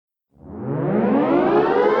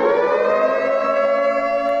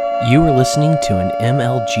You are listening to an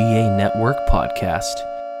MLGA Network podcast.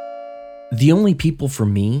 The only people for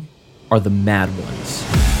me are the mad ones.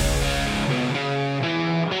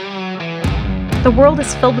 The world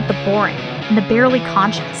is filled with the boring and the barely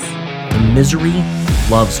conscious. The misery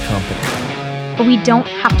loves company. But we don't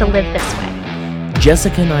have to live this way.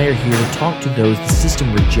 Jessica and I are here to talk to those the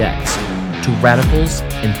system rejects, to radicals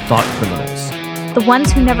and thought criminals. The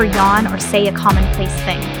ones who never yawn or say a commonplace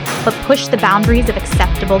thing, but push the boundaries of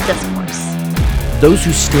acceptable discourse. Those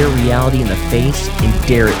who stare reality in the face and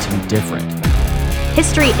dare it to be different.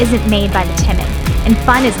 History isn't made by the timid, and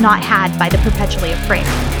fun is not had by the perpetually afraid.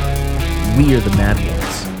 We are the mad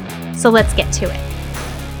ones. So let's get to it.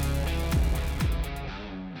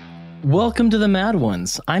 Welcome to the Mad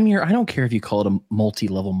Ones. I'm your, I don't care if you call it a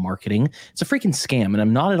multi-level marketing. It's a freaking scam, and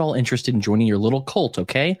I'm not at all interested in joining your little cult,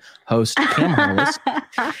 okay? Host Cam Hollis.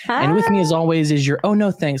 And with me, as always, is your, oh no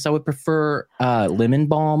thanks, I would prefer lemon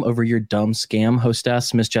balm over your dumb scam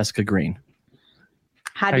hostess, Miss Jessica Green.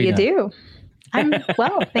 How do you do? I'm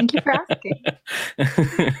well, thank you for asking.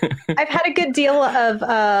 I've had a good deal of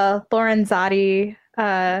Lorenzotti,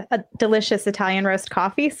 a delicious Italian roast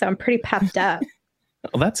coffee, so I'm pretty pepped up.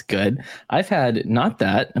 Well, that's good. I've had not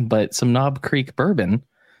that, but some Knob Creek bourbon,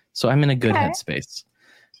 so I'm in a good headspace.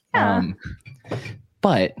 Yeah.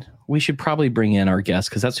 But we should probably bring in our guests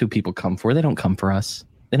because that's who people come for. They don't come for us.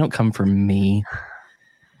 They don't come for me.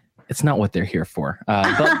 It's not what they're here for.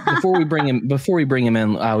 But before we bring him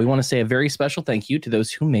in, we want to say a very special thank you to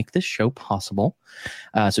those who make this show possible.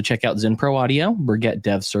 So check out Zen Pro Audio, Burgett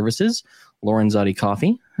Dev Services, Lorenzotti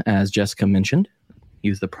Coffee, as Jessica mentioned.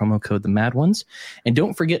 Use the promo code The Mad Ones. And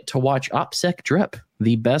don't forget to watch OPSEC Drip,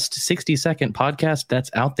 the best 60-second podcast that's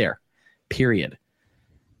out there, period.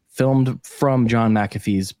 Filmed from John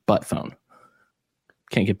McAfee's butt phone.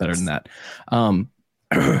 Can't get better than that.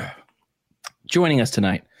 Joining us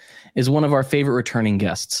tonight is one of our favorite returning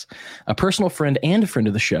guests, a personal friend and a friend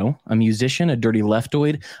of the show, a musician, a dirty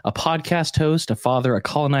leftoid, a podcast host, a father, a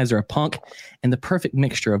colonizer, a punk, and the perfect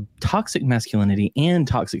mixture of toxic masculinity and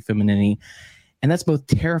toxic femininity. And that's both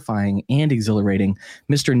terrifying and exhilarating.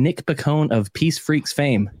 Mr. Nick Pecone of Peace Freaks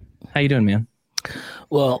fame. How you doing, man?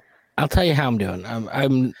 Well, I'll tell you how I'm doing.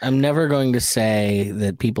 I'm never going to say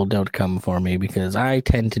that people don't come for me because I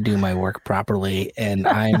tend to do my work properly, and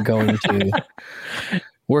I'm going to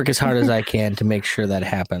work as hard as I can to make sure that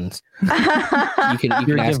happens. You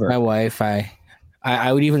can ask my wife.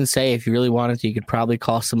 I would even say if you really wanted to, you could probably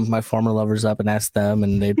call some of my former lovers up and ask them,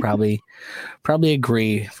 and they'd probably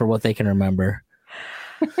agree for what they can remember.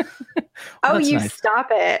 Oh, you nice. Stop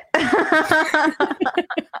it.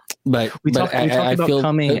 But we talk about feel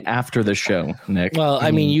coming after the show, Nick. Well,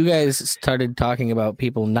 I mean, you guys started talking about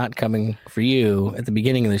people not coming for you at the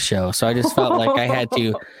beginning of the show, so I just felt like I had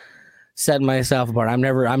to set myself apart. I'm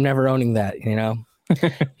never owning that, you know.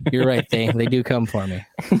 You're right, they do come for me.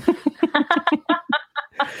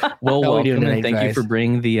 Well, welcome and thank you for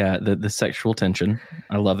bringing the sexual tension.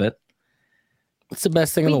 I love it. It's the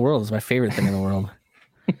best thing in the world. It's my favorite thing in the world.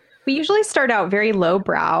 We usually start out very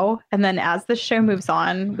lowbrow, and then as the show moves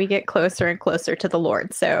on, we get closer and closer to the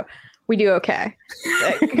Lord. So we do okay.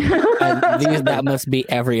 That must be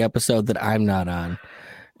every episode that I'm not on.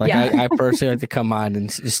 Like, yeah. I personally like to come on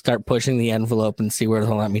and just start pushing the envelope and see where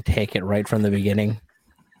they'll let me take it right from the beginning.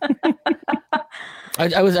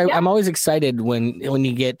 I'm always excited when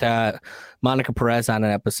you get Monica Perez on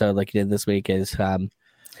an episode like you did this week.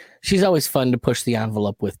 She's always fun to push the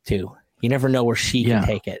envelope with too. You never know where she can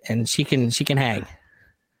take it, and she can hang.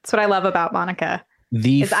 That's what I love about Monica.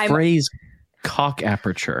 The phrase "cock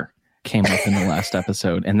aperture" came up in the last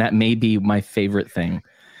episode, and that may be my favorite thing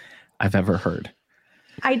I've ever heard.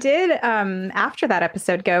 I did after that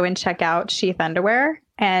episode go and check out Sheath Underwear,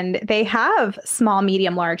 and they have small,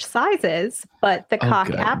 medium, large sizes, but the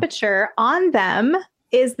cock aperture on them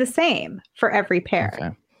is the same for every pair.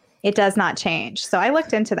 Okay. It does not change. So I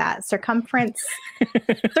looked into that. Circumference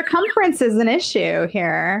is an issue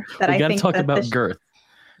here that I think talk about girth.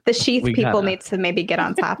 The Sheath people need to maybe get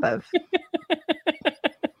on top of.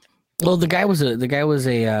 Well, the guy was a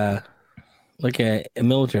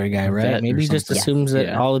military guy, right? Maybe he just assumes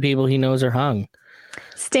that all the people he knows are hung.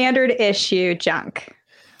 Standard issue junk.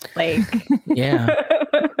 Like, yeah,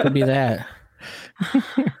 could be that.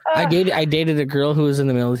 I dated a girl who was in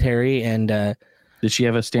the military, and did she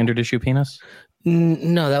have a standard issue penis?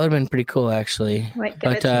 No, that would have been pretty cool, actually. Like,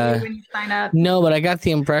 give it to you when you sign up. No, but I got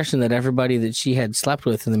the impression that everybody that she had slept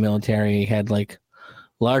with in the military had like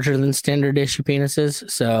larger than standard issue penises.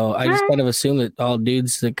 So I just kind of assume that all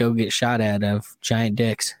dudes that go get shot at have giant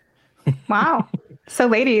dicks. Wow. So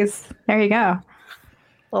ladies, there you go.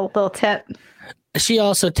 Little tip. She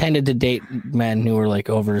also tended to date men who were like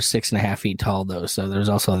over 6.5 feet tall, though. So there's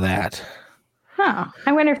also that. Huh.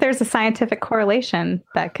 I wonder if there's a scientific correlation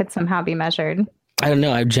that could somehow be measured. I don't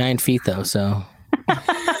know. I have giant feet, though. So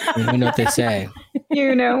you know what they say.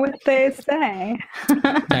 You know what they say.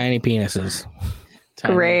 Tiny penises.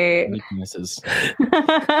 Great. Tiny penises.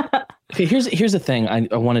 Okay, here's the thing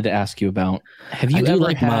I wanted to ask you about. Have you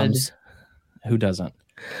ever had moms? Who doesn't?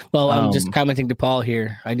 Well, I'm just commenting to Paul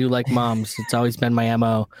here. I do like moms. It's always been my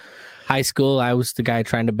MO. High school, I was the guy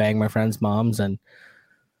trying to bang my friends' moms. And,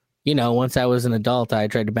 once I was an adult, I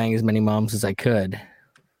tried to bang as many moms as I could.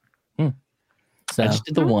 So I just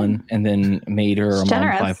did the one and then made her a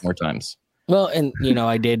mom 5 more times. Well, and,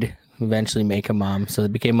 I did eventually make a mom. So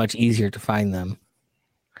it became much easier to find them.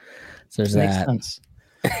 So there's that. Makes sense.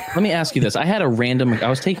 Let me ask you this. I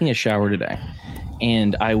was taking a shower today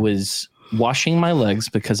and I was washing my legs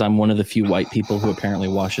because I'm one of the few white people who apparently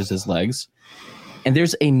washes his legs. And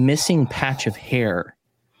there's a missing patch of hair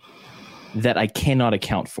that I cannot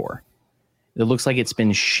account for. It looks like it's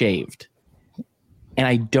been shaved. And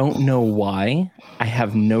I don't know why. I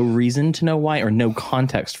have no reason to know why or no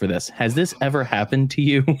context for this. Has this ever happened to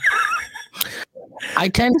you? I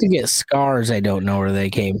tend to get scars. I don't know where they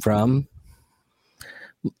came from.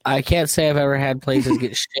 I can't say I've ever had places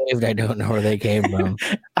get shaved. I don't know where they came from.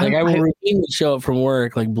 Like I will routinely show up from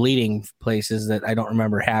work, like bleeding places that I don't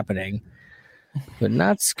remember happening, but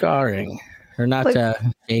not scarring or not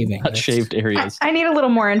shaving. Not shaved areas. I need a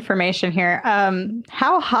little more information here.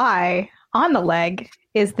 How high on the leg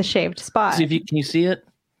is the shaved spot? See can you see it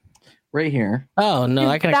right here? Oh no,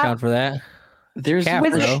 I can account for that. There's cat,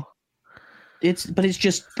 bro. It's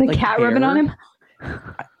just the like cat hair. rubbing on him.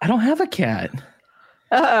 I don't have a cat.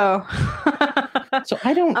 Uh-oh. So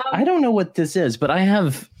I don't know what this is, but I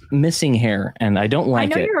have missing hair and I don't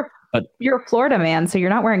like it. You're a Florida man, so you're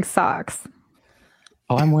not wearing socks.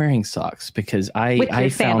 Oh, I'm wearing socks because I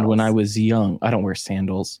found when I was young. I don't wear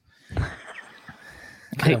sandals.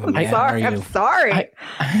 I'm sorry.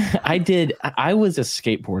 I was a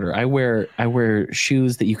skateboarder. I wear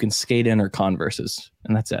shoes that you can skate in or Converses,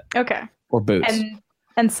 and that's it. Okay. Or boots.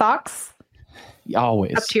 And socks?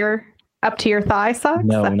 Always. Up to your thigh socks?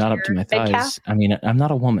 No, not up to my thighs. Calf? I mean, I'm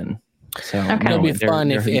not a woman. So okay. It'd be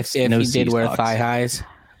fun if you did wear thigh highs.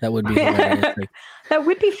 That would be hilarious. That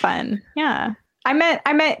would be fun. Yeah. I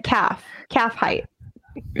meant calf height.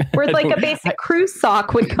 Where like a basic cruise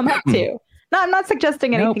sock would come up to. No, I'm not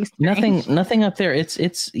suggesting anything strange. Nothing up there.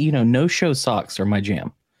 It's no show socks are my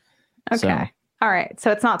jam. Okay. So, all right.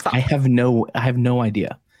 So it's not socks. I have no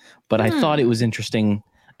idea. But I thought it was interesting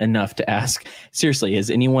enough to ask. Seriously, has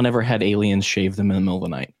anyone ever had aliens shave them in the middle of the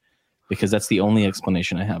night? Because that's the only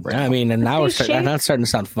explanation I have right now. I mean, and now it's not starting to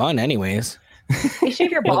sound fun anyways. They shave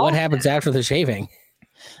your balls? What happens after the shaving?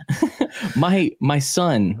 My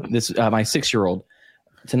son, my 6-year-old,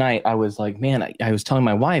 tonight I was like, man, I was telling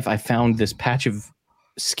my wife I found this patch of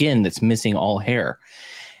skin that's missing all hair.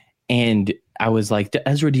 And I was like,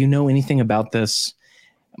 Ezra, do you know anything about this?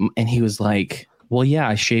 And he was like, well, yeah,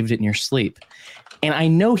 I shaved it in your sleep. And I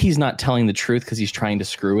know he's not telling the truth because he's trying to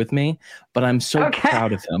screw with me, but I'm so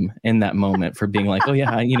proud of him in that moment for being like, oh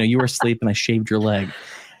yeah, you were asleep and I shaved your leg.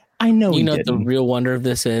 I know. The real wonder of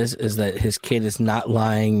this is that his kid is not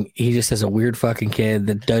lying. He just has a weird fucking kid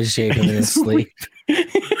that does shave him in his sleep.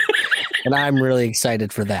 And I'm really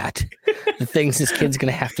excited for that. The things this kid's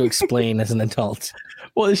going to have to explain as an adult.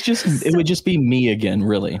 Well, it would just be me again,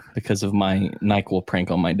 really, because of my NyQuil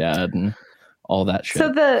prank on my dad and all that shit. So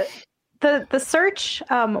the search,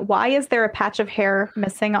 why is there a patch of hair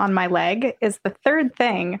missing on my leg, is the third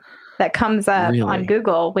thing that comes up on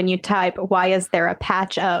Google when you type, why is there a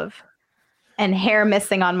patch of, and hair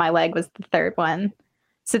missing on my leg was the third one.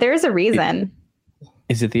 So there's a reason.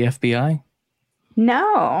 Is it the FBI?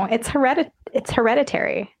 No, it's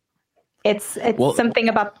hereditary. It's something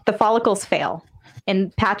about the follicles fail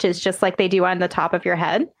in patches, just like they do on the top of your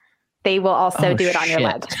head. They will also do it on your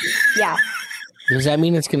leg. Yeah. Does that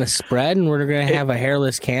mean it's going to spread and we're going to have a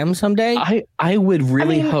hairless Cam someday? I would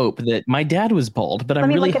really hope that my dad was bald, but I'm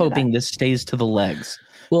really hoping this stays to the legs.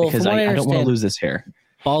 Well, because I don't want to lose this hair.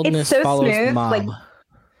 Baldness follows smooth, mom.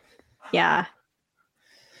 Yeah.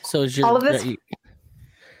 So is all of this.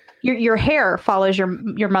 Your hair follows your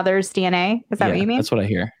mother's DNA. Is that what you mean? That's what I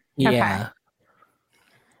hear. Yeah. Okay.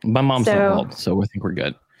 My mom's not bald, so I think we're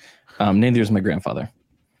good. Neither is my grandfather.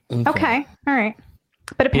 Okay. All right.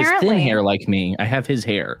 But apparently, his thin hair like me. I have his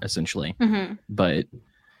hair essentially, but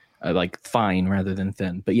I like fine rather than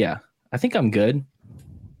thin. But yeah, I think I'm good.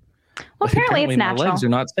 Well, apparently it's natural. My legs are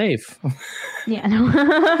not safe. Yeah. No.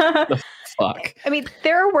 The fuck? I mean,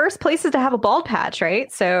 there are worse places to have a bald patch,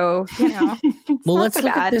 right? So, well, let's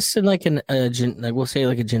look at this in like we'll say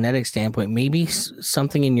like a genetic standpoint. Maybe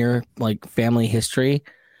something in your like family history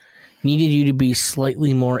needed you to be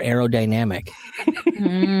slightly more aerodynamic.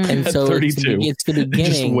 And At so 32, it's the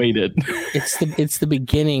beginning. Just waited. It's the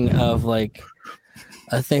beginning of like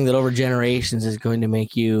a thing that over generations is going to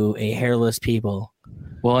make you a hairless people.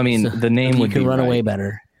 Well, I mean, the name would be run right. away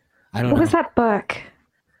better. I don't know. What was that book?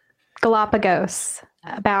 Galapagos,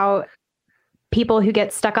 about people who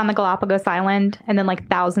get stuck on the Galapagos Island and then like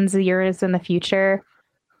thousands of years in the future,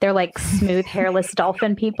 they're like smooth, hairless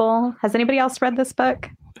dolphin people. Has anybody else read this book?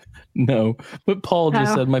 No, but Paul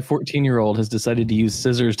just said my 14-year-old has decided to use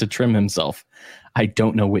scissors to trim himself. I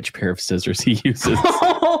don't know which pair of scissors he uses.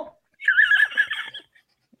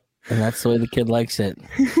 And that's the way the kid likes it.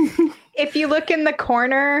 If you look in the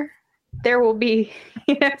corner, there will be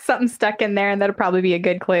something stuck in there, and that'll probably be a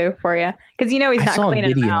good clue for you. Because he's not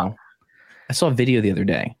cleaning them out. I saw a video the other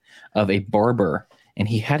day of a barber, and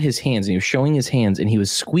he had his hands, and he was showing his hands, and he was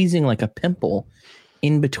squeezing like a pimple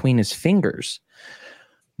in between his fingers.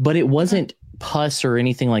 But it wasn't pus or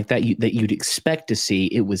anything like that that you'd expect to see.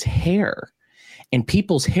 It was hair. And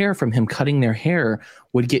people's hair from him cutting their hair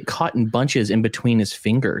would get caught in bunches in between his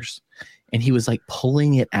fingers. And he was like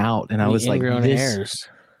pulling it out. And I was like,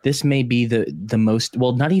 this may be the most,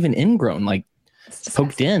 well, not even ingrown, like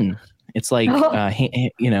poked in. It's like,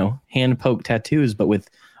 hand poked tattoos, but with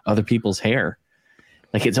other people's hair.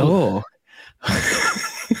 Like it's,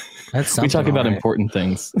 That's we talk about important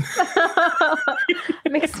things.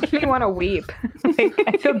 It makes me want to weep. Like,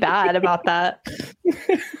 I feel bad about that.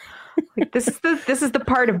 Like, this is the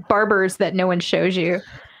part of barbers that no one shows you.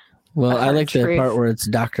 Well, I like the part where it's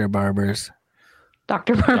Dr. Barbers.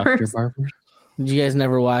 Dr. Barbers. Did you guys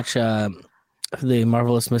never watch The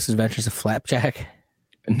Marvelous Misadventures of Flapjack?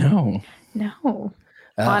 No.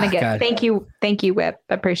 Vonnegut. Thank you, Whip.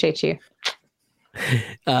 I appreciate you.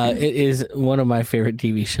 It is one of my favorite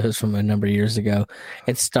TV shows from a number of years ago.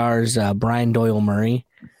 It stars Brian Doyle Murray.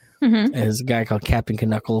 Mm-hmm. There's a guy called Captain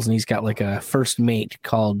Knuckles, and he's got like a first mate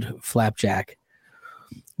called Flapjack.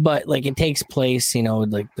 But like it takes place,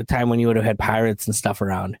 like the time when you would have had pirates and stuff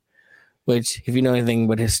around. Which, if you know anything,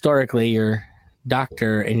 but historically, your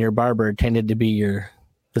doctor and your barber tended to be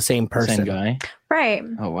the same person. Same guy, right?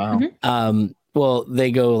 Oh wow. Mm-hmm. Well,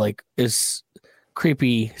 they go like as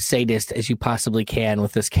creepy sadist as you possibly can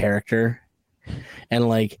with this character, and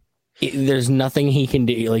like there's nothing he can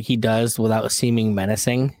do, like he does without seeming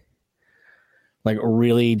menacing, like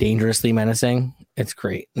really dangerously menacing. It's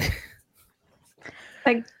great.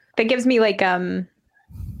 Like that gives me like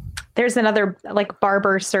there's another like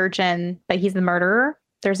barber surgeon, but he's the murderer.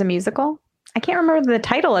 There's a musical. I can't remember the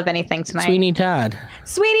title of anything tonight. Sweeney Todd.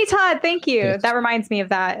 Thank you. Yes. That reminds me of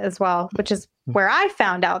that as well, which is where I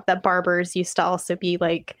found out that barbers used to also be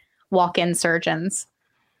like walk-in surgeons.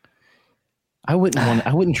 I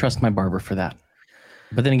wouldn't trust my barber for that.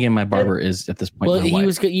 But then again, my barber is at this point. Well, he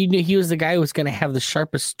was the guy who was going to have the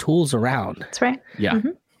sharpest tools around. That's right. Yeah. Mm-hmm.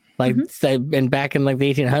 Like, and back in like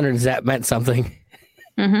the 1800s, that meant something.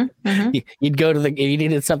 Mm-hmm. Mm-hmm. You'd go to if you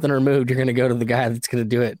needed something removed, you're going to go to the guy that's going to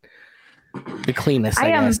do it the cleanest. I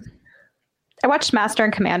guess. I watched Master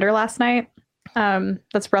and Commander last night.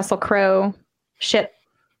 That's Russell Crowe ship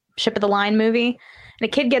of the line movie. And a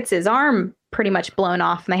kid gets his arm pretty much blown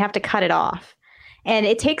off, and they have to cut it off. And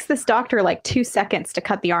it takes this doctor like 2 seconds to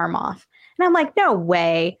cut the arm off. And I'm like, no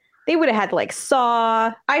way. They would have had to like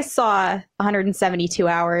saw 172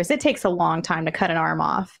 hours. It takes a long time to cut an arm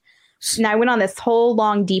off. And I went on this whole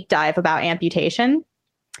long deep dive about amputation.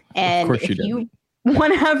 And if you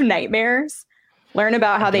want to have nightmares, learn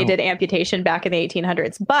about how they did amputation back in the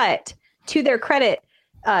 1800s. But to their credit,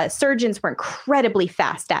 surgeons were incredibly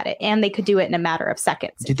fast at it, and they could do it in a matter of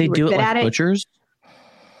seconds. Did they do it like butchers?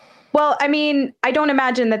 Well, I mean, I don't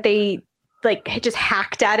imagine that they like just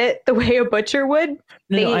hacked at it the way a butcher would.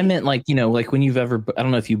 No, I meant like, like when you've ever, I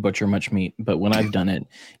don't know if you butcher much meat, but when I've done it,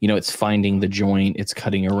 it's finding the joint, it's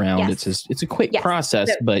cutting around. Yes. It's a quick process,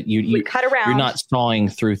 but you cut around. You're not sawing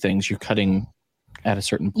through things. You're cutting at a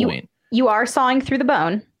certain point. You are sawing through the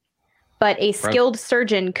bone, but a skilled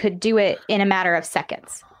surgeon could do it in a matter of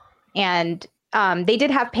seconds. And they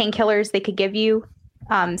did have painkillers they could give you,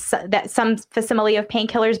 some facsimile of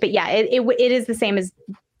painkillers, but yeah, it is the same as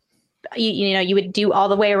you would do all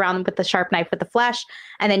the way around with the sharp knife with the flesh,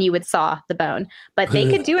 and then you would saw the bone, but they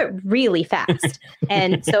could do it really fast.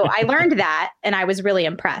 And so I learned that, and I was really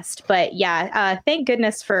impressed. But yeah, thank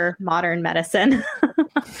goodness for modern medicine.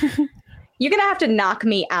 You're going to have to knock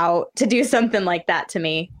me out to do something like that to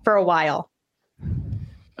me for a while.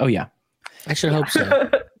 Oh yeah. I should hope so.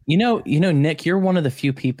 Nick, you're one of the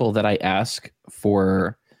few people that I ask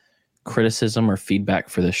for criticism or feedback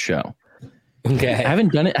for this show. Okay. I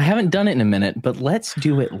haven't done it in a minute, but let's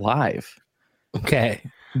do it live. Okay.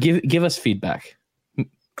 Give us feedback.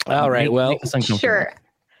 All right. Well, sure.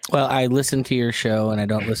 Well, I listen to your show, and I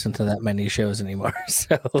don't listen to that many shows anymore.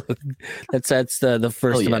 So that's the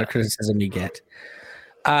first amount of criticism you get.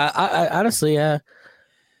 I honestly, I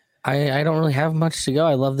don't really have much to go.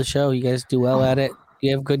 I love the show. You guys do well at it.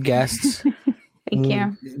 You have good guests. Thank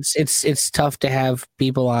you. It's tough to have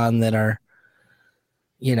people on that are,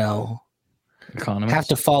 economists. have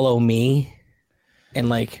to follow me and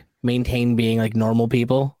like maintain being like normal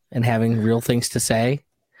people and having real things to say.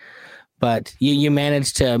 But you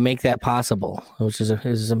managed to make that possible, which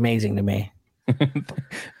is amazing to me.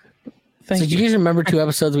 Thank you. Do you guys remember 2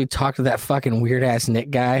 episodes we talked to that fucking weird ass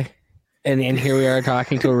Nick guy, and here we are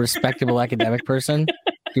talking to a respectable academic person? Do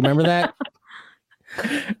you remember that?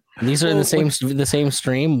 These are in the same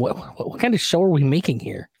stream. What kind of show are we making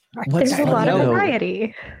here? There's a lot of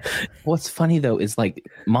variety. What's funny though is like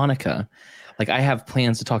Monica, like I have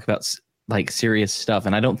plans to talk about like serious stuff,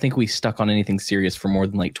 and I don't think we stuck on anything serious for more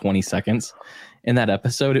than like 20 seconds in that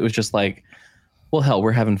episode. It was just like, well, hell,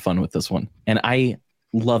 we're having fun with this one, and I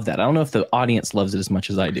love that. I don't know if the audience loves it as much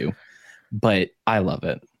as I do, but I love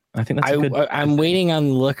it. I think that's good. I'm waiting on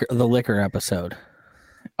the liquor episode.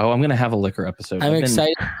 Oh, I'm gonna have a liquor episode. I'm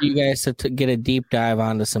excited for you guys to get a deep dive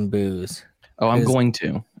onto some booze. Oh, I'm going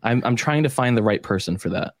to. I'm trying to find the right person for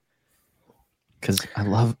that, because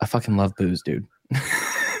I fucking love booze, dude.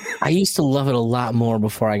 I used to love it a lot more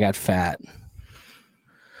before I got fat.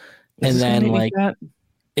 And then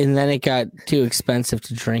it got too expensive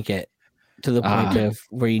to drink it to the point of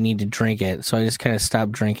where you need to drink it. So I just kind of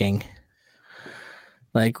stopped drinking.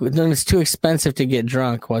 Like, when it's too expensive to get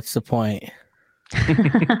drunk, what's the point?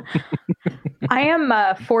 I am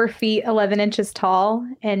 4 feet 11 inches tall,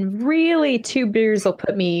 and really 2 beers will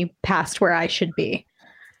put me past where I should be.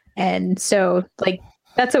 And so, like,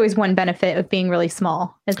 that's always one benefit of being really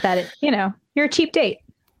small, is that you're a cheap date.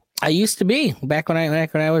 I used to be back when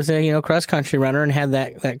I was a cross country runner and had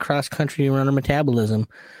that cross country runner metabolism,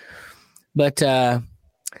 but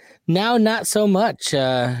now not so much.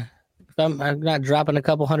 If I'm not dropping a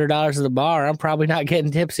couple $100 at the bar, I'm probably not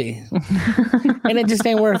getting tipsy, and it just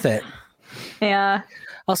ain't worth it. Yeah,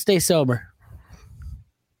 I'll stay sober.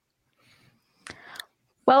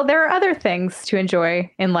 Well, there are other things to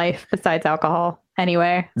enjoy in life besides alcohol.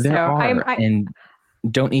 Anyway, and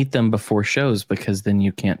don't eat them before shows, because then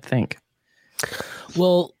you can't think.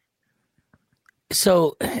 Well,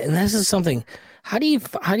 so, and this is something. How do you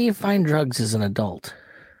find drugs as an adult?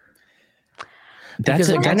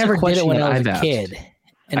 Because I never did it when I was a kid.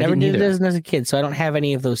 I never did it as a kid, so I don't have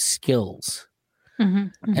any of those skills.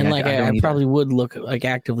 Mm-hmm. And I probably would look like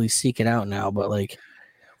actively seek it out now, but like,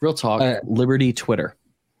 real talk, Liberty Twitter.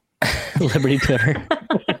 Liberty Twitter.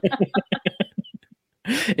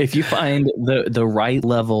 If you find the right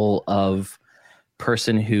level of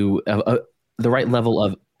person who the right level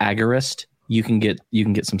of agorist, you can get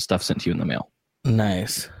some stuff sent to you in the mail.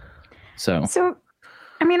 Nice. So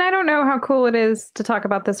I mean, I don't know how cool it is to talk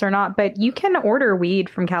about this or not, but you can order weed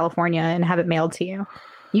from California and have it mailed to you.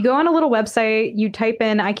 You go on a little website, you type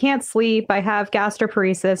in, I can't sleep, I have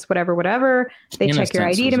gastroparesis, whatever. They check your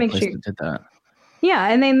ID to make sure. Did that. Yeah,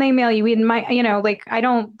 and then they mail you weed. And I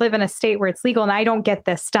don't live in a state where it's legal, and I don't get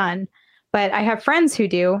this done. But I have friends who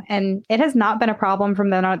do, and it has not been a problem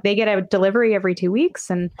from them. They get a delivery every 2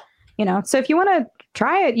 weeks, and so if you want to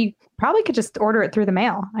try it, you probably could just order it through the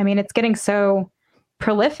mail. I mean, it's getting so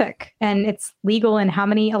prolific, and it's legal in how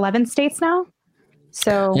many 11 states now?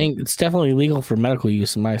 So I think it's definitely legal for medical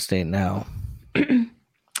use in my state now.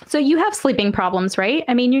 So you have sleeping problems, right?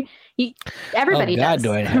 I mean, you everybody does.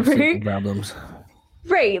 Do I have sleeping problems?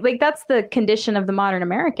 Right. Like, that's the condition of the modern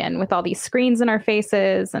American, with all these screens in our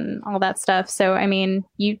faces and all that stuff. So, I mean,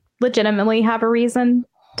 you legitimately have a reason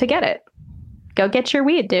to get it. Go get your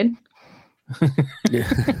weed, dude.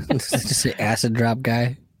 Just an acid drop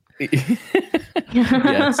guy.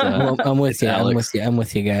 Yeah, I'm with you. I'm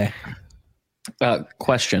with you, guy.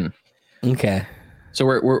 Question. Okay. So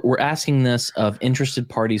we're asking this of interested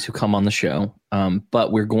parties who come on the show,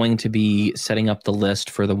 but we're going to be setting up the list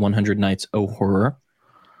for the 100 Nights of Horror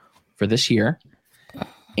for this year.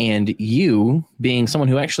 And you, being someone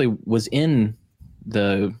who actually was in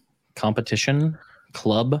the competition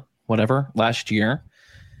club, whatever, last year,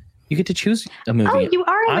 you get to choose a movie. Oh, you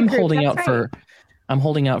are. I'm holding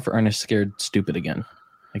out for Ernest Scared Stupid again.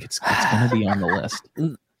 Like, it's going to be on the list.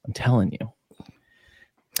 I'm telling you.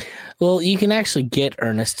 Well, you can actually get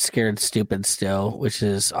Ernest Scared Stupid still, which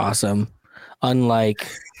is awesome. unlike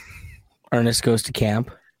Ernest Goes to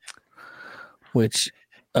Camp, which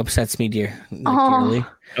upsets me dearly.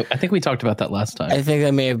 I think we talked about that last time. I think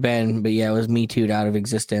that may have been, but yeah, it was Me Too'd out of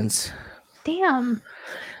existence. Damn.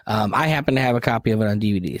 I happen to have a copy of it on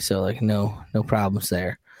DVD, so like no problems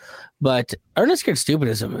there. But Ernest Scared Stupid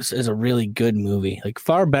is a really good movie, like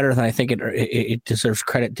far better than I think it deserves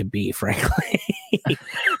credit to be, frankly.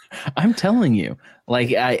 I'm telling you,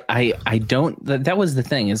 like I don't. That was the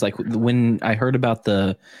thing, is like when I heard about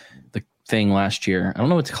the thing last year. I don't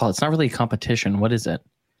know what to call it. It's not really a competition. What is it?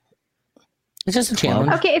 It's just a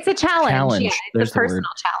challenge. Okay, it's a challenge. Yeah, There's it's a personal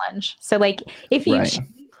challenge. So like if you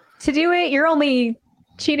to do it, you're only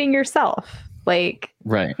cheating yourself. Like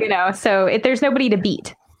so there's nobody to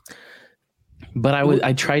beat. But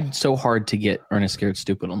I tried so hard to get Ernest Scared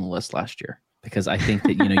Stupid on the list last year, because I think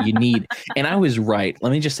that you need, and I was right.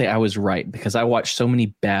 Let me just say I was right, because I watched so many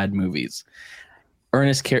bad movies.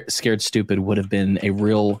 Ernest Scared Stupid would have been a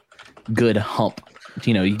real good hump.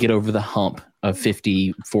 You get over the hump of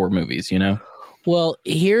 54 movies, Well,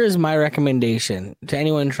 here is my recommendation to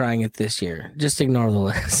anyone trying it this year. Just ignore the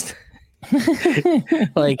list.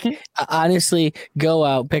 Like, honestly, go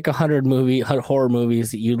out, pick 100 horror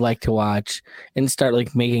movies that you'd like to watch, and start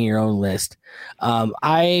like making your own list.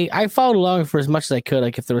 I followed along for as much as I could.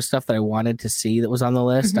 Like, if there was stuff that I wanted to see that was on the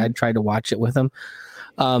list, I'd try to watch it with them.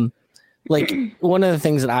 Like, one of the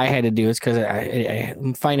things that I had to do is because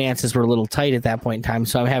finances were a little tight at that point in time,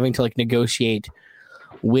 so I'm having to like negotiate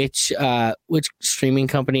which streaming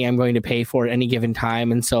company I'm going to pay for at any given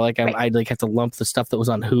time, and so like I'd like have to lump the stuff that was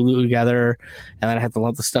on Hulu together, and then I had to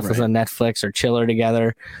lump the stuff that was on Netflix or Chiller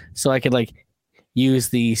together, so I could like use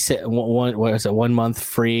the 1 month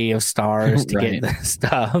free of stars to get the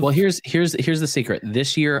stuff. Well, here's the secret.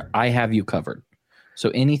 This year I have you covered,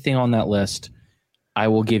 so anything on that list I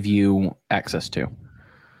will give you access to,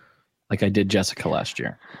 like I did Jessica last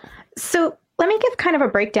year. So let me give kind of a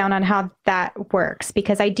breakdown on how that works,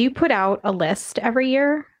 because I do put out a list every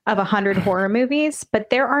year of 100 horror movies,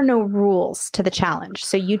 but there are no rules to the challenge.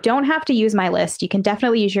 So you don't have to use my list. You can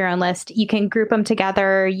definitely use your own list. You can group them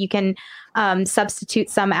together. You can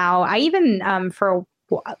substitute some out. I even, for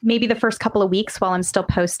maybe the first couple of weeks while I'm still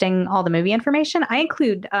posting all the movie information, I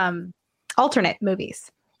include alternate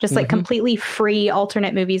movies. Just like completely free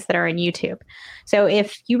alternate movies that are in YouTube. So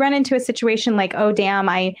if you run into a situation like, oh, damn,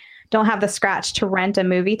 I don't have the scratch to rent a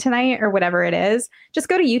movie tonight or whatever it is, just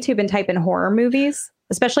go to YouTube and type in horror movies,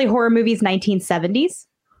 especially horror movies 1970s.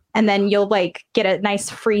 And then you'll like get a nice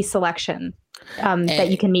free selection that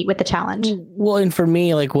you can meet with the challenge. Well, and for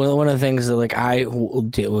me, like one of the things that like I would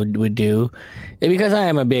do, because I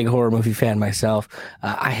am a big horror movie fan myself,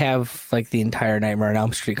 I have like the entire Nightmare on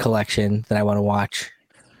Elm Street collection that I want to watch.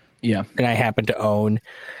 Yeah. And I happen to own.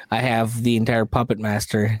 I have the entire Puppet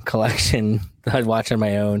Master collection that I'd watch on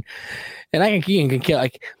my own. And I can kill,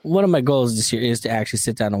 like, one of my goals this year is to actually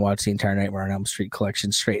sit down and watch the entire Nightmare on Elm Street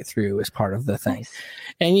collection straight through as part of the thing.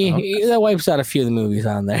 And that wipes out a few of the movies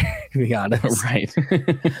on there, to be honest. Right.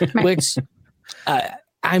 Which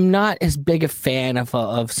I'm not as big a fan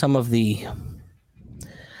of some of the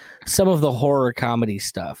horror comedy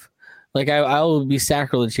stuff. Like I will be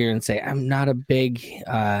sacrilege here and say I'm not a big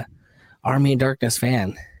Army of Darkness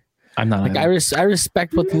fan. I'm not. Like I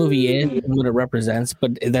respect what the movie is and what it represents,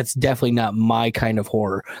 but that's definitely not my kind of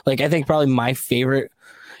horror. Like I think probably my favorite,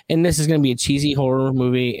 and this is going to be a cheesy horror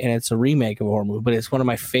movie, and it's a remake of a horror movie, but it's one of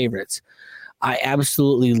my favorites. I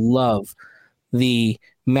absolutely love the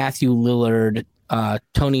Matthew Lillard,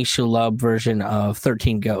 Tony Shalhoub version of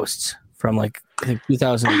 13 Ghosts from like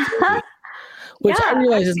 2003. Which I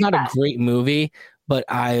realize is not a great movie, but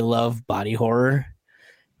I love body horror.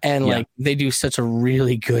 And like they do such a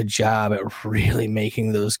really good job at really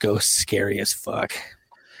making those ghosts scary as fuck.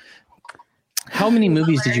 How many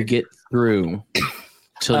movies did you get through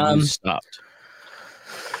till you stopped?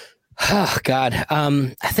 Oh God.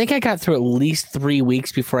 I think I got through at least 3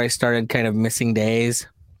 weeks before I started kind of missing days.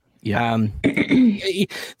 Yeah.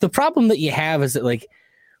 The problem that you have is that like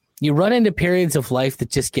you run into periods of life that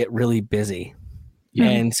just get really busy. Yeah.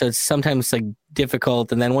 And so it's sometimes like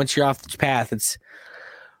difficult. And then once you're off the path, it's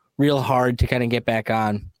real hard to kind of get back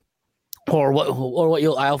on. Or what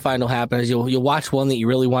I'll find will happen is you'll watch one that you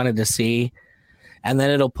really wanted to see, and then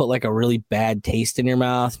it'll put like a really bad taste in your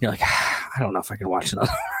mouth. And you're like, I don't know if I can watch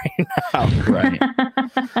another right now. Right.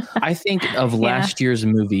 I think of last year's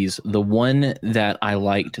movies, the one that I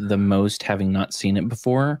liked the most, having not seen it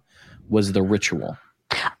before, was The Ritual.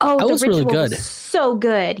 Oh, that was really good. So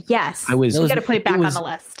good. Yes. You got to put it back on the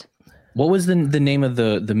list. What was the name of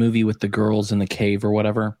the movie with the girls in the cave or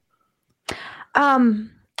whatever?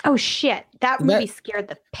 Oh shit! That movie scared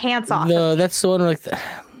the pants off. That's the one like.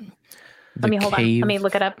 Let me hold on. Let me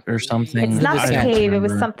look it up or something. It's not The Cave. It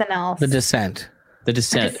was something else. The Descent. The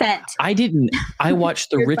Descent. I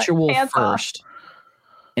watched The Ritual first.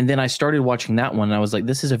 And then I started watching that one and I was like,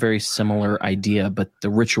 this is a very similar idea, but The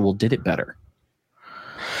Ritual did it better.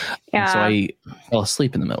 Yeah. And so I fell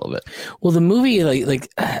asleep in the middle of it. Well, the movie like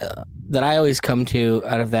that I always come to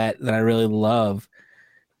out of that I really love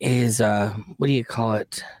is what do you call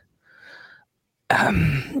it?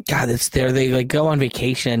 God, it's there. They like go on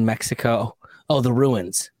vacation in Mexico. Oh, The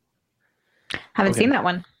Ruins. Haven't seen that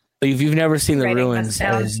one. If you've never seen The Ruins,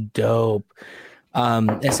 that is dope.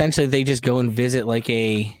 Essentially, they just go and visit like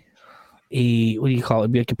a what do you call it?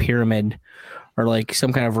 It'd be like a pyramid or like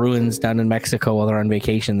some kind of ruins down in Mexico while they're on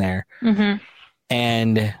vacation there. Mm-hmm.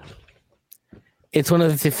 And it's one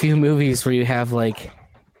of the few movies where you have like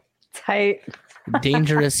tight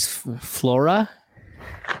dangerous flora.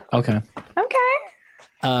 Okay.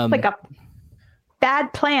 Like a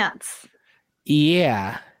bad plants.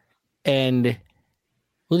 Yeah, and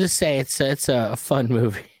we'll just say it's a fun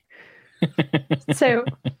movie. So,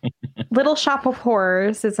 Little Shop of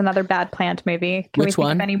Horrors is another bad plant movie. Which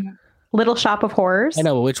one? Little Shop of Horrors. I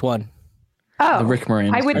know, but which one? Oh, the Rick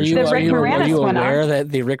Moranis. Are you aware that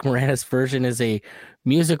the Rick Moranis version is a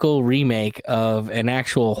musical remake of an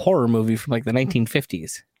actual horror movie from like the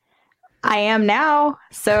 1950s? I am now.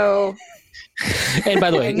 So. And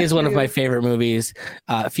by the way, it is one of my favorite movies.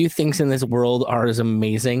 Few things in this world are as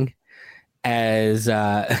amazing as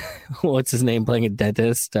what's his name playing a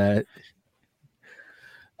dentist. It's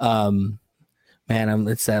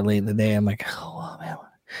that late in the day. I'm like, oh man.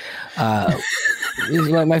 He's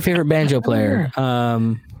my favorite banjo player.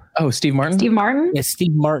 Steve Martin. Steve Martin. Yeah,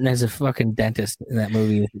 Steve Martin as a fucking dentist in that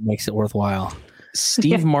movie. It makes it worthwhile.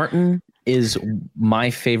 Steve Martin is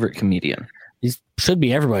my favorite comedian. He should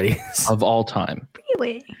be everybody of all time.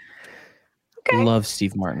 Really? Okay. Love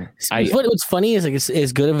Steve Martin. What's funny is like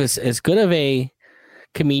as good of a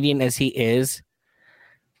comedian as he is,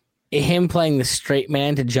 him playing the straight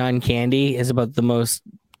man to John Candy is about the most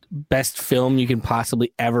best film you can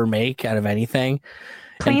possibly ever make out of anything.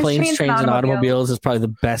 Planes, Trains, and Automobiles is probably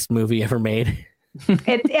the best movie ever made.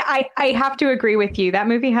 I have to agree with you. That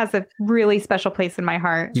movie has a really special place in my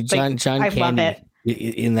heart. John Candy. Love it.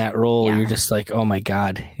 In that role, you're just like, oh my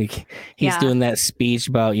God, he's doing that speech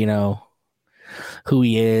about, who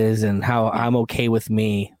he is and how I'm okay with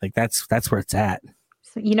me. Like that's where it's at.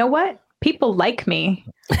 So, you know what? People like me.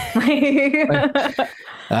 Well,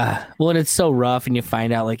 and it's so rough, and you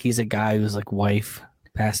find out like he's a guy whose like wife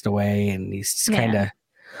passed away, and he's just kind of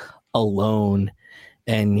alone,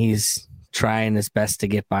 and he's trying his best to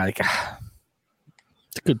get by. Like,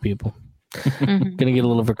 it's good people. Mm-hmm. Gonna get a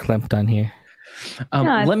little verklempt on here.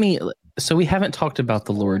 So we haven't talked about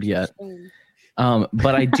the Lord yet,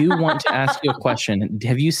 but I do want to ask you a question.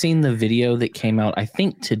 Have you seen the video that came out, I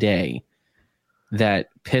think today, that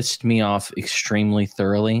pissed me off extremely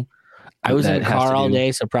thoroughly? I was in the car all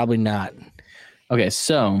day, so probably not. Okay,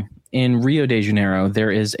 so in Rio de Janeiro,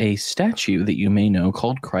 there is a statue that you may know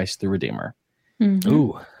called Christ the Redeemer. Mm-hmm.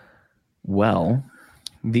 Ooh. Well,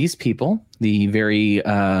 these people, the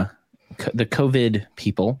COVID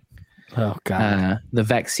people, oh God, the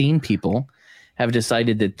vaccine people, have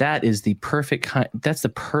decided that is the that's the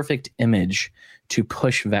perfect image to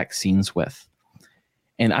push vaccines with.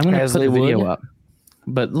 And I'm going to put the video up.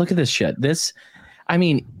 But look at this shit. What's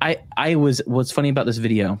funny about this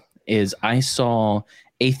video is I saw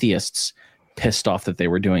atheists pissed off that they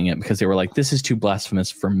were doing it because they were like, this is too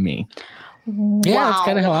blasphemous for me. Yeah, that's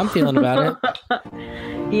kind of how I'm feeling about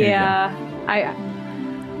it. Yeah.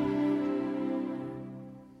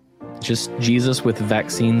 Just Jesus with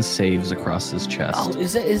vaccine saves across his chest. Oh,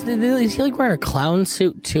 is he like wearing a clown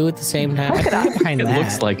suit too at the same time? It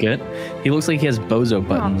looks like it. He looks like he has bozo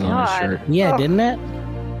buttons on his shirt. Yeah, didn't it?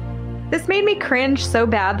 This made me cringe so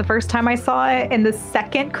bad the first time I saw it, and the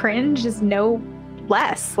second cringe is no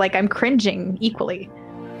less. Like, I'm cringing equally.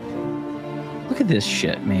 Look at this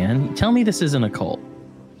shit, man. Tell me this isn't a cult.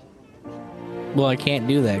 Well, I can't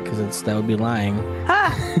do that because that would be lying.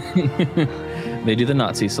 They do the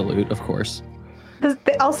Nazi salute, of course. There's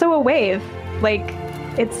also a wave. Like,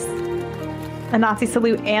 it's a Nazi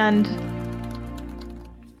salute and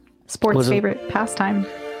sports favorite pastime.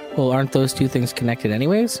 Well, aren't those two things connected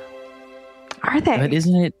anyways? Are they? But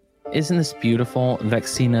isn't this beautiful?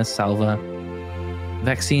 Vaccina salva.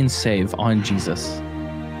 Vaccine save on Jesus.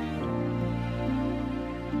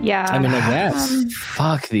 Yeah. I mean, I guess.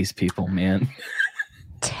 Fuck these people, man.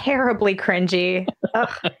 Terribly cringy.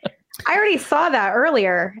 I already saw that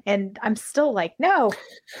earlier, and I'm still like, no.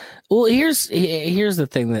 Well, here's the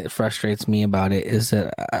thing that frustrates me about it is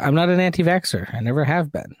that I'm not an anti-vaxxer. I never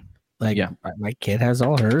have been. Like, my kid has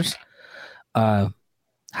all hers.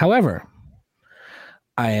 However,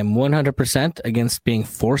 I am 100% against being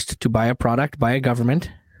forced to buy a product by a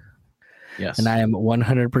government. Yes. And I am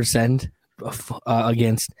 100%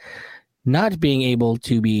 against not being able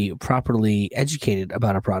to be properly educated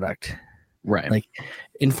about a product. Right. Like,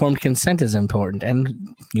 informed consent is important,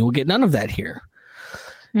 and you will get none of that here.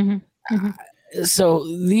 Mm-hmm. Mm-hmm. So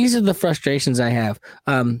these are the frustrations I have.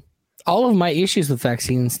 All of my issues with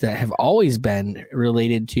vaccines that have always been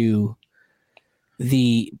related to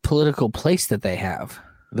the political place that they have.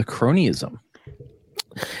 The cronyism.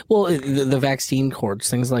 Well, the vaccine courts,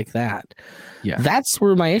 things like that. Yeah. That's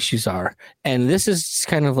where my issues are. And this is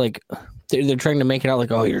kind of like, they're trying to make it out like,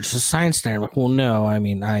 oh, you're just a science nerd. I'm like, well, no, I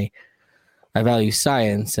mean, I value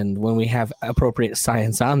science. And when we have appropriate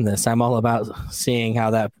science on this, I'm all about seeing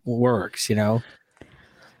how that works, you know?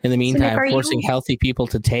 In the meantime, so Nick, forcing healthy people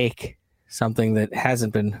to take something that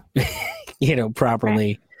hasn't been,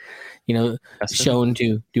 properly, shown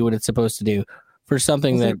to do what it's supposed to do for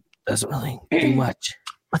something that doesn't really do much.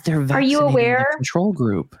 But they're vaccinating Are you aware? the control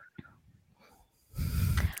group.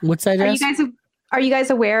 What's that? Are you guys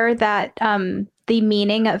aware that the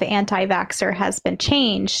meaning of anti-vaxxer has been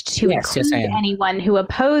changed to include anyone who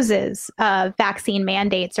opposes vaccine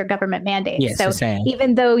mandates or government mandates? Yes, so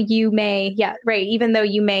even though you may, even though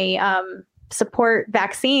you may support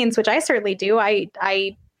vaccines, which I certainly do,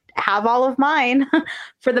 I have all of mine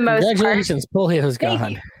for the most part. Congratulations, polio's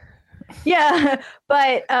gone. Yeah,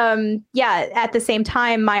 but at the same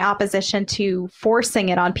time, my opposition to forcing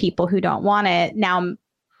it on people who don't want it now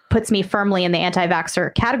puts me firmly in the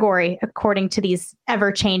anti-vaxxer category according to these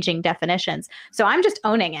ever-changing definitions. So I'm just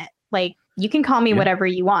owning it. Like, you can call me whatever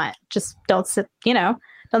you want. Just don't say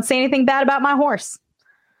anything bad about my horse.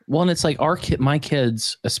 Well, and it's like my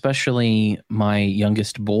kids, especially my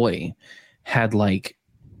youngest boy, had like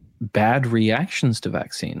bad reactions to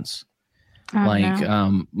vaccines.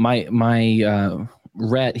 My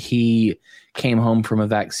Rhett, he came home from a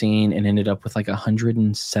vaccine and ended up with like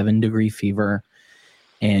 107-degree fever.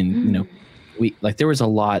 And, there was a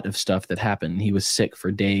lot of stuff that happened. He was sick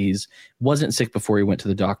for days, wasn't sick before he went to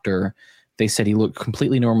the doctor. They said he looked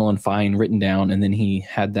completely normal and fine, written down. And then he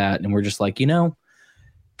had that. And we're just like,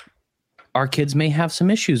 our kids may have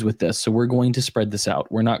some issues with this. So we're going to spread this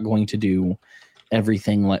out. We're not going to do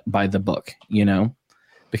everything by the book,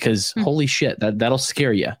 because holy shit, that'll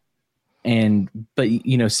scare you. But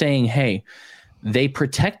saying, hey, they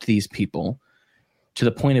protect these people to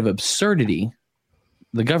the point of absurdity.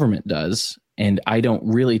 The government does, and I don't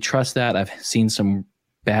really trust that. I've seen some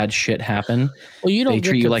bad shit happen. Well, you don't they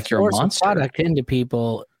treat you like you're a monster. Product into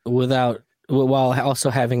people while also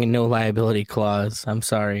having a no liability clause. I'm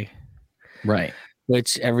sorry, right?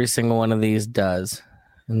 Which every single one of these does,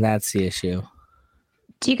 and that's the issue.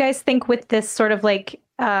 Do you guys think with this sort of like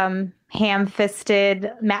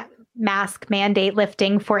ham-fisted mask mandate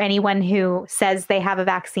lifting for anyone who says they have a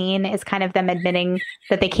vaccine is kind of them admitting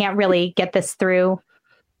that they can't really get this through?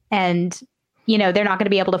 And, they're not going to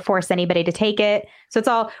be able to force anybody to take it.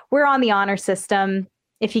 So we're on the honor system.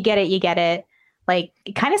 If you get it, you get it. Like,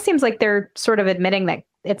 it kind of seems like they're sort of admitting that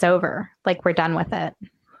it's over. Like, we're done with it.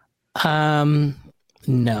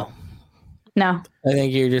 No. I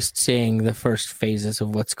think you're just seeing the first phases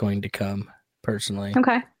of what's going to come, personally.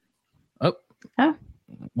 Okay. Oh.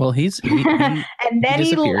 Well, he and then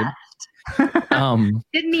he left.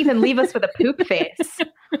 Didn't even leave us with a poop face.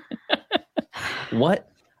 What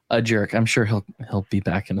a jerk. I'm sure he'll be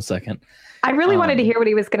back in a second. I really wanted to hear what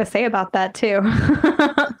he was going to say about that too.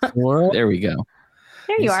 There we go.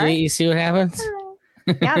 There you are. You see what happens?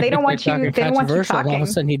 Yeah, they don't want you. They don't want you talking. All of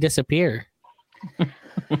a sudden, he disappear.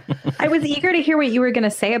 I was eager to hear what you were going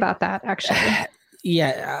to say about that. Actually,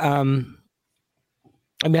 yeah.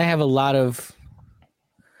 I have a lot of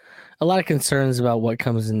concerns about what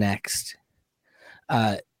comes next,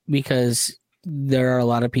 because there are a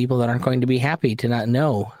lot of people that aren't going to be happy to not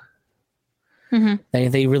know. Mm-hmm.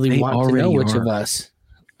 They really want to know which of us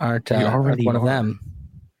aren't one of them.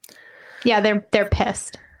 Yeah, they're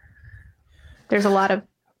pissed. There's a lot of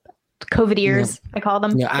COVID ears, I call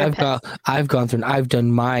them. Yeah, I've gone through and I've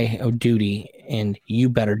done my duty, and you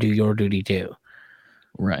better do your duty too.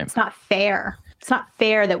 Right. It's not fair. It's not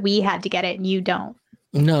fair that we had to get it and you don't.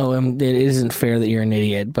 No, it isn't fair that you're an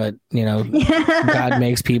idiot, but God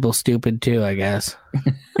makes people stupid too, I guess.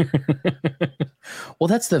 Well,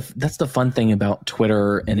 that's the fun thing about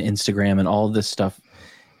Twitter and Instagram and all of this stuff.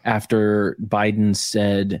 After Biden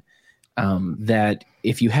said that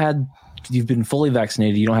if you've been fully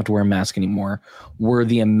vaccinated, you don't have to wear a mask anymore, were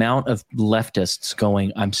the amount of leftists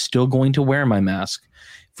going, I'm still going to wear my mask,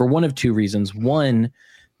 for one of two reasons. One,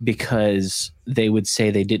 because they would say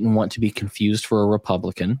they didn't want to be confused for a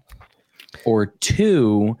Republican, or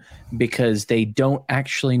two, because they don't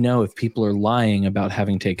actually know if people are lying about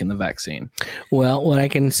having taken the vaccine. Well, what I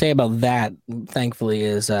can say about that, thankfully,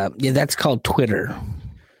 is that's called Twitter.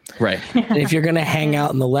 Right. And if you're going to hang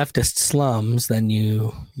out in the leftist slums, then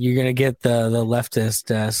you're going to get the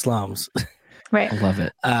leftist slums. Right. I love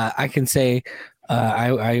it. I can say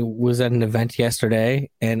I was at an event yesterday,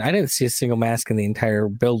 and I didn't see a single mask in the entire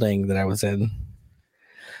building that I was in.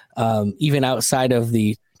 Even outside of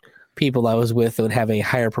the people I was with, that would have a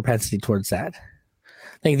higher propensity towards that.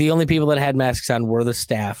 I think the only people that had masks on were the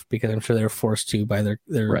staff, because I'm sure they were forced to by their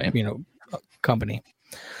right. Company.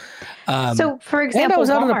 So, for example, and I was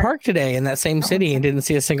out in Walmart. the park today in that same city and didn't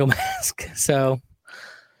see a single mask. So,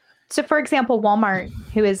 for example, Walmart,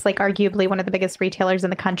 who is like arguably one of the biggest retailers in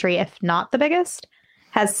the country, if not the biggest,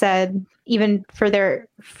 has said even that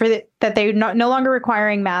they're no longer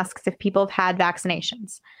requiring masks if people have had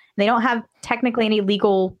vaccinations. They don't have technically any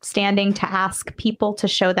legal standing to ask people to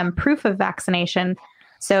show them proof of vaccination.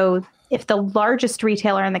 So if the largest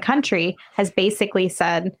retailer in the country has basically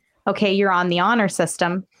said, okay, you're on the honor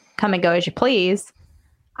system, come and go as you please,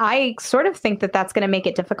 I sort of think that that's going to make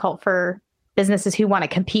it difficult for businesses who want to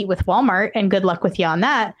compete with Walmart, and good luck with you on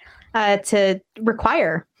that, to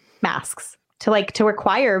require masks, to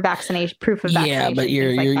require vaccination, proof of vaccination. Yeah, but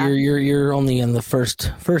you're only in the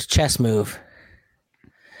first chess move.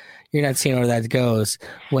 You're not seeing where that goes.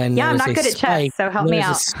 When I'm not good at chess, so help me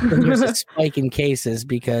out. There's a spike in cases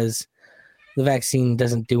because the vaccine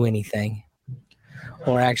doesn't do anything,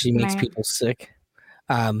 or actually makes people sick.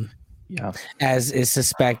 As is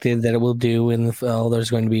suspected that it will do in the fall. There's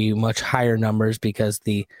going to be much higher numbers because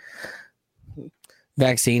the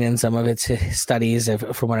vaccine and some of its studies,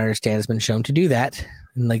 from what I understand, has been shown to do that,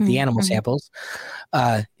 like the animal samples.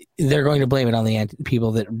 They're going to blame it on the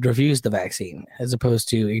people that refused the vaccine, as opposed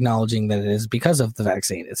to acknowledging that it is because of the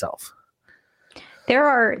vaccine itself.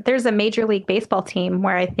 There's a Major League Baseball team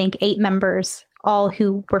where I think 8 members, all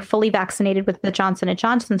who were fully vaccinated with the Johnson &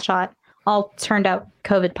 Johnson shot, all turned out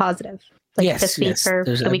COVID positive. This week or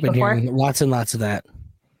the week before. Lots and lots of that.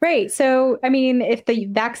 Right. So, I mean, if the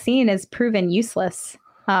vaccine is proven useless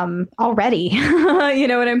already, you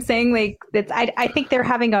know what I'm saying? I think they're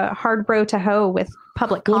having a hard row to hoe with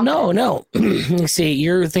public confidence. Well, no. See,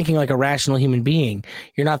 you're thinking like a rational human being.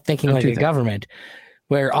 You're not thinking like a government,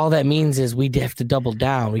 where all that means is we have to double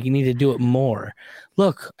down. We need to do it more.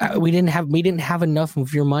 Look, we didn't have enough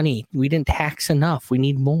of your money. We didn't tax enough. We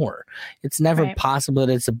need more. It's never possible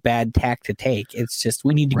that it's a bad tack to take. It's just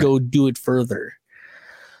we need to go do it further.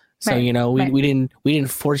 So, we didn't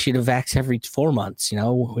force you to vax every 4 months.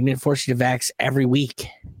 We didn't force you to vax every week.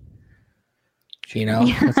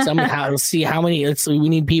 Somehow see how many. We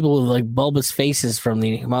need people with like bulbous faces from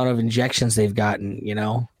the amount of injections they've gotten.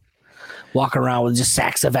 Walking around with just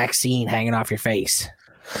sacks of vaccine hanging off your face.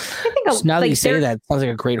 I think now that you say that, it sounds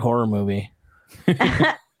like a great horror movie.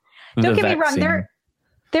 Don't get me wrong.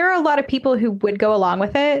 There are a lot of people who would go along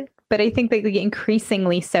with it, but I think that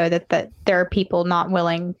increasingly so that there are people not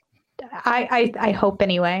willing. I hope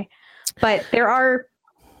anyway. But there are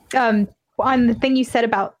on the thing you said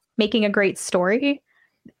about making a great story.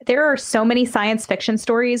 There are so many science fiction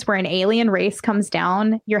stories where an alien race comes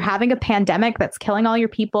down. You're having a pandemic that's killing all your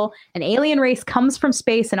people. An alien race comes from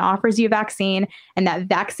space and offers you a vaccine, and that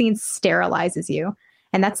vaccine sterilizes you.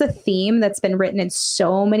 And that's a theme that's been written in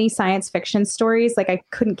so many science fiction stories. Like, I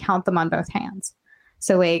couldn't count them on both hands.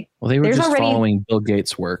 So, they were just following Bill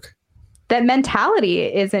Gates' work. That mentality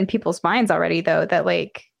is in people's minds already, though, that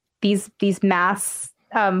these mass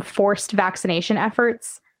forced vaccination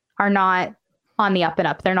efforts are not on the up and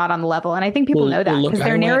up. They're not on the level. And I think people know that because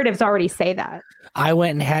their narratives already say that. I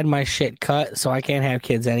went and had my shit cut, so I can't have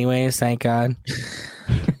kids anyways, thank God.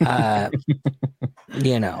 Because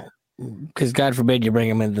God forbid you bring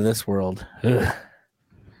them into this world. Ugh.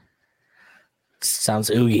 Sounds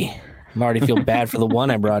oogie. I already feel bad for the one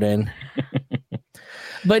I brought in.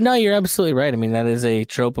 But no, you're absolutely right. I mean, that is a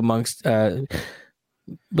trope amongst...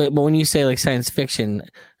 But when you say like science fiction,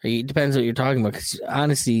 it depends what you're talking about. Because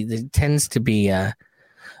honestly, there tends to be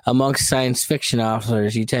amongst science fiction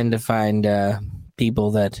authors, you tend to find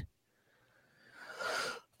people that.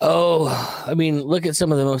 Look at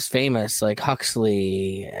some of the most famous, like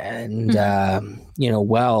Huxley and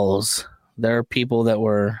Wells. There are people that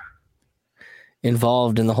were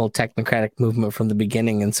involved in the whole technocratic movement from the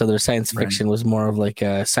beginning, and so their science fiction was more of like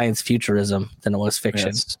a science futurism than it was fiction.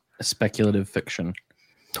 Yes, speculative fiction.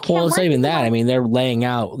 Well, it's not even that. I mean, they're laying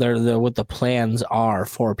out they're what the plans are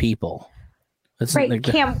for people. That's right, like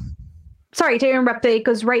Cam. Sorry to interrupt, but it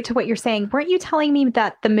goes right to what you're saying. Weren't you telling me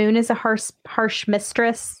that the moon is a harsh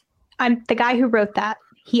mistress? I'm the guy who wrote that.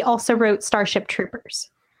 He also wrote Starship Troopers.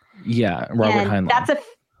 Yeah, Robert Heinlein. That's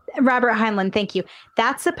Robert Heinlein. Thank you.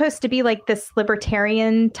 That's supposed to be like this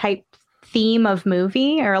libertarian type theme of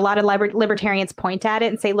movie, or a lot of libertarians point at it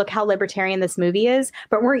and say, look how libertarian this movie is.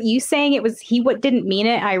 But weren't you saying it was didn't mean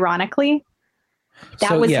it ironically?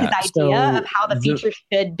 That was his idea of how the future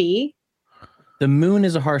should be. The moon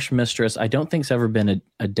is a harsh mistress. I don't think it's ever been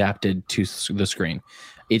adapted to the screen.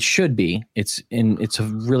 It should be. It's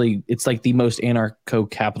like the most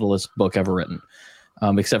anarcho-capitalist book ever written,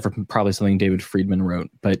 except for probably something David Friedman wrote.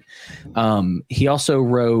 But he also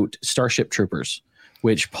wrote Starship Troopers,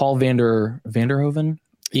 which Paul Vanderhoven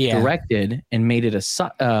directed and made it a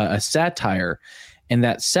satire, and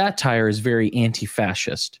that satire is very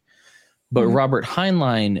anti-fascist. But Robert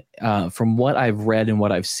Heinlein, from what I've read and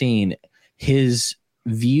what I've seen, his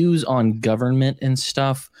views on government and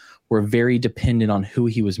stuff were very dependent on who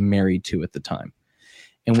he was married to at the time.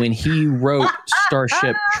 And when he wrote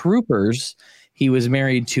Starship Troopers, he was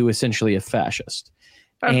married to essentially a fascist.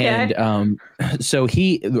 Okay. And so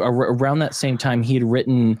he, around that same time, he had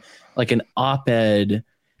written like an op-ed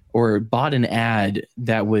or bought an ad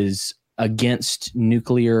that was against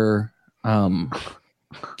nuclear,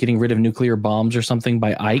 getting rid of nuclear bombs or something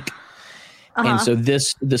by Ike. And so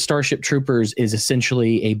the Starship Troopers is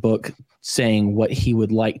essentially a book saying what he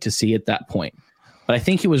would like to see at that point. But I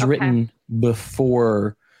think it was written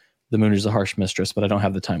before The Moon is a Harsh Mistress, but I don't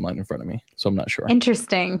have the timeline in front of me, so I'm not sure.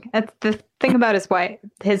 Interesting. That's the thing about his wife,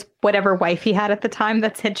 his whatever wife he had at the time.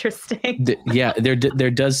 That's interesting.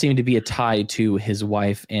 There does seem to be a tie to his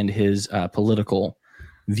wife and his political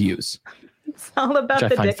views. It's all about which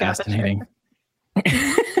the I find dick fascinating.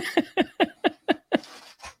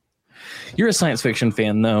 You're a science fiction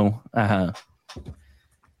fan, though.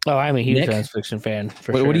 Oh, I'm a huge science fiction fan.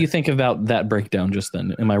 What do you think about that breakdown just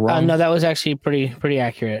then? Am I wrong? No, that was actually pretty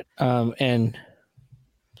accurate. And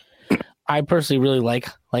I personally really like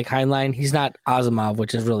Heinlein. He's not Asimov,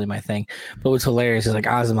 which is really my thing. But what's hilarious is like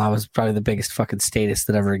Asimov is probably the biggest fucking statist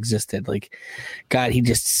that ever existed. Like, God, he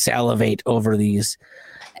just salivate over these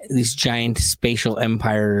giant spatial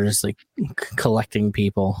empires, like collecting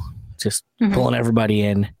people, just pulling everybody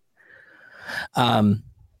in.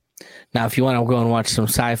 Now, if you want to go and watch some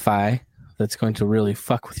sci-fi that's going to really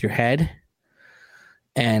fuck with your head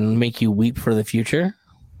and make you weep for the future,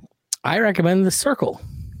 I recommend The Circle.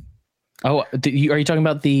 Oh, are you talking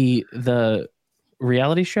about the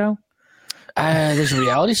reality show? There's a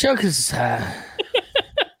reality show because,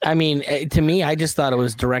 I mean, to me, I just thought it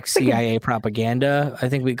was direct CIA propaganda. I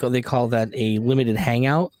think they call that a limited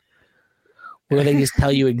hangout, where they just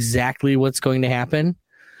tell you exactly what's going to happen.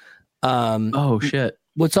 Oh shit!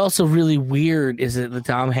 What's also really weird is that the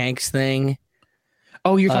Tom Hanks thing.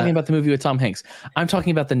 Oh, you're talking about the movie with Tom Hanks. I'm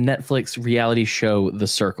talking about the Netflix reality show, The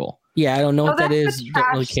Circle. Yeah, I don't know what that is.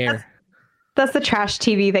 Don't really care. That's the trash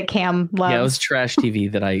TV that Cam loves. Yeah, it was trash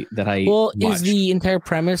TV that I Well, watched. Is the entire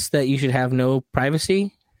premise that you should have no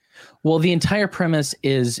privacy? Well, the entire premise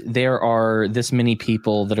is there are this many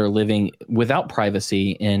people that are living without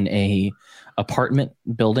privacy in a apartment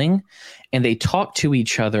building, and they talk to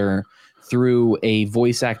each other through a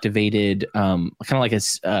voice activated kind of like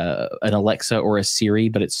an Alexa or a Siri,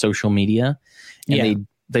 but it's social media, and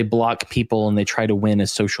they block people and they try to win a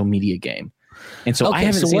social media game. And so I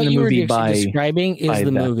haven't seen the movie describing is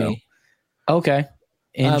the movie. Though. Okay,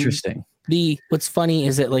 interesting. What's funny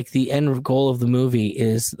is that like the end goal of the movie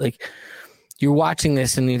is like you're watching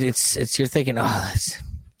this and it's you're thinking,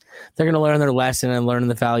 they're going to learn their lesson and learn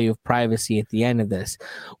the value of privacy at the end of this.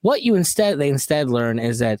 What they instead learn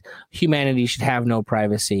is that humanity should have no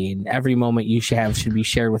privacy, and every moment you should be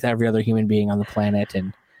shared with every other human being on the planet.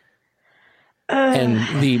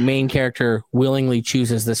 And the main character willingly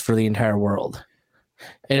chooses this for the entire world.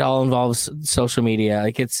 It all involves social media.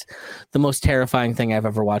 Like, it's the most terrifying thing I've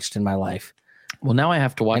ever watched in my life. Well, now I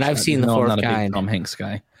have to watch. And I've seen the fourth kind. I'm not a big Tom Hanks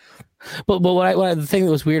guy. But the thing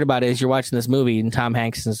that was weird about it is you're watching this movie and Tom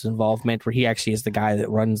Hanks' involvement, where he actually is the guy that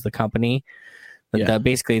runs the company.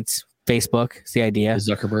 Basically, it's Facebook. It's the idea.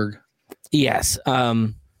 Zuckerberg. Yes.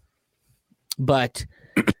 But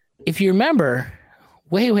if you remember,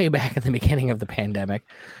 way back at the beginning of the pandemic,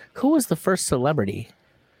 who was the first celebrity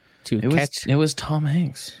to catch? It was Tom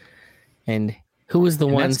Hanks. And who was the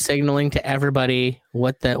one signaling to everybody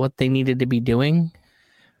what they needed to be doing?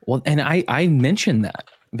 Well, and I mentioned that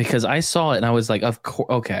because I saw it and I was like, of course,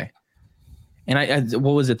 okay. And I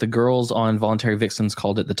what was it? The girls on Voluntary Vixens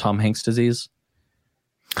called it the Tom Hanks disease.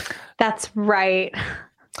 That's right.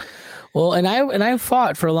 Well, and I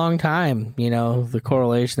fought for a long time, the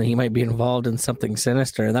correlation that he might be involved in something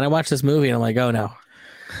sinister. And then I watched this movie and I'm like, oh no,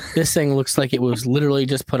 this thing looks like it was literally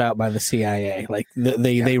just put out by the CIA. Like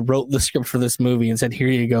they wrote the script for this movie and said, here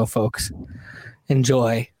you go, folks,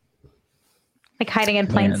 enjoy. Like hiding in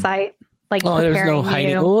plain sight. Like, there's no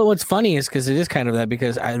hiding. Well, what's funny is because it is kind of that,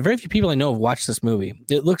 because very few people I know have watched this movie.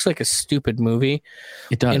 It looks like a stupid movie.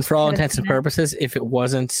 It does. And for all intents and purposes, if it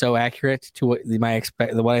wasn't so accurate to what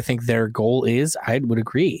I think their goal is, I would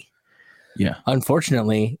agree. Yeah.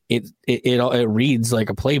 Unfortunately, it reads like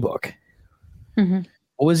a playbook. Mm-hmm.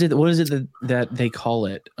 What is it that they call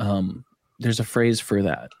it? There's a phrase for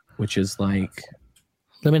that, which is like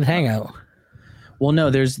limited hangout. Well, no,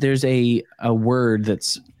 there's a word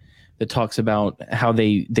that talks about how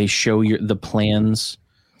they show the plans,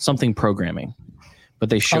 something programming, but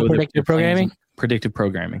they show predictive programming. Predictive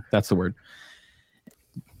programming. That's the word.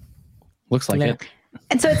 Looks like it.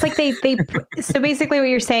 And so it's like they so basically what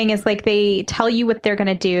you're saying is like they tell you what they're going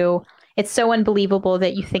to do. It's so unbelievable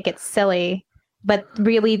that you think it's silly, but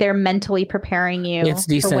really they're mentally preparing you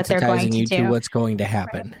for what they're going to do. To what's going to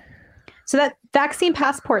happen. Right. So that vaccine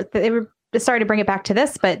passport, they were sorry to bring it back to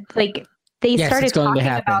this, but like they started talking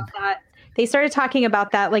about that. They started talking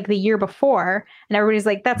about that like the year before, and everybody's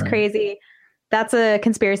like, that's crazy. That's a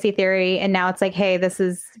conspiracy theory. And now it's like, hey, this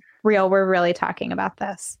is real. We're really talking about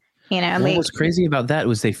this. What was crazy about that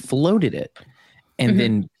was they floated it. And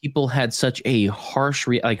then people had such a harsh,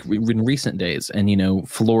 in recent days, and,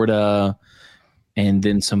 Florida and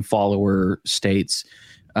then some follower states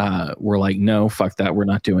were like, no, fuck that. We're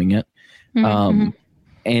not doing it.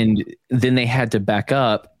 And then they had to back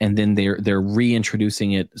up, and then they're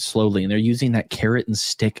reintroducing it slowly. And they're using that carrot and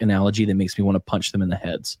stick analogy that makes me want to punch them in the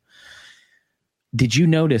heads. Did you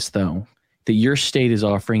notice, though, that your state is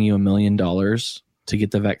offering you $1 million to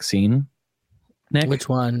get the vaccine, Nick? Which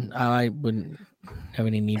one? I wouldn't have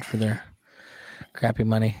any need for their crappy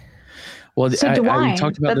money. Well, so I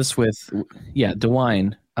talked about this with,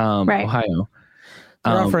 DeWine, Ohio.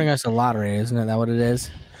 They're offering us a lottery, isn't that what it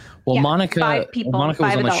is? Well, Monica was on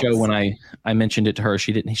adults. the show when I mentioned it to her.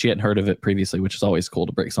 She hadn't heard of it previously, which is always cool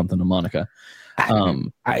to break something to Monica.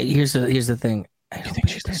 Here's the thing. I don't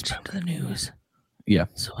pay attention to the news. Yeah.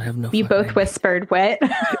 So I have no. You both whispered what?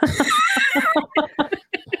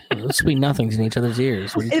 Sweet nothings in each other's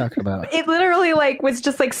ears. What are you talking about? It literally was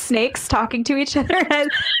just like snakes talking to each other,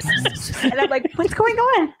 and I'm like, what's going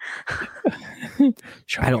on?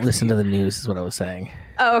 I don't listen to the news. Is what I was saying.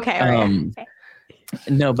 Oh, okay. All right. Okay.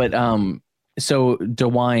 No, but so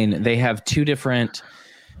DeWine, they have two different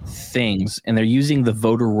things, and they're using the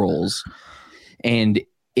voter rolls. And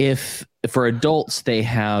if for adults, they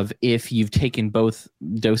have, if you've taken both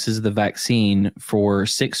doses of the vaccine for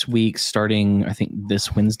 6 weeks, starting I think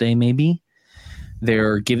this Wednesday, maybe,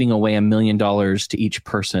 they're giving away $1 million to each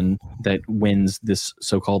person that wins this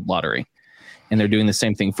so-called lottery. And they're doing the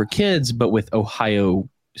same thing for kids, but with Ohio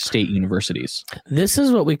state universities. This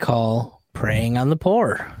is what we call preying on the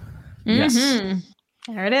poor. Yes.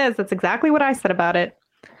 There it is. That's exactly what I said about it.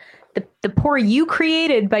 The poor you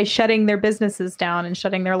created by shutting their businesses down and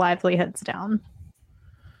shutting their livelihoods down.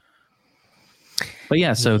 But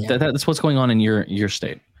yeah, so that's what's going on in your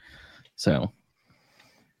state. So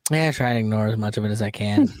yeah, I try to ignore as much of it as I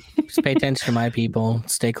can. Just pay attention to my people.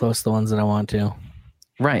 Stay close to the ones that I want to.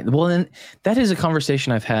 Right. Well, and that is a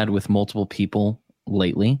conversation I've had with multiple people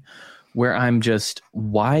lately, where I'm just,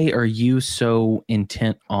 why are you so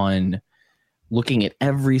intent on looking at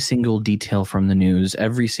every single detail from the news,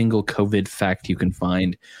 every single COVID fact you can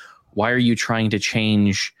find? Why are you trying to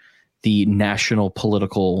change the national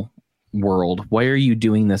political world? Why are you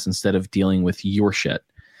doing this instead of dealing with your shit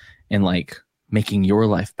and making your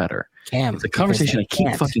life better? Cam, it's a conversation that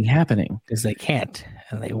keeps fucking happening. Because they can't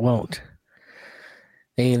and they won't.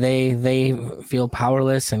 They feel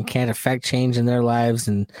powerless and can't affect change in their lives,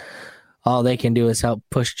 and all they can do is help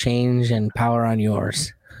push change and power on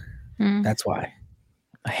yours. That's why.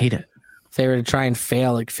 I hate it. If they were to try and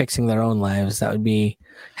fail at fixing their own lives, that would be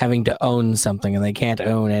having to own something, and they can't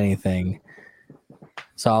own anything.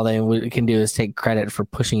 So all they can do is take credit for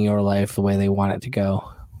pushing your life the way they want it to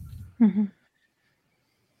go. Mm-hmm.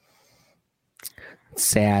 It's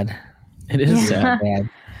sad. It is sad.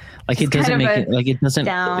 It doesn't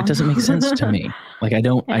make sense to me. I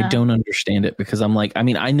don't understand it, because I'm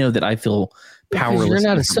I know that I feel powerless. You're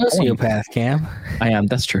not a sociopath, Cam. I am.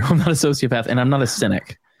 That's true. I'm not a sociopath, and I'm not a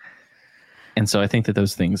cynic. And so I think that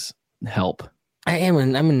those things help.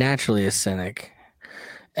 I'm naturally a cynic,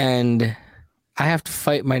 and I have to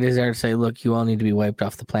fight my desire to say, look, you all need to be wiped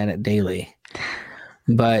off the planet daily.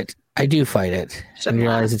 But I do fight it and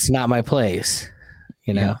realize it's not my place.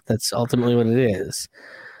 That's ultimately what it is.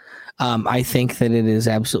 I think that it is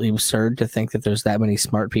absolutely absurd to think that there's that many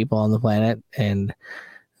smart people on the planet and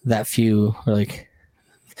that few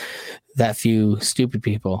stupid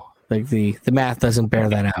people. Like the math doesn't bear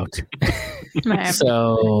that out.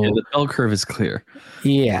 So the bell curve is clear.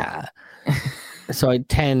 Yeah. So I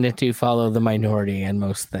tend to follow the minority in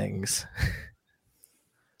most things.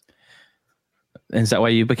 Is that why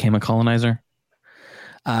you became a colonizer?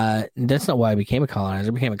 That's not why I became a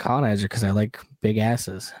colonizer. I became a colonizer because I like big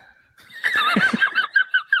asses.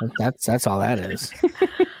 That's all that is.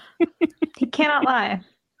 He cannot lie.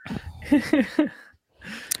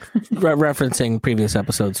 Referencing previous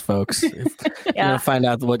episodes, folks. If you want to find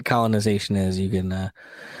out what colonization is, you can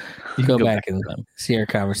go back and see our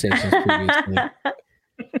conversations previously.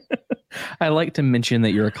 I like to mention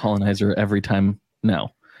that you're a colonizer every time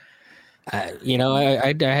now.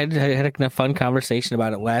 I had a fun conversation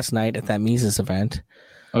about it last night at that Mises event.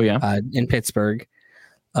 Oh yeah, in Pittsburgh.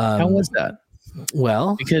 How was that?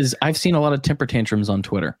 Well, because I've seen a lot of temper tantrums on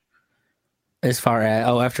Twitter. As far as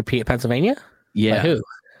after Pennsylvania, yeah, by who?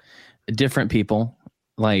 Different people.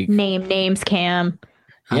 Like names, Cam.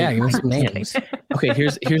 Yeah, give me some names. Okay,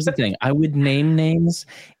 here's the thing. I would name names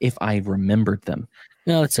if I remembered them.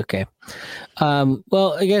 No, it's okay.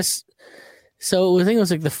 Well, I guess so. I think it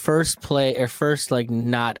was like the first play or first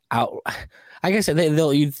not out. I guess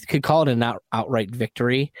you could call it a not outright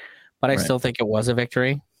victory, but I still think it was a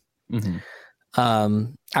victory. Mm-hmm.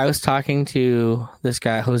 I was talking to this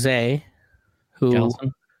guy Jose, who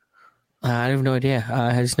Gelson? I have no idea.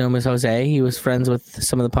 I just know him as Jose. He was friends with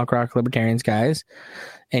some of the punk rock libertarians guys,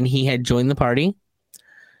 and he had joined the party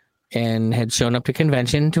and had shown up to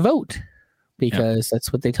convention to vote because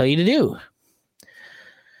that's what they tell you to do.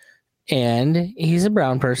 And he's a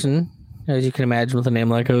brown person, as you can imagine, with a name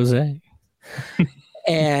like Jose.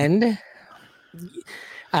 And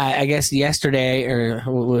I guess yesterday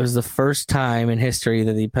was the first time in history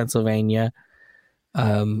that the Pennsylvania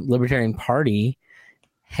Libertarian Party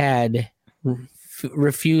had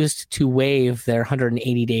refused to waive their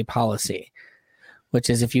 180-day policy, which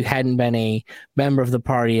is if you hadn't been a member of the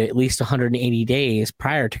party at least 180 days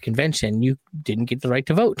prior to convention, you didn't get the right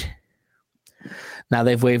to vote. Now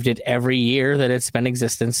they've waived it every year that it's been in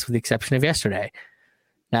existence, with the exception of yesterday.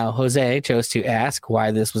 Now, Jose chose to ask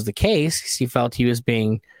why this was the case because he felt he was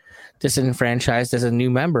being disenfranchised as a new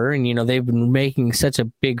member. And, they've been making such a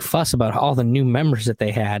big fuss about all the new members that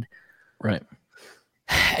they had. Right.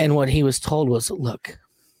 And what he was told was, look,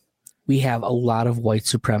 we have a lot of white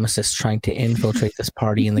supremacists trying to infiltrate this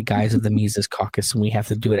party in the guise of the Mises Caucus, and we have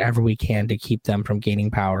to do whatever we can to keep them from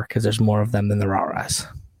gaining power because there's more of them than there are us.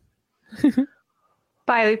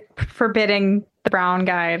 By forbidding the brown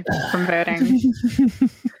guy from voting.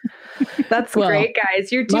 That's great,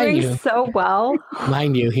 guys. You're doing so well.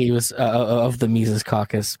 Mind you, he was of the Mises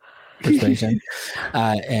Caucus persuasion.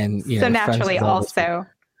 And so naturally also.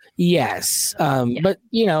 Yes. But,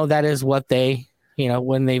 that is what they,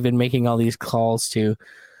 when they've been making all these calls to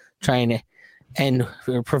try and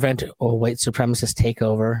prevent a white supremacist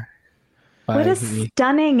takeover. What a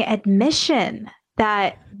stunning admission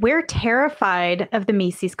that we're terrified of the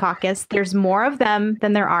Mises Caucus. There's more of them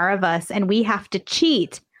than there are of us, and we have to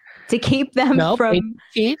cheat to keep them from...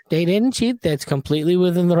 They didn't cheat. That's completely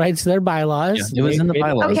within the rights of their bylaws. Yeah, it was in the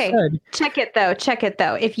bylaws. Okay, check it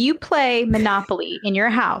though. If you play Monopoly in your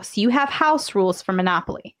house, you have house rules for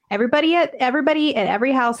Monopoly. Everybody at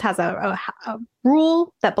every house has a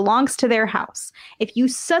rule that belongs to their house. If you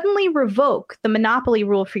suddenly revoke the Monopoly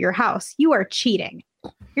rule for your house, you are cheating.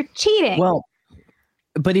 You're cheating. Well,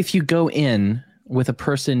 but if you go in with a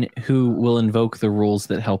person who will invoke the rules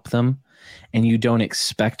that help them, and you don't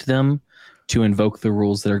expect them to invoke the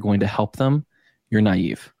rules that are going to help them, you're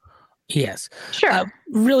naive. Yes. Sure.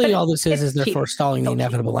 Really, all this is they're forestalling the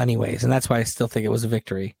inevitable anyways, and that's why I still think it was a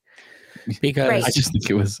victory. Because I just think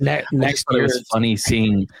it was next year. It was funny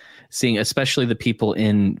seeing especially the people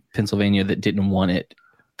in Pennsylvania that didn't want it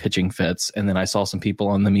pitching fits, and then I saw some people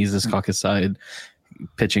on the Mises Caucus side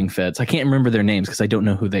pitching fits. I can't remember their names because I don't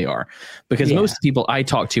know who they are. Because most people I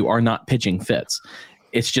talk to are not pitching fits.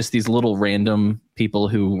 It's just these little random people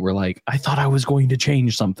who were like, I thought I was going to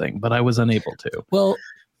change something, but I was unable to. Well,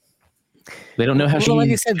 they don't know how to. Like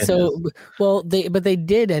I said, they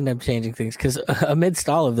did end up changing things because amidst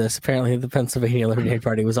all of this, apparently the Pennsylvania Libertarian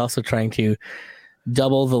Party was also trying to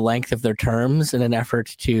double the length of their terms in an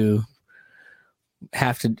effort to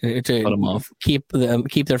have to keep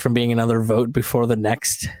there from being another vote before the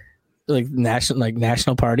next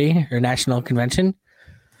national party or national convention.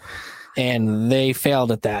 And they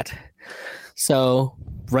failed at that. So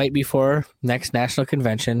right before next national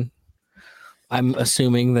convention, I'm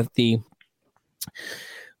assuming that the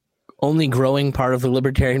only growing part of the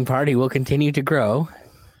Libertarian Party will continue to grow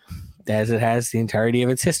as it has the entirety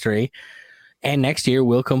of its history. And next year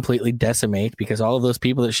will completely decimate because all of those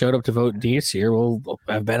people that showed up to vote this year will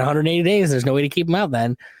have been 180 days. There's no way to keep them out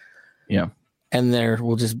then. Yeah. And there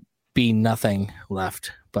will just be nothing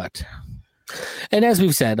left. And as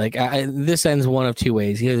we've said, like this ends one of two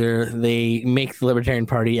ways. Either they make the Libertarian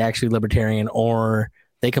Party actually libertarian or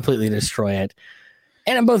they completely destroy it.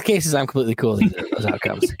 And in both cases, I'm completely cool with those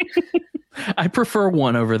outcomes. I prefer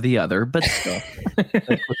one over the other, but still.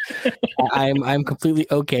 I'm completely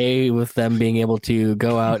okay with them being able to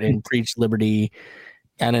go out and preach liberty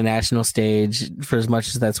on a national stage for as much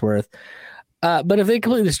as that's worth. But if they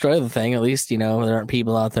completely destroy the thing, at least, there aren't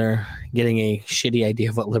people out there getting a shitty idea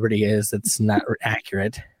of what liberty is that's not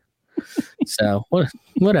accurate. So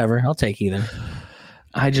whatever, I'll take either.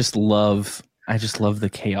 I just love the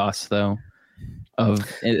chaos though,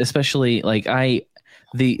 of especially like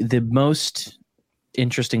the most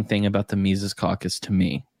interesting thing about the Mises Caucus to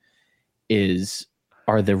me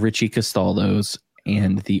are the Richie Castaldos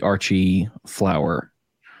and the Archie Flower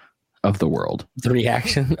of the world. The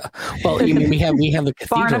reaction. Well, you mean we have the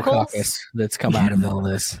Cathedral Barnacles? Caucus that's come out of all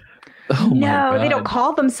this. Oh no, they don't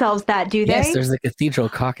call themselves that, do they? Yes, there's the Cathedral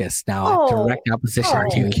Caucus now, direct opposition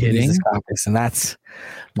to the Mises Caucus, and that's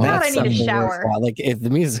I need a shower. Like if the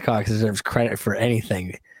Mises Caucus deserves credit for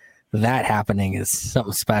anything, that happening is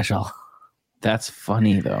something special. That's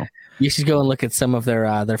funny though. You should go and look at some of their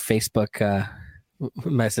Facebook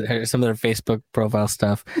message, some of their Facebook profile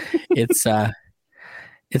stuff.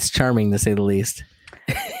 It's charming to say the least.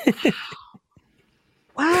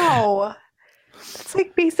 Wow. It's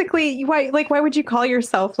like basically why would you call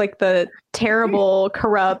yourself like the terrible,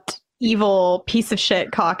 corrupt, evil piece of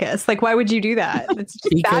shit caucus? Like why would you do that? It's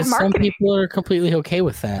just because bad marketing. Some people are completely okay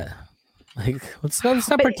with that. Like let's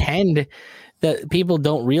not pretend that people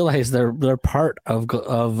don't realize they're part of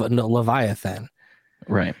Leviathan.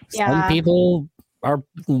 Right. Yeah. Some people are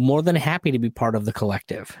more than happy to be part of the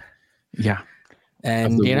collective. Yeah.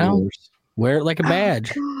 And wear it like a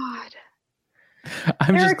badge. Oh, God.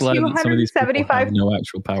 I'm There just are glad that some of these people 275 have no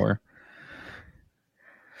actual power.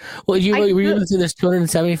 Well, were you looking through there's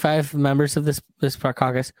 275 members of this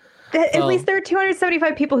caucus? At least there are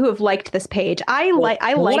 275 people who have liked this page. I like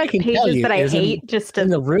pages that I hate just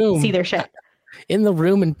to see their shit. In the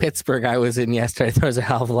room in Pittsburgh I was in yesterday, there was a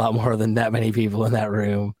hell of a lot more than that many people in that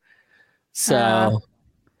room. So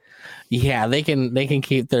yeah, they can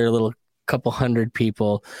keep their little couple hundred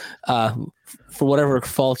people for whatever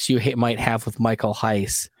faults you might have with Michael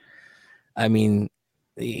Heiss. I mean,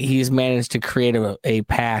 he's managed to create a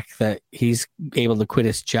PAC that he's able to quit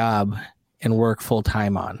his job and work full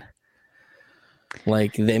time on.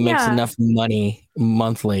 Like it makes enough money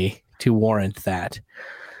monthly to warrant that.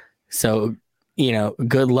 So,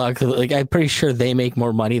 good luck. Like I'm pretty sure they make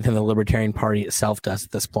more money than the Libertarian Party itself does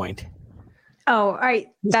at this point. Oh, all right.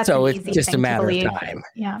 That's so an it's easy just thing a matter to of time.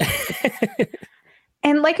 Yeah.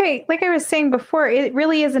 And like I was saying before, it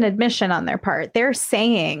really is an admission on their part. They're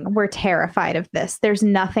saying we're terrified of this. There's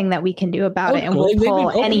nothing that we can do about it, and we'll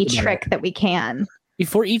pull any trick that we can.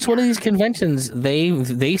 Before each one of these conventions,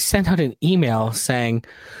 they sent out an email saying,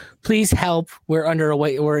 "Please help. We're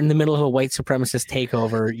in the middle of a white supremacist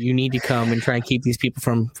takeover. You need to come and try and keep these people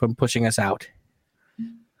from pushing us out."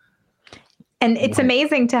 And it's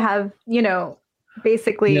amazing to have,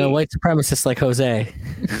 basically white supremacists like Jose.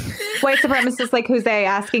 White supremacists like Jose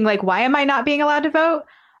asking, like, why am I not being allowed to vote?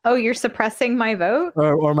 Oh, you're suppressing my vote?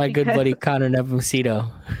 Or my good buddy Connor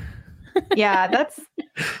Nepomuceno. Yeah, that's...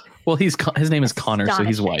 Well, his name is Connor, so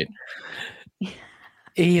he's white.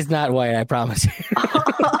 He's not white, I promise you.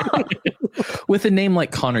 With a name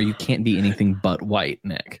like Connor, you can't be anything but white,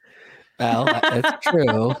 Nick. Well, that's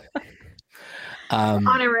true.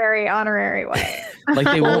 Honorary white. Like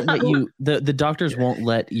they won't let you. The doctors won't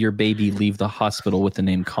let your baby leave the hospital with the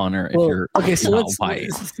name Connor if you're not white.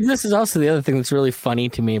 This is also the other thing that's really funny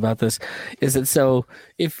to me about this is that so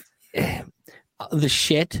if the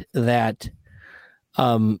shit that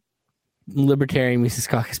Libertarian Mises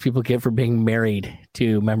Caucus people get for being married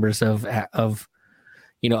to members of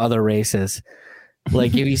other races,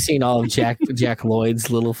 like have you seen all of Jack Lloyd's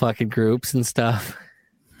little fucking groups and stuff?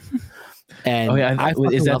 And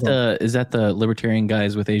is that the Libertarian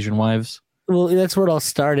guys with Asian wives? Well, that's where it all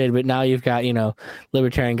started, but now you've got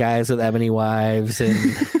Libertarian guys with ebony wives, and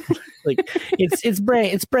like it's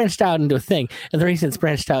branched out into a thing. And the reason it's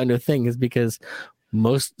branched out into a thing is because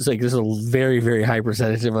there's a very, very high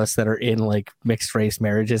percentage of us that are in like mixed race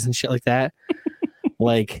marriages and shit like that.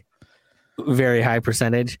 Like very high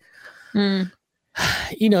percentage. To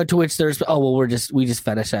which there's we just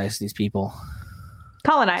fetishize these people.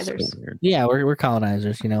 Colonizers. So yeah, we're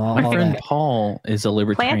colonizers. My friend Paul is a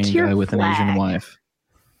libertarian guy with an Asian wife.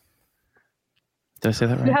 Did I say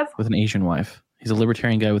that right? Yes. With an Asian wife. He's a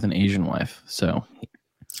libertarian guy with an Asian wife. So,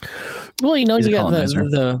 well, you got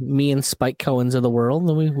the me and Spike Cohens of the world.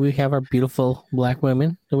 We have our beautiful black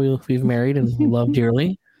women that we've married and love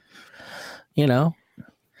dearly.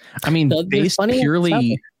 I mean,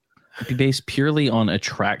 based purely on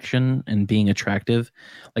attraction and being attractive,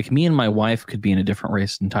 like me and my wife could be in a different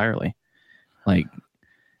race entirely. Like,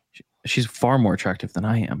 she's far more attractive than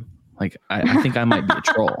I am. Like, I think I might be a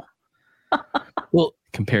troll. Well,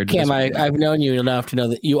 compared to Cam, I've known you enough to know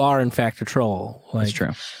that you are in fact a troll. Like, that's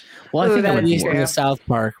true. Well, I think at least in the South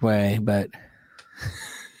Park way, but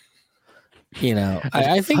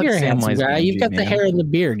I think you're a handsome guy. You've got the hair and the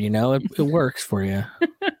beard. It works for you.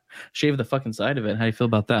 Shave the fucking side of it. How do you feel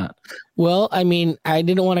about that? Well, I mean, I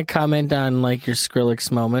didn't want to comment on like your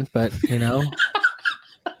Skrillex moment, but you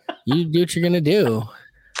do what you're gonna do.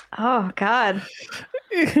 Oh God.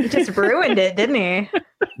 He just ruined it, didn't he?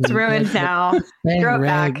 It's ruined now. Throw it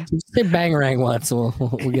back. Just say bangarang once, and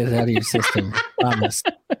we'll get it out of your system. Promise.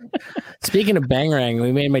 Speaking of bangarang,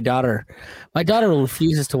 we made my daughter. My daughter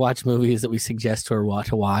refuses to watch movies that we suggest to her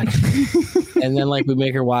to watch, and then like we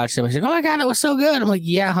make her watch them. She's like, "Oh my God, it was so good!" I'm like,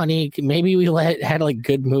 "Yeah, honey, maybe we had like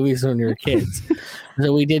good movies when we were kids."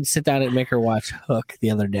 So we did sit down and make her watch Hook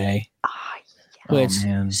the other day. Which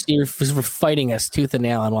she was fighting us tooth and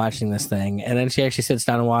nail on watching this thing. And then she actually sits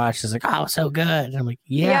down and watches. She's like, "Oh, so good." And I'm like,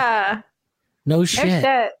 yeah. No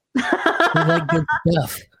shit. We like good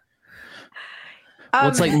stuff. Well,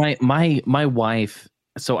 it's like my wife.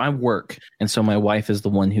 So I work. And so my wife is the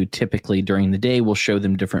one who typically during the day will show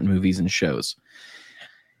them different movies and shows.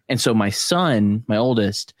 And so my son, my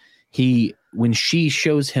oldest, when she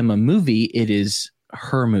shows him a movie, it is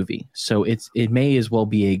her movie. So it may as well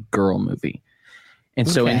be a girl movie. And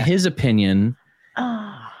so in his opinion,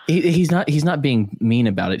 he's not being mean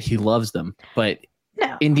about it. He loves them. But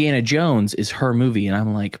Indiana Jones is her movie. And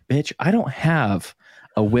I'm like, bitch, I don't have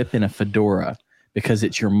a whip and a fedora because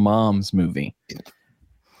it's your mom's movie.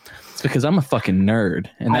 It's because I'm a fucking nerd.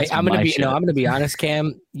 And I'm gonna be honest,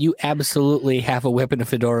 Cam. You absolutely have a whip and a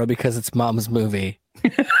fedora because it's mom's movie.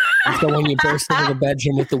 And so when you burst into the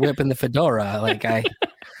bedroom with the whip and the fedora,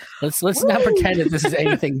 let's not pretend that this is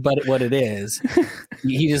anything but what it is.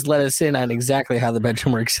 He just let us in on exactly how the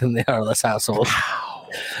bedroom works in the Arliss household. Wow.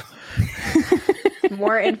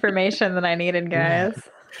 More information than I needed, guys.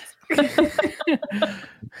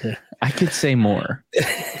 I could say more.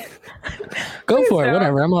 Go for it.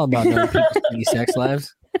 Whatever. I'm all about knowing people's sex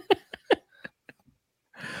lives.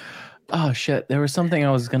 Oh, shit. There was something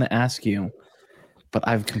I was going to ask you, but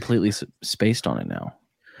I've completely spaced on it now.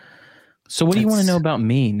 So what do you want to know about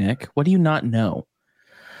me, Nick? What do you not know?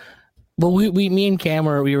 Well, me and Cam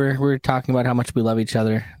we were talking about how much we love each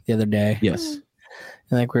other the other day. Yes.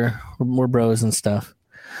 And like we're bros and stuff.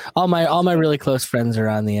 All my really close friends are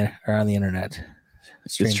on the internet.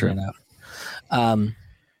 It's true enough.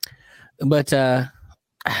 But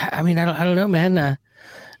I mean, I don't know, man.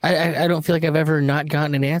 I don't feel like I've ever not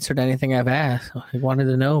gotten an answer to anything I've asked. I wanted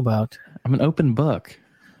to know about. I'm an open book.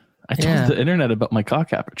 I told the internet about my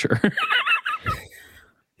cock aperture.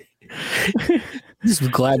 Just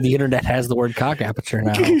glad the internet has the word cock aperture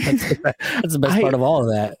now. That's the best part of all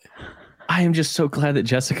of that. I am just so glad that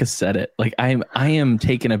Jessica said it. Like I am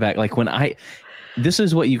taken aback. Like this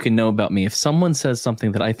is what you can know about me. If someone says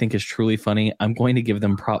something that I think is truly funny, I'm going to give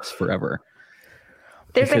them props forever.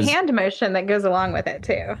 There's a hand motion that goes along with it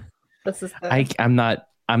too. This is I'm not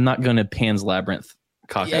going to Pan's Labyrinth.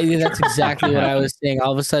 Yeah, that's exactly what I was saying.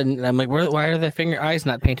 All of a sudden, I'm like, why are the eyes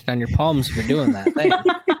not painted on your palms if you're doing that thing?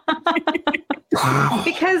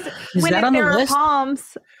 Because when there are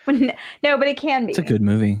palms, no, but it can be. It's a good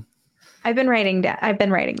movie. I've been writing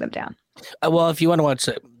them down. Well, if you want to watch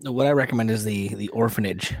it, what I recommend is the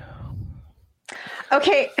Orphanage.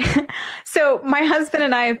 Okay, so my husband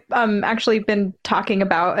and I actually been talking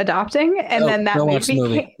about adopting, and then that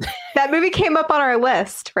movie came up on our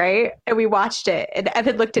list, right? And we watched it, and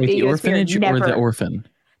Evan looked at me. The Orphanage or the Orphan?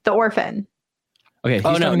 The Orphan. Okay, he's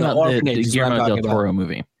talking about the Guillermo del Toro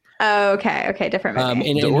movie. Oh, okay, different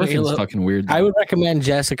movie. The Orphan's fucking weird. I would recommend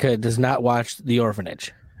Jessica does not watch The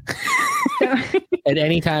Orphanage at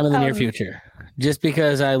any time in the near future. Just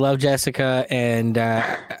because I love Jessica and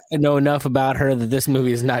I know enough about her that this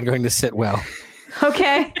movie is not going to sit well.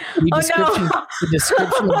 Okay. The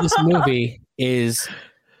description of this movie is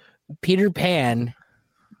Peter Pan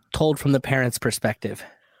told from the parents' perspective.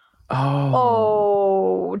 Oh.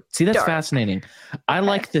 so See, that's dark. fascinating. I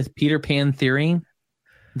like the Peter Pan theory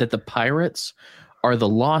that the pirates are the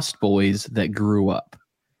lost boys that grew up.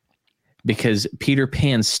 Because Peter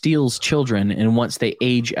Pan steals children, and once they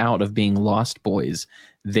age out of being lost boys,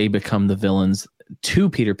 they become the villains to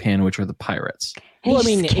Peter Pan, which are the pirates. Well, I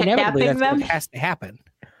mean, He's inevitably that's kidnapping what them? has to happen.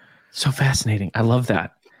 So fascinating. I love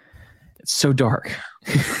that. It's so dark.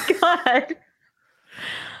 God.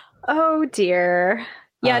 Oh dear.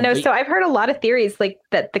 Yeah, no, but- so I've heard a lot of theories like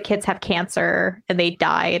that the kids have cancer and they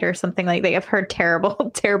died or something like that. I've heard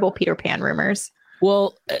terrible, terrible Peter Pan rumors.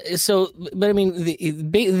 Well, but I mean,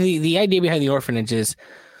 the idea behind the orphanage is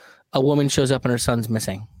a woman shows up and her son's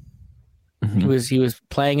missing. Mhm. He was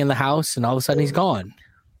playing in the house and all of a sudden he's gone.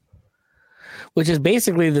 Which is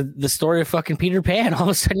basically the story of fucking Peter Pan. All of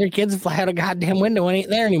a sudden your kids fly out a goddamn window and ain't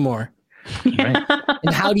there anymore. Right.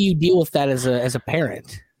 And how do you deal with that as a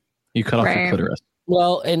parent? You cut off Right. your clitoris.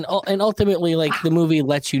 Well, and ultimately, like the movie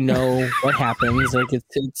lets you know what happens. Like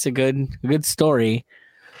it's a good story,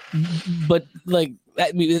 but like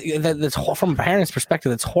that's from a parent's perspective,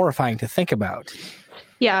 that's horrifying to think about.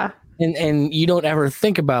 Yeah. And you don't ever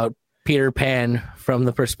think about Peter Pan from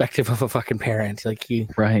the perspective of a fucking parent. Like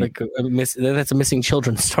Right. that's a missing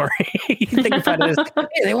children's story. You think about it as,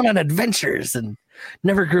 hey, they went on adventures and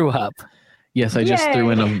never grew up. Yes, I just threw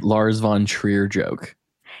in Yay. a Lars von Trier joke.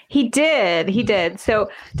 He did. So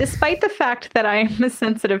despite the fact that I'm a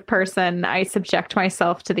sensitive person, I subject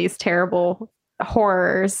myself to these terrible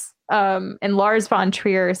horrors. And Lars von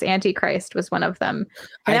Trier's Antichrist was one of them.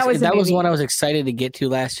 And that was one I was excited to get to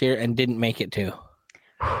last year and didn't make it to.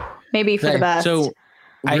 maybe for the best. So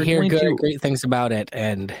I we're hear going great things about it,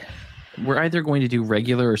 and we're either going to do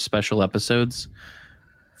regular or special episodes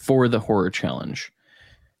for the horror challenge.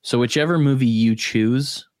 So whichever movie you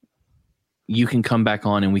choose, you can come back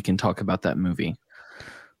on and we can talk about that movie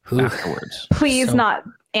afterwards. Please not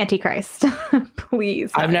Antichrist.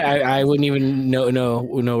 Please. I wouldn't even know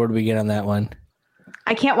where to begin on that one.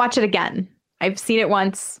 I can't watch it again. I've seen it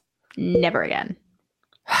once, never again.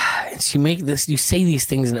 You say these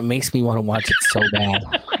things and it makes me want to watch it so bad.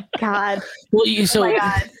 God. Well, Oh my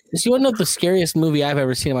God. so you want to know what the scariest movie I've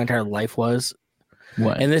ever seen in my entire life was?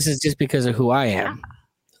 What? And this is just because of who I am.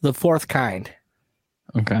 The Fourth Kind.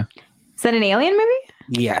 Okay. Is that an alien movie?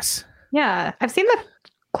 Yes. Yeah. I've seen the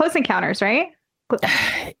Close Encounters, right?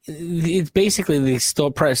 It's basically the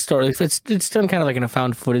story. It's done kind of like in a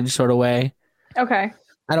found footage sort of way. Okay.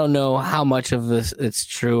 I don't know how much of this it's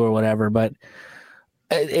true or whatever, but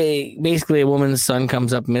basically a woman's son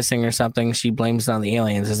comes up missing or something. She blames it on the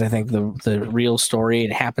aliens, is I think the real story.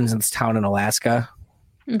 It happens in this town in Alaska.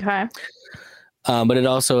 Okay. But it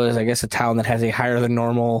also is, I guess, a town that has a higher than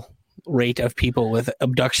normal rate of people with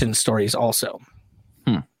abduction stories also.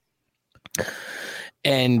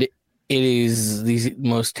 And it is these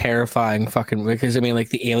most terrifying fucking, because I mean, like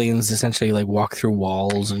the aliens essentially like walk through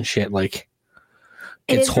walls and shit. Like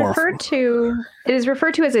it's horrible. It is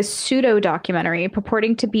referred to as a pseudo documentary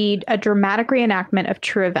purporting to be a dramatic reenactment of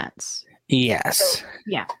true events. Yes.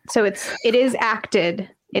 Yeah. So it is acted.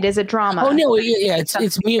 It is a drama. Oh no, yeah,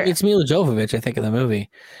 it's Mila Jovovich, I think, in the movie,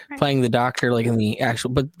 playing the doctor, like in the actual.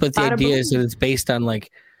 But the idea is that it's based on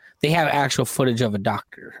like they have actual footage of a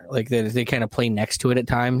doctor, like they kind of play next to it at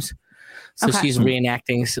times. So she's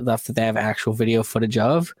reenacting stuff that they have actual video footage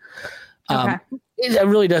of. It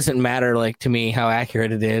really doesn't matter, like to me, how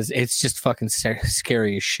accurate it is. It's just fucking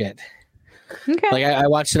scary as shit. Okay. Like I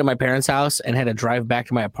watched it at my parents' house and had to drive back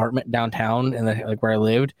to my apartment downtown and like where I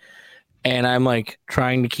lived. And I'm like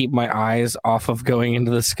trying to keep my eyes off of going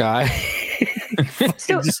into the sky.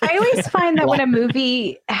 So I always find that when a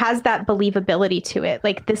movie has that believability to it,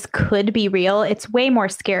 like this could be real, it's way more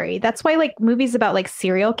scary. That's why like movies about like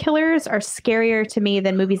serial killers are scarier to me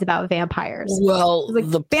than movies about vampires. Well, like,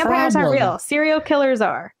 the vampires aren't real. Serial killers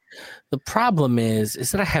are. The problem is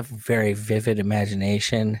that I have very vivid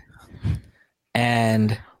imagination,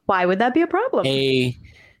 and why would that be a problem? A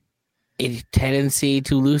tendency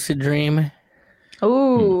to lucid dream.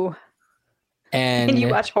 Ooh. And you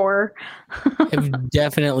watch horror. I've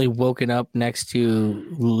definitely woken up next to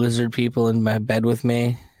lizard people in my bed with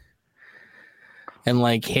me. And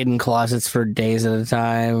like hidden closets for days at a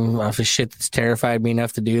time of shit that's terrified me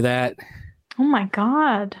enough to do that. Oh my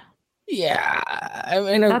God. Yeah. I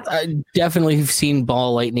mean, I definitely have seen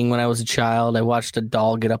ball lightning when I was a child. I watched a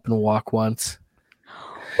doll get up and walk once.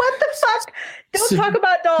 What the fuck? Don't talk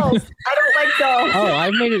about dolls. I don't like dolls. Oh, I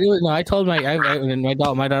made it. No, I told my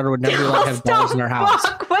daughter would never let have dolls in her house.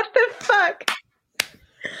 What the fuck?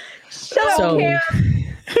 Shut up, Cam.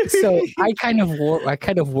 So I kind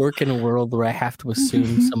of work in a world where I have to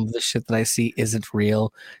assume some of the shit that I see isn't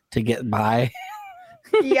real to get by.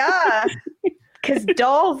 Yeah. Because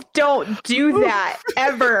dolls don't do that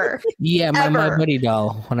ever. Yeah, my buddy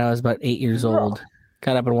doll, when I was about 8 years old,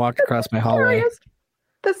 got up and walked across my hallway.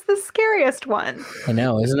 That's the scariest one. I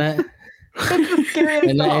know, isn't it? That's the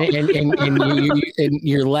scariest doll. And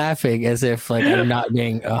you're laughing as if like I'm not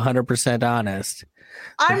being 100% honest.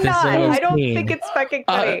 I'm not. I don't think it's fucking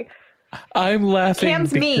funny. I'm laughing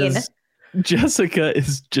Cam's because Jessica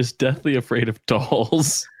is just deathly afraid of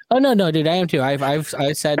dolls. Oh no, dude, I am too.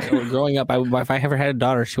 I said growing up, if I ever had a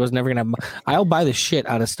daughter, she was never gonna. I'll buy the shit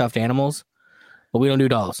out of stuffed animals, but we don't do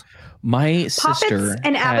dolls. My sister Puppets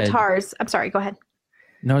and avatars. I'm sorry. Go ahead.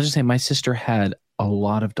 No, I was just saying my sister had a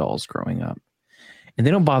lot of dolls growing up, and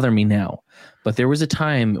they don't bother me now. But there was a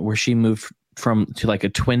time where she moved to like a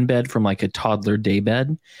twin bed from like a toddler day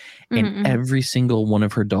bed, and every single one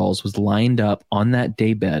of her dolls was lined up on that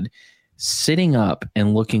day bed, sitting up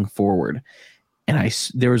and looking forward. And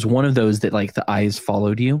there was one of those that like the eyes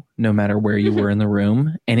followed you no matter where you were in the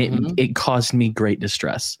room. And it caused me great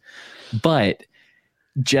distress. But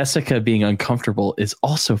Jessica being uncomfortable is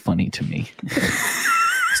also funny to me.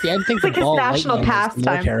 See, I think it's like his national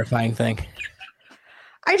pastime. More terrifying thing.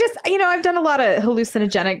 I just, I've done a lot of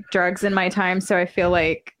hallucinogenic drugs in my time. So I feel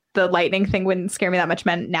like the lightning thing wouldn't scare me that much.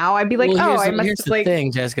 Now I'd be like, I must here's just the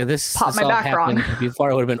thing, Jessica, this pop my all back happened wrong.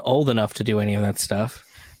 before I would have been old enough to do any of that stuff.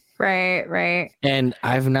 Right. And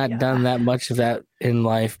I've not done that much of that in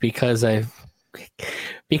life because I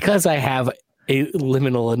have a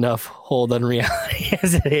liminal enough hold on reality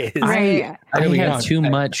as it is. I have too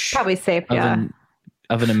much probably safe,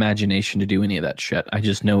 of an imagination to do any of that shit. I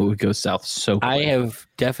just know it would go south so quick. I have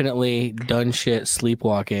definitely done shit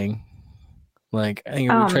sleepwalking. Like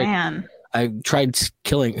man. I tried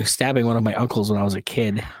stabbing one of my uncles when I was a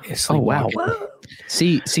kid. Oh wow.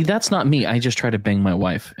 See, that's not me. I just try to bang my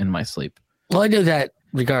wife in my sleep. Well, I do that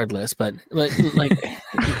regardless, but like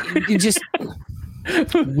you just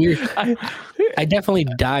weird. I definitely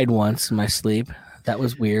died once in my sleep. That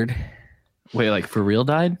was weird. Wait, like for real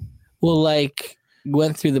died? Well, like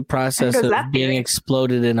went through the process of being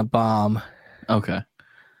exploded in a bomb. Okay.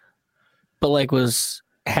 But like was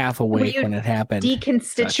half awake when it happened.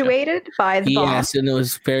 Deconstituted by the bomb? Yes, and it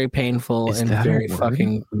was very painful and very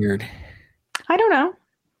fucking weird. I don't know.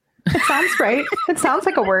 It sounds right. It sounds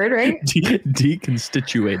like a word, right?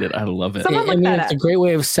 Deconstituted. I love it. It's a great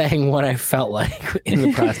way of saying what I felt like in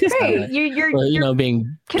the process. Right. Your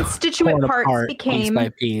being constituent parts became piece by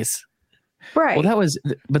piece. Right. Well,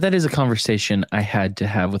 that is a conversation I had to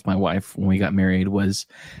have with my wife when we got married. Was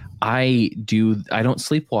I don't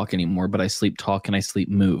sleepwalk anymore, but I sleep talk and I sleep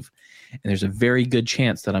move. And there's a very good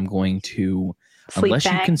chance that I'm going to, unless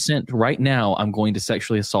you consent right now, I'm going to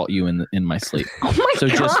sexually assault you in my sleep. Oh my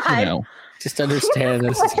God. Just understand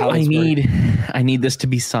this is how I need this to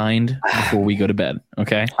be signed before we go to bed.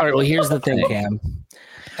 Okay. All right. Well, here's the thing, Cam.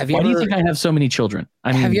 Why do you think I have so many children?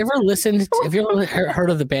 Have you ever heard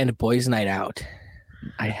of the band Boys Night Out?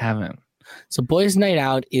 I haven't. So Boys Night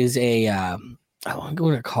Out is I'm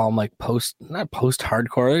going to call them like not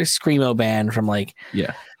post-hardcore, a screamo band from like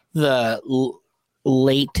the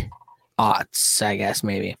late aughts, I guess,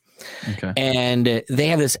 maybe. Okay. And they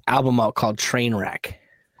have this album out called Trainwreck.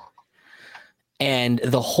 And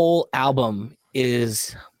the whole album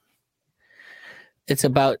it's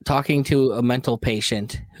about talking to a mental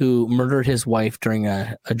patient who murdered his wife during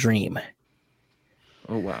a dream.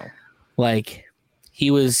 Oh, wow. Like he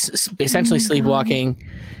was essentially sleepwalking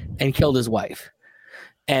and killed his wife.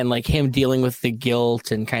 And like him dealing with the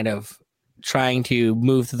guilt and kind of trying to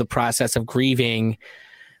move through the process of grieving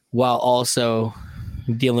while also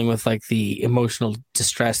dealing with like the emotional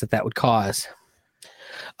distress that would cause.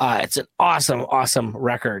 It's an awesome, awesome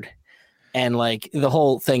record. And like the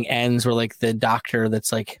whole thing ends where like the doctor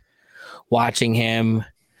that's like watching him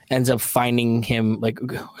ends up finding him, like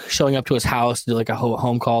showing up to his house to do like a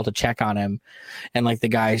home call to check on him. And like the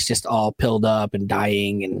guy's just all pilled up and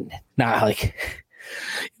dying and not like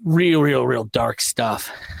real dark stuff.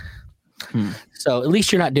 So at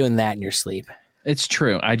least you're not doing that in your sleep. It's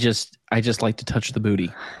true. I just like to touch the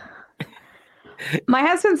booty. My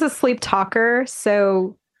husband's a sleep talker,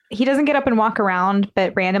 so he doesn't get up and walk around,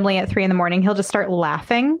 but randomly at 3 a.m, he'll just start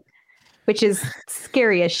laughing, which is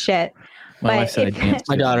scary as shit. My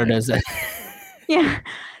daughter does that. Yeah.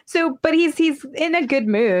 So, but he's in a good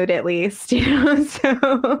mood at least,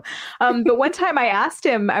 So, but one time I asked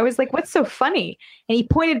him, I was like, "What's so funny?" And he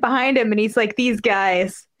pointed behind him, and he's like, "These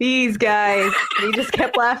guys." And he just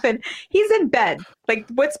kept laughing. He's in bed. Like,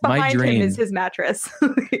 what's behind him is his mattress.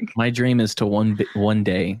 My dream is to one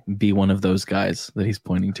day be one of those guys that he's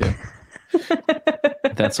pointing to.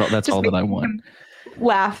 That's all. That's all that I want.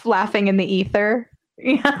 Laughing in the ether.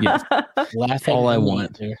 Yes. Laughing. All I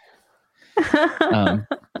want. There.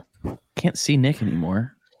 Can't see Nick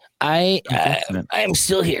anymore. I am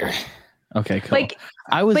still here. Okay, cool.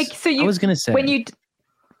 I was gonna say when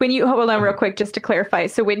you hold on real quick just to clarify.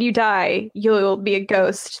 So when you die, you'll be a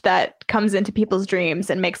ghost that comes into people's dreams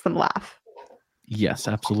and makes them laugh. Yes,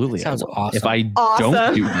 absolutely. That sounds awesome. If I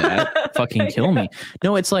don't do that, fucking kill me.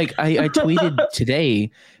 No, it's like I tweeted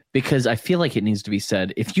today because I feel like it needs to be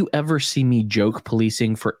said. If you ever see me joke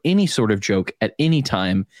policing for any sort of joke at any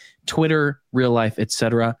time, Twitter, real life,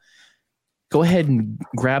 etc., go ahead and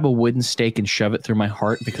grab a wooden stake and shove it through my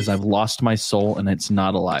heart because I've lost my soul and it's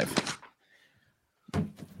not alive.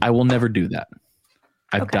 I will never do that.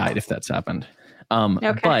 I've died if that's happened.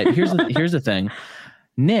 But here's the thing.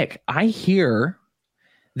 Nick, I hear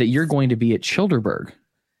that you're going to be at Childerberg.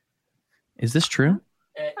 Is this true?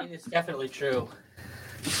 It is definitely true.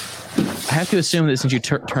 I have to assume that since you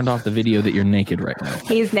turned off the video that you're naked right now.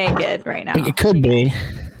 He's naked right now. It could be.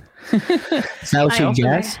 Is that what you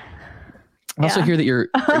guess? I also hear that you're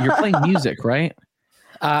playing music, right?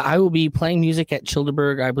 I will be playing music at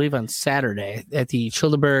Childerberg, I believe, on Saturday at the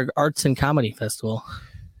Childerberg Arts and Comedy Festival.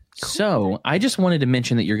 So I just wanted to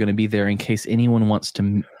mention that you're going to be there in case anyone wants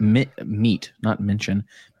to meet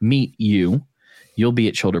you. You'll be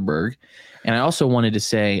at Childerberg. And I also wanted to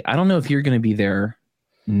say, I don't know if you're going to be there,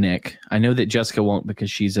 Nick. I know that Jessica won't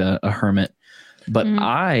because she's a hermit. But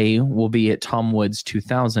I will be at Tom Woods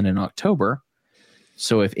 2000 in October.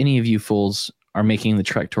 So if any of you fools are making the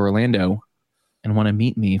trek to Orlando and want to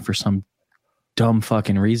meet me for some dumb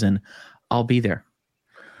fucking reason, I'll be there.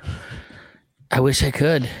 I wish I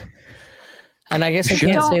could. And I guess I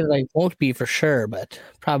can't say that I won't be for sure, but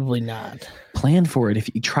probably not. Plan for it if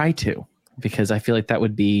you try to, because I feel like that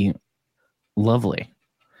would be lovely.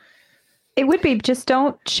 It would be. Just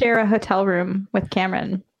don't share a hotel room with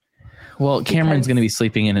Cameron. Well, Cameron's going to be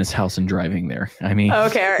sleeping in his house and driving there. I mean,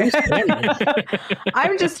 okay.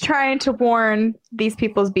 I'm just trying to warn these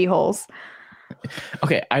people's beeholes.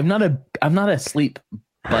 Okay, I'm not a sleep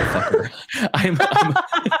butt fucker.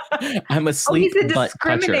 I'm a sleep he's a butt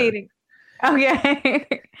discriminating. Okay,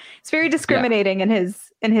 it's very discriminating in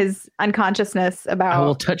his unconsciousness about. I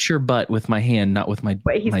will touch your butt with my hand, not with my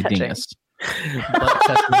dingus. Butt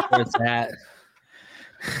touching where it's at.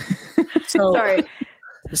 So sorry.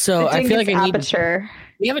 So I feel like aperture.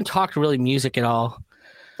 We haven't talked really music at all.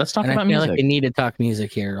 Let's talk about music. I feel like we need to talk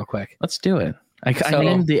music here real quick. Let's do it. I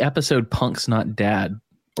named the episode "Punk's Not Dad"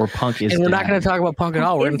 or "Punk is." And we're Dad. not going to talk about punk at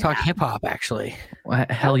all. We're going to talk hip hop, actually. Well,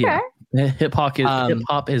 hell yeah! Hip hop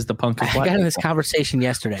is the punk. I got in this conversation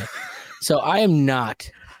yesterday. So I am not,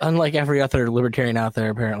 unlike every other libertarian out there,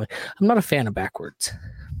 apparently, I'm not a fan of backwards.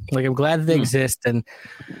 Like, I'm glad that they exist and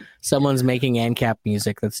someone's making ANCAP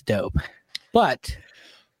music that's dope. But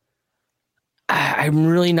I'm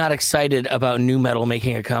really not excited about nu metal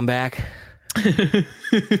making a comeback.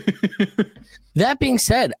 That being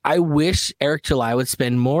said, I wish Eric July would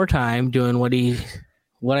spend more time doing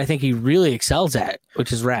what I think he really excels at,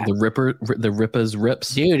 which is rap. The Rippa's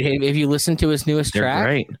rips. Dude, if you listen to his newest track.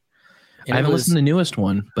 Great. I haven't listened to the newest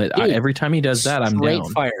one, but dude, every time he does that, I'm down.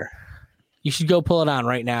 Fire. You should go pull it on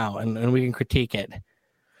right now and we can critique it.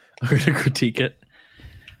 We're going to critique it.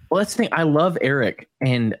 Well, that's the thing. I love Eric,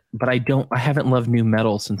 but I haven't loved nu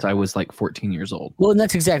metal since I was like 14 years old. Well, and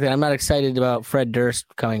that's exactly. I'm not excited about Fred Durst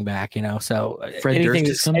coming back. So anything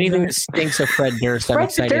that stinks of Fred Durst, I'm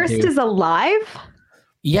excited. Fred Durst is alive?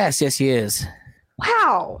 Yes, he is.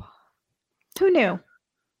 Wow, who knew?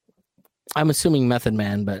 I'm assuming Method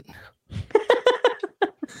Man, but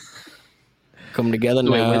come together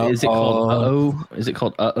now. Wait, what is it called? Uh-oh. Is it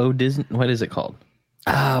called Uh-oh Disney? What is it called?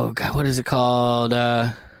 Oh God, what is it called?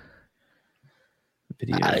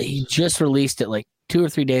 He just released it like 2 or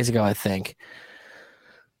 3 days ago, I think.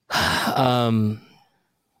 And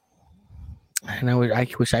I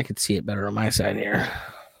wish I could see it better on my side here.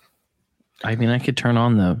 I mean, I could turn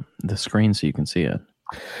on the screen so you can see it.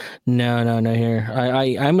 No. Here,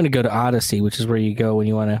 I'm going to go to Odyssey, which is where you go when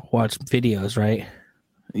you want to watch videos, right?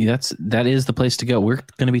 That is the place to go. We're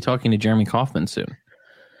going to be talking to Jeremy Kaufman soon.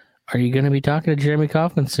 Are you going to be talking to Jeremy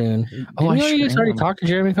Kaufman soon? You guys already talked to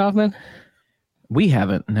Jeremy Kaufman? We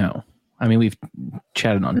haven't. No. I mean, we've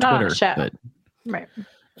chatted on Twitter, but right.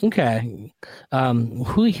 Okay.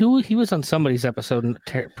 He was on somebody's episode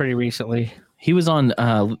pretty recently. He was on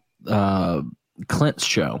Clint's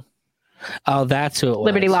show. Oh, that's who it was.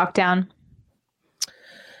 Liberty Lockdown.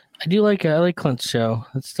 I like Clint's show.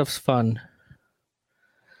 That stuff's fun.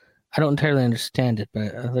 I don't entirely understand it,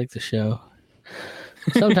 but I like the show.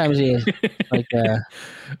 Sometimes he is like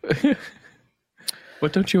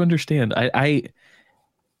what don't you understand?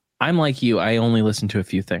 I'm like you. I only listen to a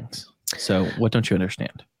few things. So what don't you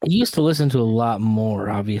understand? You used to listen to a lot more,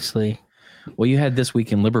 obviously. Well, you had This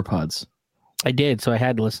Week in Liberpods. I did, so I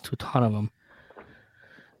had to listen to a ton of them.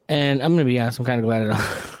 And I'm going to be honest, I'm kind of glad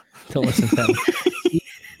I don't listen to them.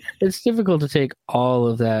 It's difficult to take all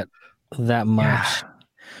of that much. Yeah.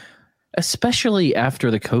 Especially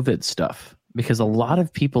after the COVID stuff, because a lot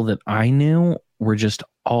of people that I knew were just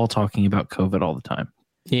all talking about COVID all the time.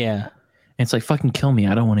 Yeah. And it's like, fucking kill me.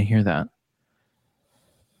 I don't want to hear that.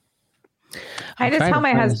 I just tell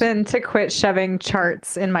my husband to quit shoving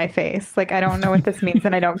charts in my face. Like, I don't know what this means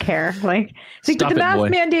and I don't care. Like, the mask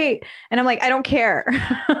mandate. And I'm like, I don't care.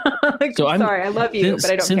 Like, so sorry, I love you, but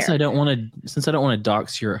I don't care. Since I don't want to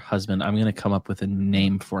dox your husband, I'm going to come up with a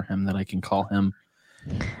name for him that I can call him.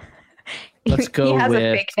 Let's go with... He has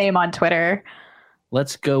a fake name on Twitter.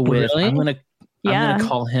 Let's go with... Really? I'm going to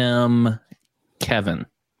call him Kevin.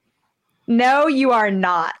 No, you are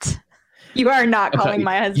not. You are not calling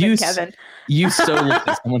my husband Kevin. You so look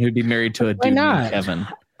like someone who'd be married to a dude named Kevin.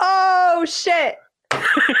 Oh, shit. We're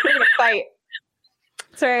going to fight.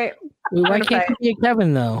 Sorry. Why can't you be a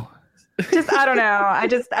Kevin, though? Just, I don't know.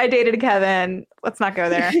 I dated a Kevin. Let's not go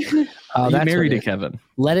there. Oh, you married a Kevin.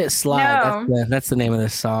 Let It Slide. No. That's the name of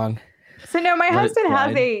this song. So, no, my husband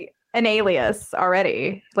has an alias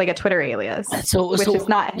already, like a Twitter alias, which is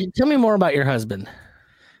not... Tell me more about your husband.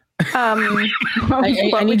 I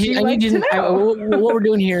need you to know. What we're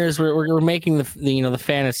doing here is we're making the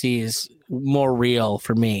fantasies more real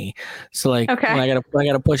for me. So like, when I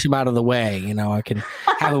gotta push him out of the way. I can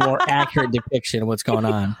have a more accurate depiction of what's going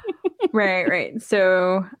on. Right.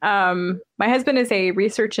 So, my husband is a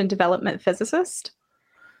research and development physicist,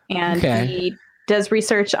 and he does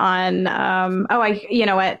research on. You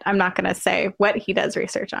know what? I'm not gonna say what he does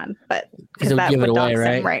research on, but because that would away,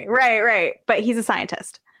 right? Right. But he's a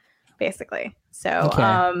scientist. Basically. So,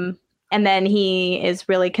 and then he is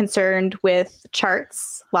really concerned with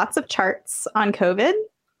charts, lots of charts on COVID,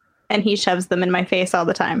 and he shoves them in my face all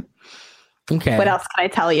the time. Okay. What else can I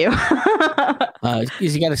tell you?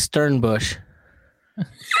 He's got a stern bush.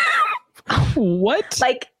 What?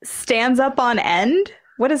 Like stands up on end?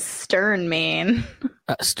 What does stern mean?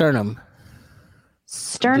 Sternum.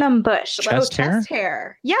 Sternum bush. Chest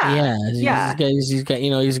hair? Yeah. He's got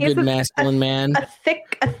he's a good masculine man. A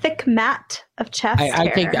thick mat of chest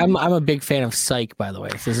hair. I'm a big fan of Psych, by the way.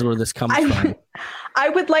 This is where this comes from. I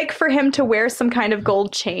would like for him to wear some kind of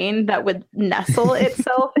gold chain that would nestle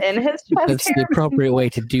itself in his chest hair. That's the appropriate way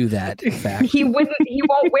to do that, in fact. He won't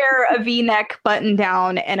wear a V-neck button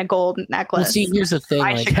down and a gold necklace. Well, see, here's the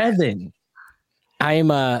thing, Kevin.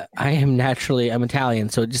 I'm Italian,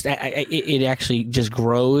 so it actually just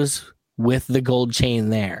grows with the gold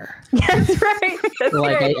chain there. That's right.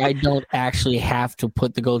 I don't actually have to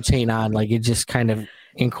put the gold chain on. Like, it just kind of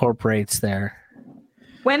incorporates there.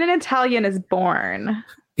 When an Italian is born,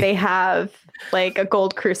 they have like a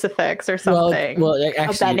gold crucifix or something. Well, actually,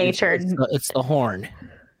 of that nature. It's the horn.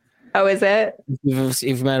 Oh, is it? If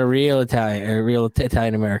you've met a real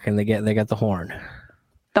Italian American, they got the horn.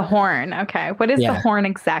 The horn. Okay. What is the horn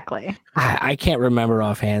exactly? I can't remember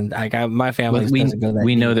offhand. My family doesn't go that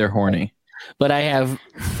we deep. know they're horny. But I have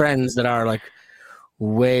friends that are like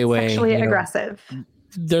way sexually aggressive.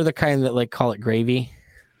 They're the kind that like call it gravy.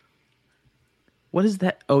 What is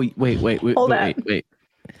that? Oh, wait. Hold on. Wait.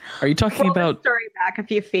 Are you talking about the story back a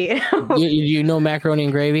few feet? you know macaroni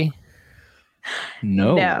and gravy?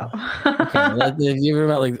 No. Okay, if you ever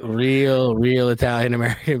met like real Italian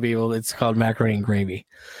American people, it's called macaroni and gravy.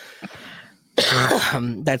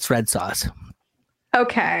 That's red sauce.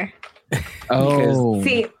 Okay. Oh.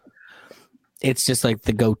 See, it's just like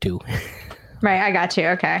the go-to. Right, I got you.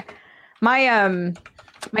 Okay. My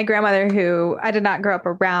grandmother, who I did not grow up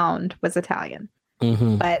around, was Italian,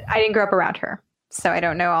 but I didn't grow up around her, so I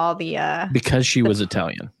don't know all the. Because she was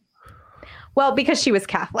Italian. Well, because she was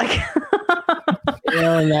Catholic.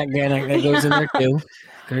 And that goes in there too.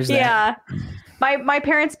 There's that. My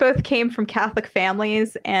parents both came from Catholic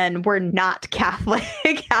families and were not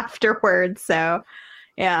Catholic afterwards. So,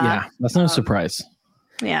 yeah, that's no surprise.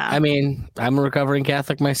 Yeah, I mean, I'm a recovering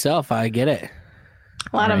Catholic myself. I get it.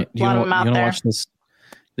 A lot of them out there. Watch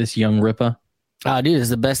this young Ripa. Oh, dude, it's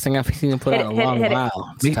the best thing I've seen him put out in a long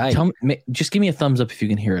while. Just give me a thumbs up if you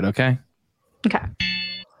can hear it. Okay. Okay.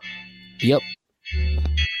 Yep.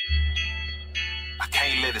 I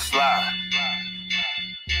can't let it slide.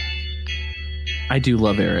 I do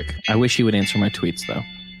love Eric. I wish he would answer my tweets, though.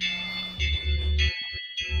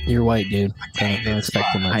 You're white, dude. Don't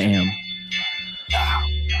expect him much. I am.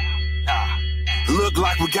 Look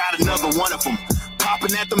like we got another one of them. Pop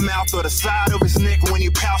popping at the mouth or the side of his neck when he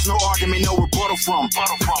pouts. No argument, no rebuttal from.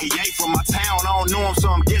 He ain't from my town, I don't know him, so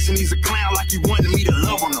I'm guessing he's a clown like he wanted me to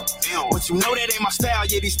love on him. But you know that ain't my style,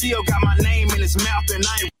 yet he still got my name in his mouth, and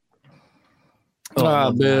I ain't.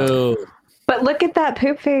 Oh, boo. But look at that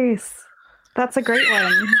poop face. That's a great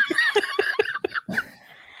one.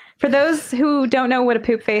 For those who don't know what a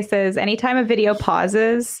poop face is, anytime a video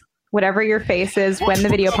pauses, whatever your face is when the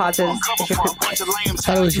video pauses, is your poop face. I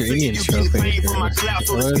thought it was your Indian stroke face.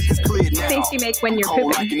 Face you make when you're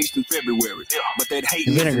pooping.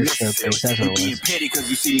 Vinegar stroke face, that's what it was. Petty because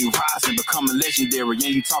you see me rising, becoming legendary, and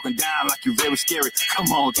you talking down like you very scary. Come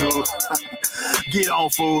on, dude. Get on,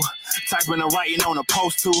 fool. Typing and writing on a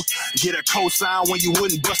post to get a cosign when you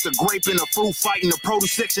wouldn't bust a grape in a fruit fight in the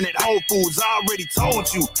produce section at Whole Foods. I already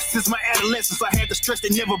told you since my adolescence I had to stress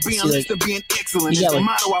that never being less than being excellent. You got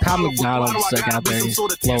like Tom McDonald's like out there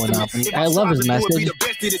blowing up. And I love his message,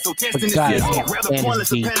 but God, I can't stand his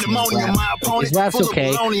beats and his rap. His rap's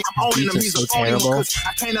okay. His beats are so terrible.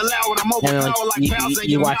 And then like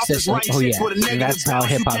you watch this like, oh yeah, and that's how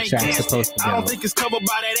hip hop track's supposed to go.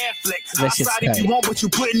 That's just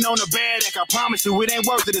tight. A bad act, I promise you it ain't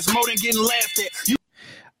worth it. It's more than getting laughed at.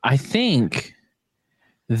 I think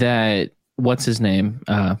that what's his name?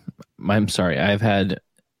 I'm sorry. I've had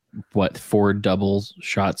 4 double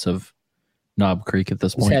shots of Knob Creek at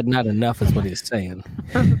this point. He's had not enough is what he's saying.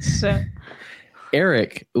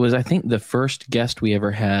 Eric was, I think, the first guest we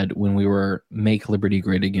ever had when we were Make Liberty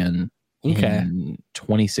Great Again in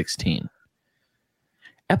 2016.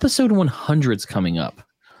 Episode 100's coming up.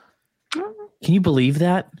 Can you believe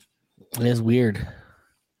that? It is weird.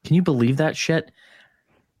 Can you believe that shit?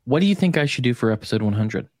 What do you think I should do for episode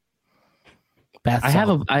 100? Bath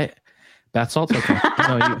salt. Bath salt. Okay.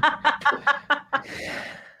 No,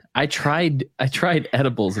 I tried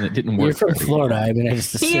edibles and it didn't work. You're from Florida. I mean, I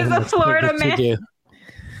just assumed he is a Florida man.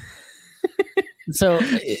 So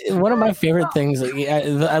one of my favorite things,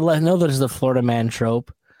 I know there's the Florida man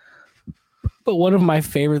trope, but one of my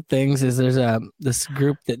favorite things is there's this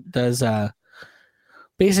group that does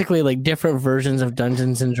basically like different versions of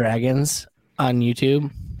Dungeons and Dragons on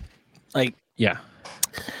YouTube. Like, yeah.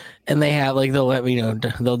 And they have like,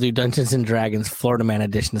 they'll do Dungeons and Dragons. Florida Man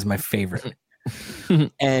Edition is my favorite.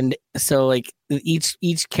 And so like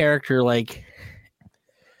each character, like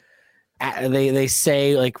they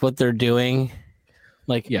say like what they're doing.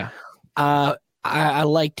 Like, yeah, I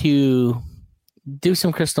like to do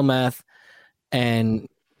some crystal meth and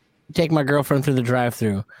take my girlfriend through the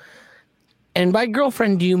drive-thru. And by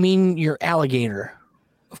girlfriend, do you mean your alligator?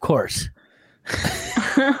 Of course.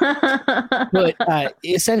 But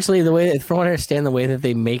essentially, the way that, from what I understand, the way that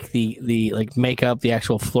they make the like make up the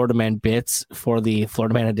actual Florida Man bits for the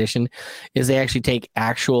Florida Man edition is they actually take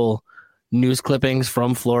actual news clippings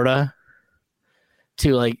from Florida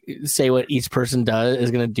to like say what each person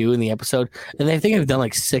is going to do in the episode. And I think I've done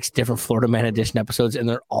like 6 different Florida Man edition episodes, and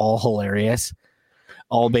they're all hilarious.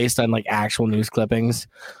 All based on like actual news clippings.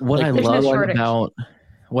 What I love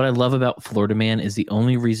about Florida Man is the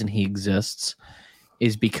only reason he exists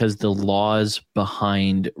is because the laws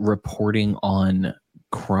behind reporting on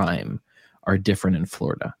crime are different in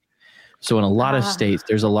Florida. So in a lot of states,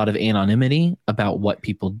 there's a lot of anonymity about what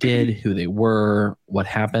people did, who they were, what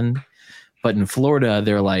happened. But in Florida,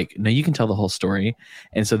 they're like, no, you can tell the whole story.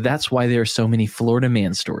 And so that's why there are so many Florida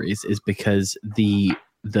Man stories, is because the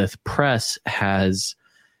press has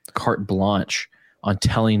carte blanche on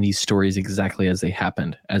telling these stories exactly as they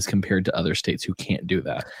happened, as compared to other states who can't do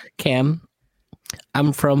that. Cam,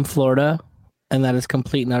 I'm from Florida, and that is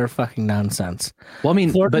complete and utter fucking nonsense. Well, I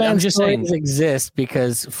mean, Florida but I'm just saying exist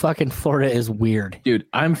because fucking Florida is weird. Dude,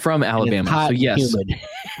 I'm from Alabama, so yes,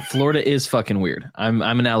 Florida is fucking weird. I'm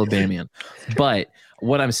an Alabamian. But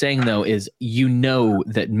what I'm saying though is,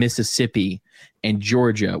 that Mississippi and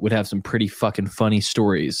Georgia would have some pretty fucking funny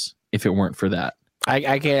stories if it weren't for that.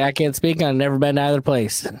 I can't speak. I've never been to either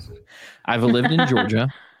place. I've lived in Georgia,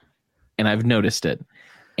 and I've noticed it.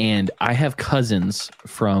 And I have cousins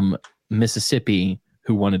from Mississippi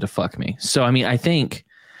who wanted to fuck me. So I mean, I think.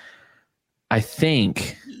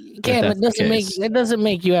 Cam, it doesn't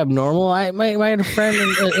make you abnormal. I had a friend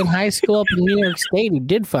in high school up in New York State who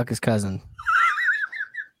did fuck his cousin.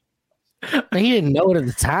 He didn't know it at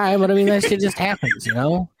the time, but I mean that shit just happens, you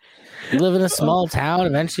know. You live in a small town.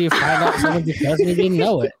 Eventually, you find out someone's your cousin you didn't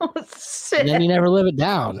know it, and then you never live it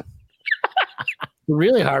down. The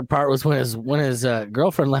really hard part was when his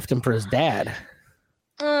girlfriend left him for his dad.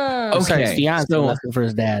 Okay, his fiance left him for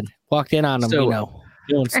his dad. Walked in on him,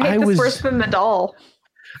 I hate this worse than the doll.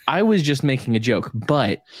 I was just making a joke,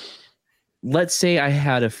 but let's say I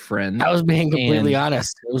had a friend. I was being completely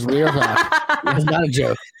honest. It was real talk. It was not a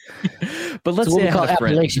joke. But let's It's what say we I call had a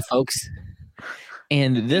friend, Appalachia, folks.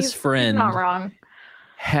 and this friend He's not wrong.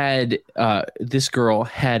 had this girl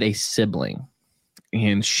had a sibling,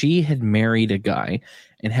 and she had married a guy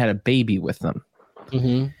and had a baby with them.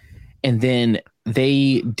 Mm-hmm. And then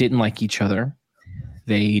they didn't like each other.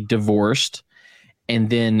 They divorced. And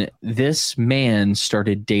then this man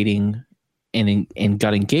started dating and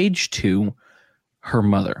got engaged to her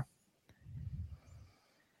mother.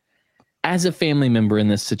 As a family member in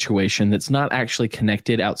this situation that's not actually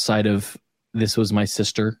connected outside of this was my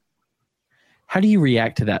sister, how do you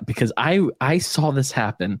react to that? Because I saw this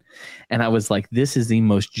happen and I was like, this is the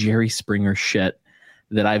most Jerry Springer shit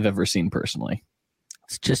that I've ever seen personally.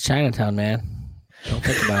 It's just Chinatown, man. Don't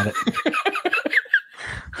think about it.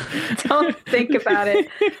 Don't think about it.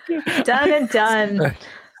 Done and done.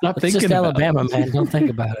 Not It's thinking just about Alabama, man. Don't think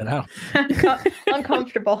about it.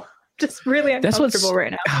 Uncomfortable. Just really uncomfortable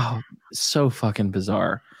right now. Oh, so fucking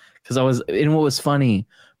bizarre. Because and what was funny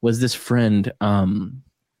was this friend,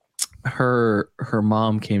 her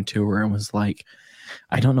mom came to her and was like,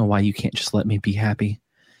 I don't know why you can't just let me be happy.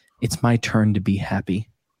 It's my turn to be happy.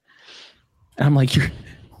 And I'm like, you're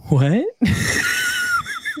what?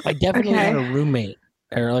 I definitely had a roommate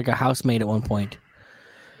or like a housemate at one point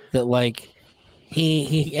that like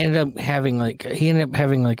he ended up having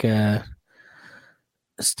a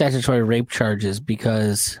statutory rape charges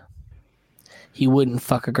because he wouldn't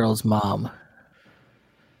fuck a girl's mom.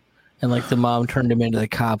 And like the mom turned him into the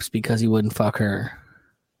cops because he wouldn't fuck her.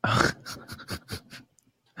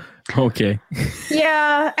 Okay.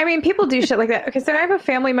 Yeah, I mean, people do shit like that. Okay, so I have a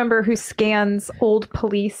family member who scans old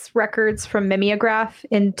police records from mimeograph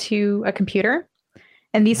into a computer.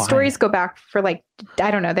 And these stories go back for like, I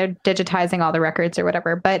don't know, they're digitizing all the records or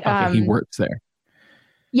whatever. But he works there.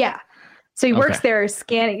 Yeah. So he works there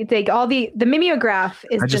scanning all the mimeograph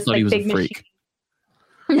is just like big machine.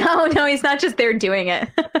 No, he's not just there doing it.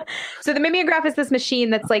 So the mimeograph is this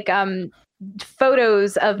machine that's like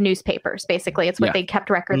photos of newspapers, basically. It's what they kept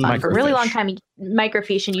records on for a really long time.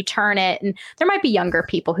 Microfiche, and you turn it, and there might be younger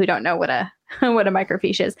people who don't know what a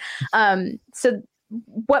microfiche is. So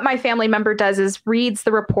what my family member does is reads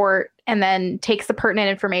the report and then takes the pertinent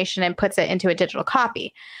information and puts it into a digital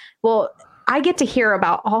copy. Well, I get to hear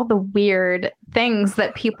about all the weird things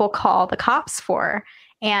that people call the cops for.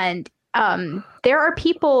 And there are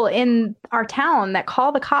people in our town that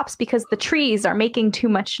call the cops because the trees are making too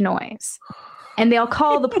much noise. And they'll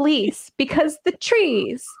call the police because the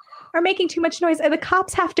trees are making too much noise. And the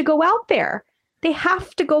cops have to go out there. They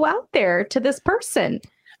have to go out there to this person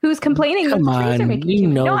who's complaining that the trees are making too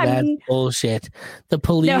much noise. That's bullshit. The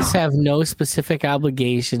police have no specific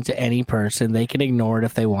obligation to any person. They can ignore it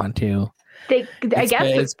if they want to.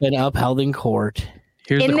 It's been upheld in court.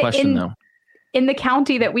 Here's the question, though. In the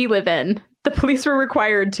county that we live in, the police were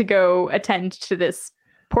required to go attend to this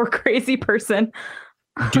poor crazy person.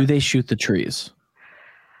 Do they shoot the trees?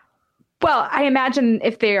 Well, I imagine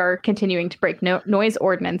if they are continuing to break noise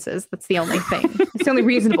ordinances, that's the only thing. It's the only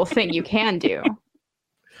reasonable thing you can do.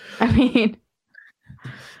 I mean.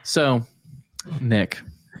 So, Nick,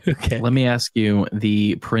 let me ask you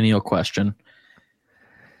the perennial question.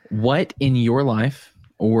 What in your life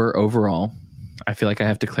or overall, I feel like I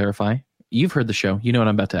have to clarify. You've heard the show. You know what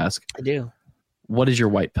I'm about to ask. I do. What is your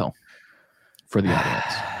white pill for the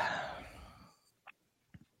audience?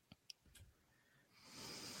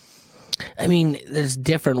 I mean, there's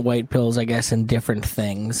different white pills, I guess, and different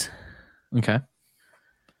things. Okay.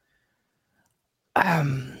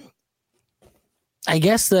 I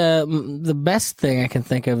guess the best thing I can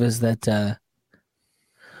think of is that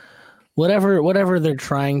whatever they're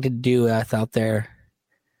trying to do out there,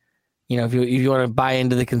 you know, if you want to buy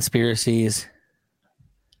into the conspiracies,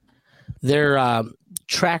 their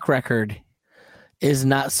track record is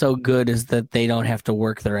not so good as that they don't have to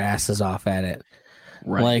work their asses off at it.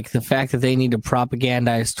 Right. Like the fact that they need to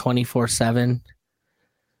propagandize 24/7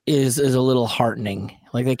 is a little heartening.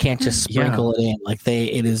 Like they can't just sprinkle it in. Like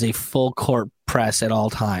it is a full court press at all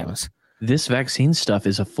times. This vaccine stuff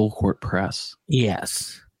is a full court press.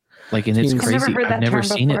 Yes. Like, and it's crazy. I've never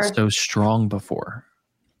seen it so strong before.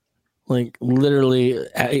 Like literally,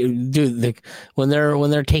 dude. When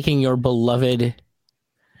they're taking your beloved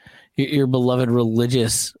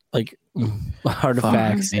religious like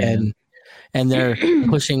artifacts and they're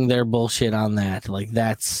pushing their bullshit on that, like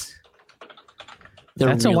that's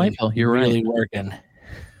really, a white pill. You're really right. Working.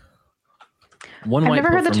 One white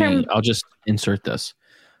pill for me. I'll just insert this,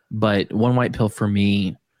 but one white pill for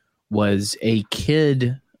me was a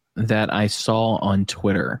kid that I saw on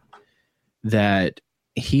Twitter that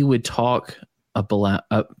he would talk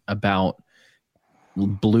about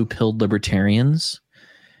blue-pilled libertarians,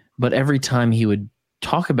 but every time he would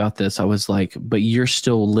talk about this, I was like, but you're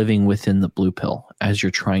still living within the blue pill as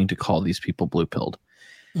you're trying to call these people blue-pilled.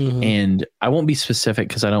 Mm-hmm. And I won't be specific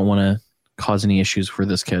because I don't want to cause any issues for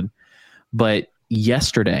this kid. But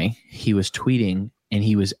yesterday he was tweeting, and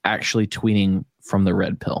he was actually tweeting from the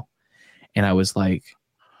red pill. And I was like,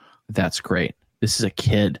 that's great. This is a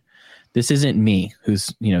kid. This isn't me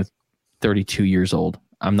who's, 32 years old.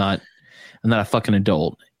 I'm not a fucking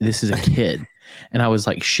adult. This is a kid. And I was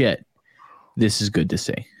like, shit, this is good to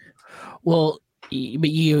see. Well, but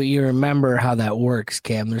you remember how that works,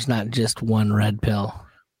 Cam. There's not just one red pill.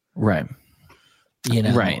 Right.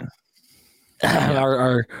 Right.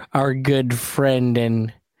 Our good friend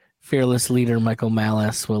and fearless leader, Michael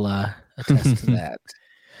Malice, will attest to that.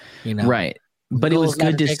 Right. But it was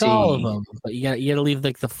good to see all of them, but you got to leave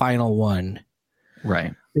like the final one.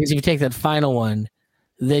 Right. Because if you take that final one,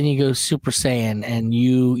 then you go Super Saiyan, and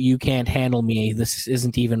you can't handle me. This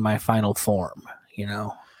isn't even my final form,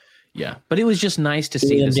 Yeah, but it was just nice to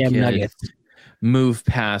see this kid move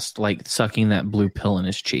past like sucking that blue pill in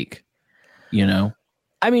his cheek.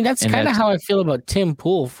 I mean, that's kind of how I feel about Tim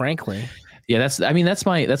Pool, frankly. Yeah, that's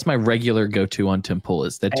my regular go-to on Tim Pool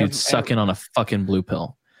is that dude sucking on a fucking blue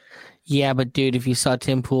pill. Yeah, but dude, if you saw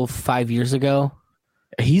Tim Pool 5 years ago,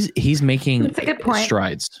 he's making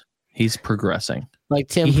strides. He's progressing. Like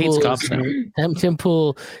Tim Pool, Tim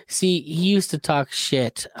Pool. See, he used to talk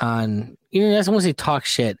shit on. I don't want to say talk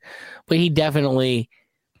shit, but he definitely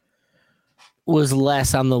was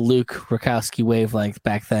less on the Luke Rakowski wavelength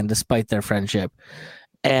back then, despite their friendship.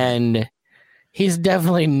 And he's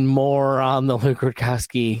definitely more on the Luke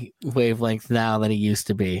Rakowski wavelength now than he used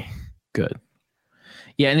to be. Good.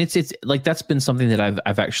 Yeah, and it's like that's been something that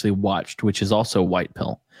I've actually watched, which is also white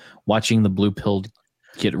pill. Watching the blue pill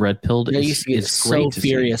get red pilled is so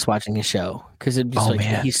furious watching his show because it just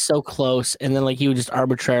he's so close, and then like he would just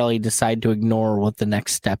arbitrarily decide to ignore what the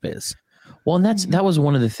next step is. Well, and that was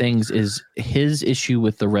one of the things is his issue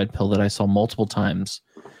with the red pill that I saw multiple times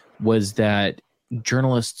was that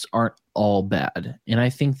journalists aren't all bad. And I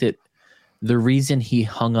think that the reason he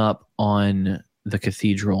hung up on the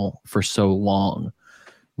cathedral for so long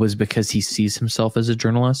was because he sees himself as a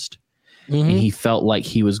journalist. Mm-hmm. And he felt like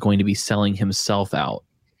he was going to be selling himself out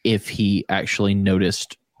if he actually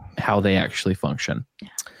noticed how they actually function.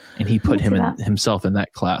 And he put himself in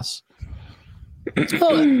that class.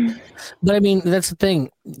 But I mean, that's the thing.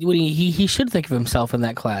 He should think of himself in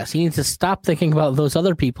that class. He needs to stop thinking about those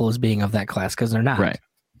other people as being of that class because they're not. Right.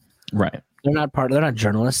 They're not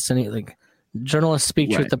journalists. And journalists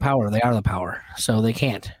speak truth to power. They are the power, so they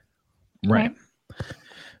can't. Right.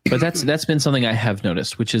 But that's been something I have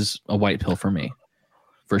noticed, which is a white pill for me,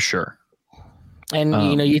 for sure.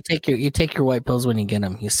 And you take your white pills when you get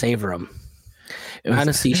them. You savor them.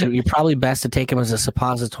 Honestly, you're probably best to take them as a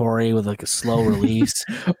suppository with like a slow release.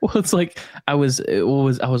 Well, it's like I was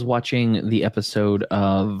watching the episode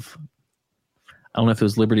of, I don't know if it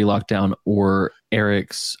was Liberty Lockdown or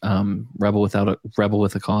Eric's Rebel with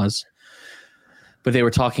a Cause, but they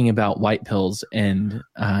were talking about white pills, and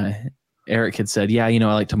Eric had said, yeah, I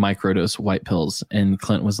like to microdose white pills, and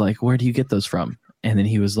Clint was like, where do you get those from? And then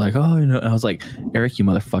he was like, oh, I was like, Eric, you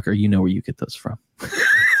motherfucker, you know where you get those from.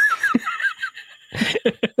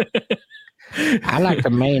 I like to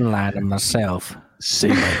mainline them myself.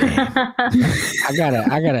 See, I got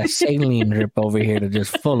a saline drip over here that's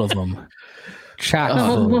just full of them. Chock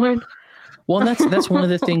full. Well, that's one of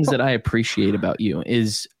the things that I appreciate about you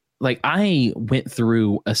is like I went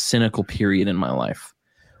through a cynical period in my life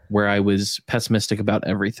where I was pessimistic about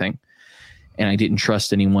everything and I didn't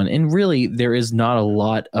trust anyone. And really, there is not a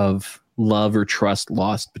lot of love or trust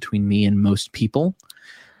lost between me and most people.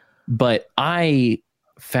 But I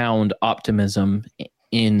found optimism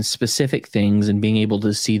in specific things and being able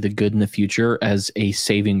to see the good in the future as a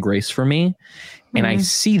saving grace for me. Mm-hmm. And I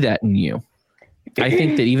see that in you. I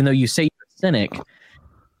think that even though you say you're a cynic,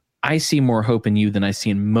 I see more hope in you than I see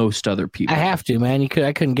in most other people. I have to, man. I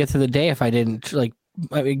couldn't get through the day if I didn't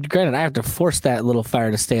granted, I have to force that little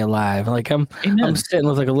fire to stay alive. Like I'm sitting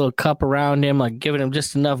with like a little cup around him, like giving him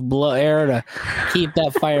just enough air to keep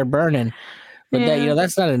that fire burning. But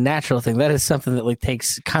that's not a natural thing. That is something that like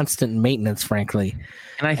takes constant maintenance, frankly.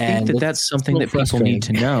 And I think that's something that people need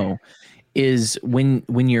to know is when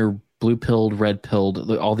you're blue pilled, red pilled,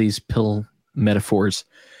 all these pill metaphors,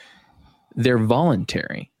 they're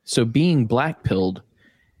voluntary. So being black pilled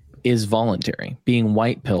is voluntary. Being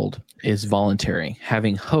white pilled is voluntary.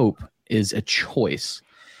 Having hope is a choice.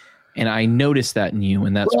 And I noticed that in you,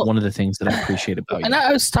 and that's one of the things that I appreciate about you. And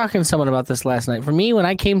I was talking to someone about this last night. For me, when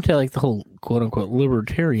I came to like the whole quote unquote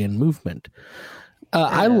libertarian movement,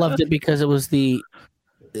 I loved it because it was the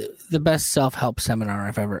best self-help seminar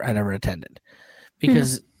I'd ever attended.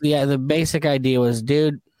 Because the basic idea was,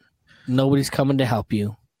 dude, nobody's coming to help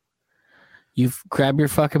you. You grab your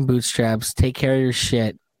fucking bootstraps, take care of your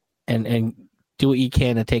shit, and do what you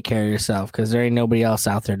can to take care of yourself, because there ain't nobody else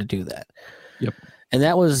out there to do that. Yep. And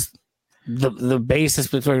that was the basis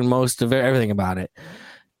between most of everything about it.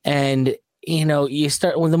 And you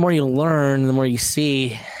start, the more you learn, the more you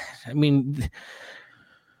see. I mean,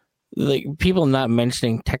 like, people not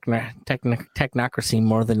mentioning technocracy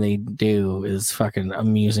more than they do is fucking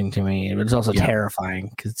amusing to me. But it's also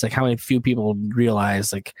terrifying, because it's like how many few people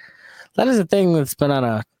realize like that is a thing that's been on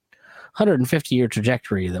a 150-year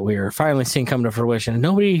trajectory that we are finally seeing come to fruition. And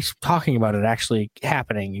nobody's talking about it actually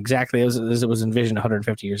happening exactly as it was envisioned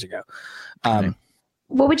 150 years ago.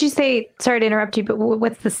 What would you say? Sorry to interrupt you, but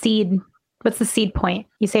what's the seed? What's the seed point?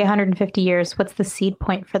 You say 150 years. What's the seed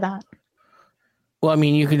point for that? Well, I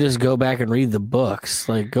mean, you could just go back and read the books.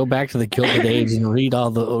 Like, go back to the Gilded Age and read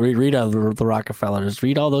all the Rockefellers,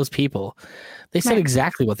 read all those people. They said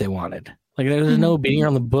exactly what they wanted. Like, there's no beating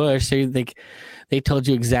around the bush. They told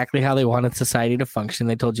you exactly how they wanted society to function.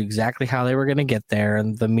 They told you exactly how they were going to get there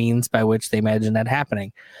and the means by which they imagined that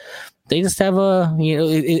happening. They just have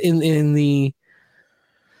in the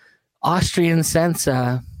Austrian sense,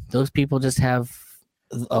 those people just have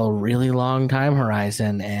a really long time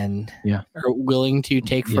horizon and are willing to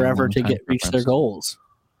take forever to reach their goals.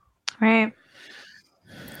 Right.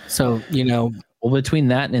 So, well, between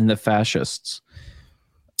that and the fascists,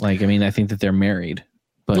 like, I mean, I think that they're married.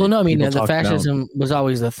 But well, no, I mean, the fascism was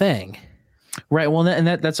always the thing. Right. Well,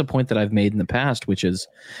 that's a point that I've made in the past, which is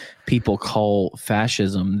people call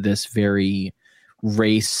fascism this very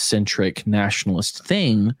race-centric nationalist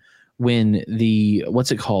thing, when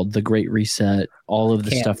what's it called? The Great Reset, all of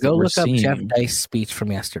the stuff that we're seeing. Go look up Jeff Dice's speech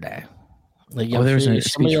from yesterday. Like, there's a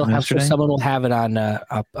speech from yesterday? Someone will have it on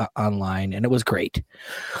up online, and it was great.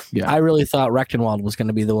 Yeah. I really thought Rechtenwald was going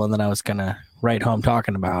to be the one that I was going to write home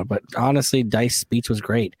talking about, but honestly, Dice's speech was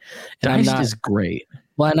great. And Dice is great.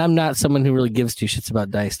 Well, and I'm not someone who really gives two shits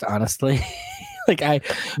about Dice, honestly. Like,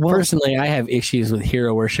 personally, I have issues with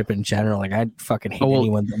hero worship in general. Like, I fucking hate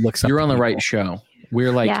anyone that looks up. You're on the people. right show.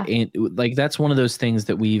 We're like, that's one of those things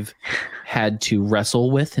that we've had to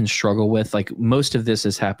wrestle with and struggle with. Like, most of this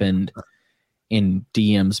has happened in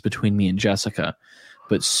DMs between me and Jessica,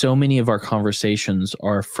 but so many of our conversations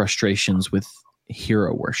are frustrations with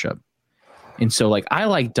hero worship. And so, like, I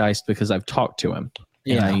like Dice because I've talked to him.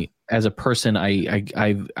 Yeah. And as a person,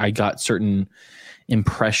 I got certain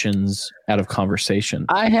impressions out of conversation.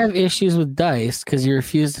 I have issues with Dice because you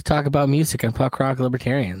refuse to talk about music on Puck Rock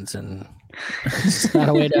Libertarians, and it's not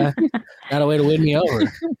a way to win me over.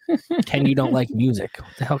 Pretend you don't like music.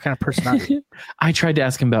 What the hell kind of person are you? I tried to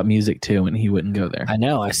ask him about music too, and he wouldn't go there. I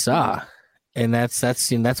know, I saw, and that's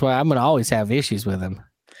why I'm gonna always have issues with him.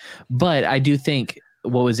 But I do think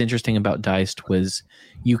what was interesting about Deist was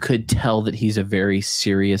you could tell that he's a very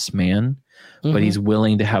serious man, but he's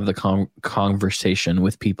willing to have the conversation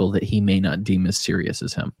with people that he may not deem as serious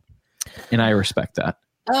as him, and I respect that.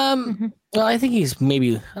 Well, I think he's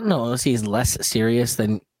maybe, I don't know, he's less serious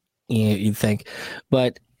than you'd think,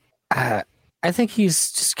 but I think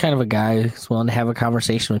he's just kind of a guy who's willing to have a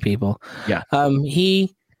conversation with people. Yeah.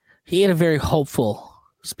 He had a very hopeful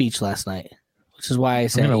speech last night, which is why I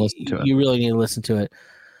said you really need to listen to it.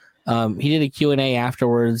 He did a Q&A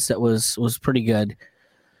afterwards that was pretty good.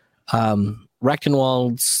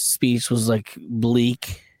 Rechtenwald's speech was like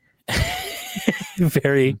bleak,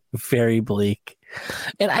 very, very bleak.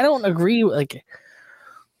 And I don't agree. Like,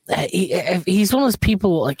 he's one of those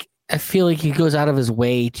people. Like, I feel like he goes out of his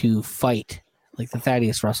way to fight, like the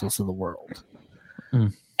Thaddeus Russells of the world.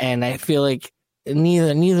 And I feel like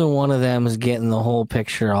neither one of them is getting the whole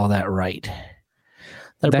picture all that right.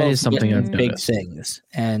 That is something I've noticed. Big things,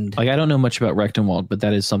 and like, I don't know much about Rechtenwald, but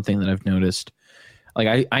that is something that I've noticed.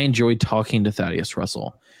 Like, I enjoyed talking to Thaddeus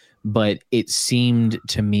Russell, but it seemed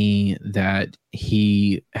to me that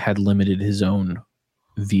he had limited his own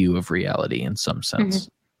view of reality in some sense.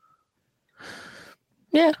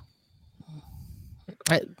 Yeah,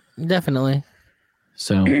 definitely.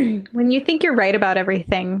 So when you think you're right about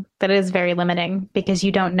everything, that is very limiting because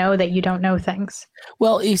you don't know that you don't know things.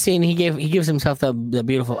 Well, you see, and he gives himself the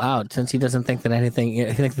beautiful out, since he doesn't think that he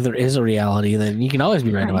thinks that there is a reality, then you can always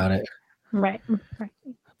be right about it. Right.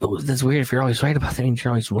 But that's weird. If you're always right about that, means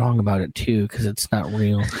you're always wrong about it too, because it's not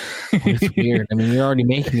real. It's weird. I mean, you're already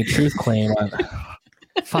making a truth claim.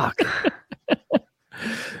 Fuck.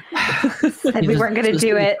 Said we weren't going to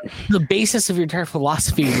do it. The basis of your entire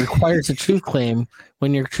philosophy requires a truth claim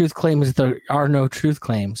when your truth claim is there are no truth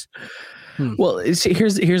claims. Well,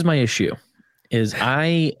 here's my issue is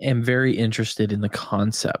I am very interested in the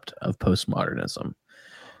concept of postmodernism,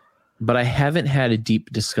 but I haven't had a deep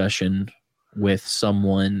discussion with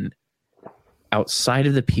someone outside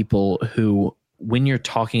of the people who, when you're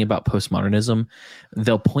talking about postmodernism,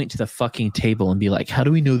 they'll point to the fucking table and be like, how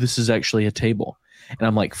do we know this is actually a table? And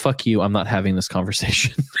I'm like, fuck you, I'm not having this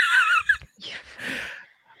conversation.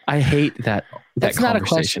 I hate that That's not a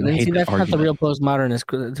question. That's not the real postmodernist.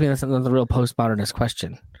 To me, that's not the real postmodernist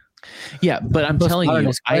question. Yeah, but I'm telling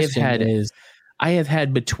you, I have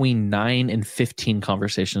had between 9 and 15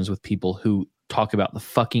 conversations with people who talk about the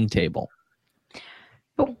fucking table.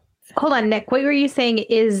 But hold on, Nick. What were you saying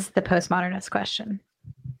is the postmodernist question?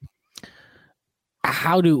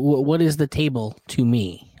 What is the table to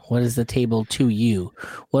me? What is the table to you?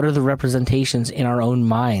 What are the representations in our own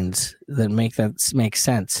minds that make sense?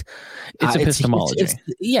 It's epistemology.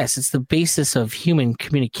 It's the basis of human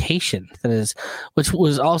communication. Which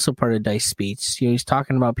was also part of Dice speech. He's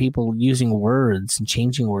talking about people using words and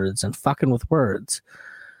changing words and fucking with words.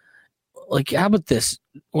 Like, how about this?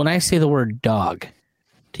 When I say the word dog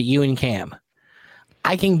to you and Cam,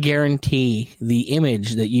 I can guarantee the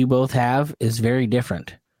image that you both have is very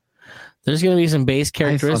different. There's going to be some base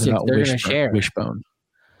characteristics they're going to share. Wishbone.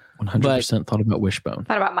 100% thought about Wishbone.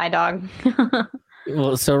 Thought about my dog.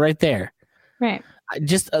 Well, so right there. Right.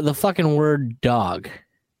 Just the fucking word dog.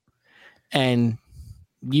 And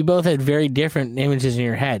you both had very different images in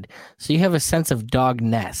your head. So you have a sense of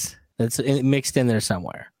dogness that's mixed in there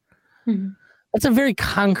somewhere. Mm-hmm. That's a very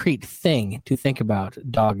concrete thing to think about,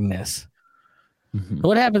 dogness. Mm-hmm.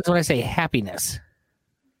 What happens when I say happiness?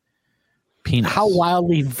 Penis. How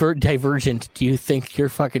wildly divergent do you think your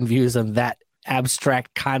fucking views on that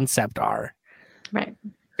abstract concept are? Right.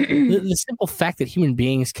 The simple fact that human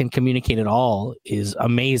beings can communicate at all is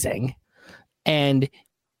amazing. And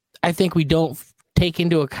I think we don't take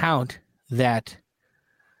into account that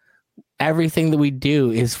everything that we do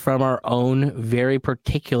is from our own very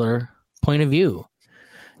particular point of view.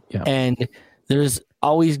 Yeah. And there's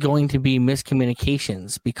always going to be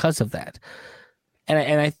miscommunications because of that.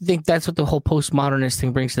 And I think that's what the whole postmodernist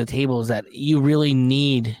thing brings to the table, is that you really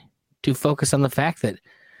need to focus on the fact that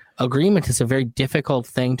agreement is a very difficult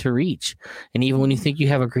thing to reach. And even when you think you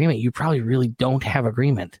have agreement, you probably really don't have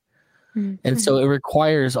agreement. Mm-hmm. And so it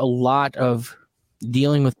requires a lot of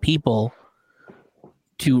dealing with people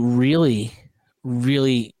to really,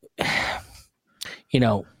 really,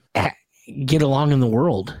 get along in the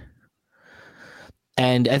world.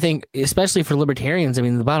 And I think, especially for libertarians, I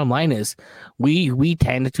mean, the bottom line is we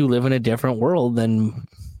tend to live in a different world than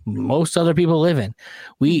most other people live in.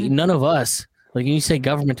 None of us, like you say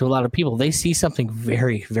government to a lot of people, they see something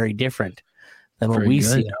very, very different than what we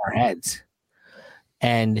see in our heads.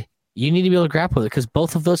 And you need to be able to grapple with it, because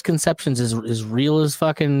both of those conceptions is real as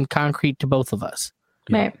fucking concrete to both of us.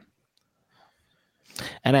 Right.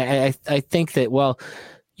 And I think that, well,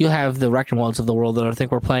 you'll have the Rectenwalds of the world that I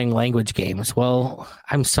think we're playing language games. Well,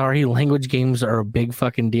 I'm sorry, language games are a big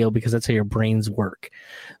fucking deal, because that's how your brains work.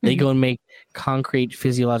 They go and make concrete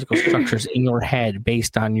physiological structures in your head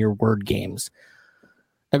based on your word games.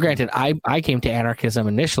 Now, granted, I came to anarchism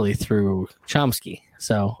initially through Chomsky.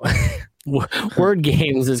 So word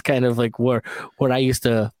games is kind of like what I used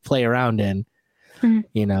to play around in.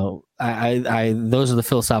 Mm-hmm. I those are the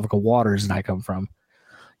philosophical waters that I come from.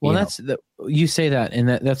 Well, you say that, and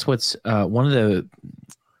that's what's one of the.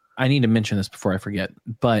 I need to mention this before I forget,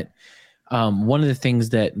 but one of the things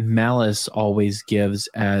that Malice always gives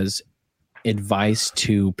as advice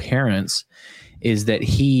to parents is that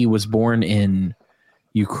he was born in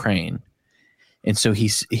Ukraine, and so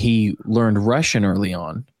he learned Russian early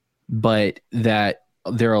on, but that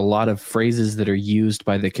there are a lot of phrases that are used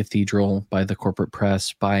by the cathedral, by the corporate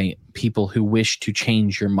press, by people who wish to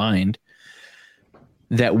change your mind,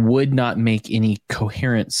 that would not make any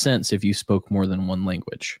coherent sense if you spoke more than one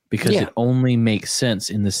language, because it only makes sense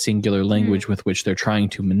in the singular language with which they're trying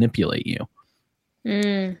to manipulate you.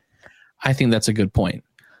 I think that's a good point.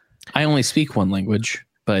 I only speak one language,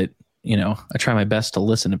 but I try my best to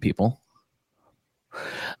listen to people.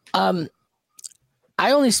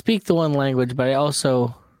 I only speak the one language, but I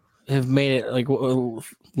also have made it like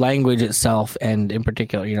language itself, and in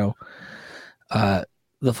particular,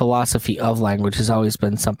 the philosophy of language has always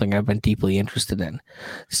been something I've been deeply interested in.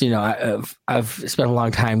 So, I've spent a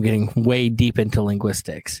long time getting way deep into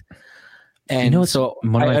linguistics. And so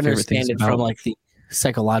I understand it from like the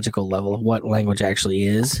psychological level of what language actually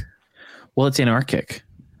is. Well, it's anarchic.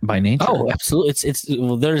 by nature. Oh, absolutely.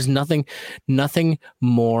 Well, there's nothing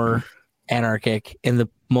more anarchic in the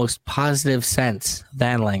most positive sense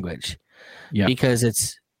than language. Yeah. Because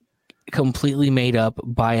it's completely made up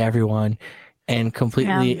by everyone and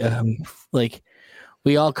completely like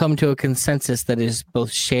we all come to a consensus that is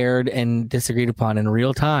both shared and disagreed upon in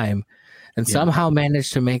real time, and somehow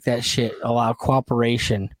manage to make that shit allow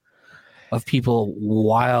cooperation of people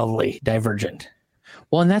wildly divergent.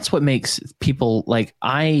 Well, and that's what makes people like,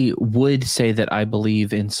 I would say that I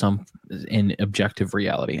believe in objective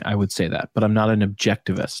reality. I would say that, but I'm not an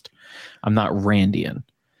objectivist. I'm not Randian.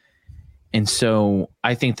 And so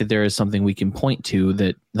I think that there is something we can point to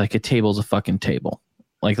that, like, a table's a fucking table.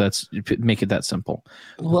 Like, let's make it that simple.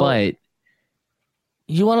 Well, but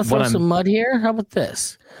you want to throw some mud here? How about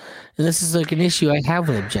this? And this is like an issue I have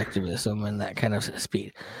with objectivism and that kind of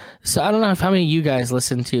speed. So I don't know how many of you guys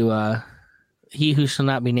listen to He Who Shall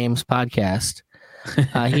Not Be Named's podcast.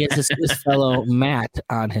 He has this fellow Matt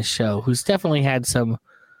on his show who's definitely had some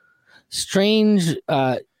strange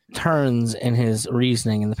turns in his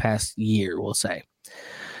reasoning in the past year, we'll say.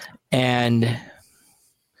 And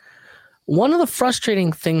one of the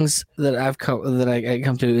frustrating things that I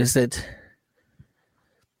come to is that,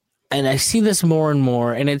 and I see this more and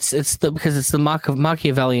more, and it's because it's the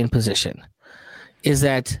Machiavellian position, is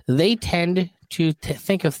that they tend to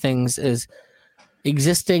think of things as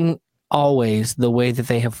existing always the way that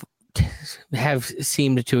they have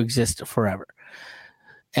seemed to exist forever.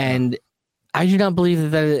 And I do not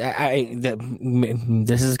believe that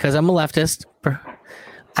this is because I'm a leftist.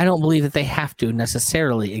 I don't believe that they have to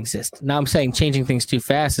necessarily exist. Now I'm saying changing things too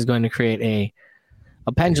fast is going to create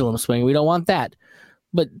a pendulum swing. We don't want that.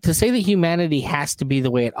 But to say that humanity has to be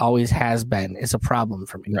the way it always has been is a problem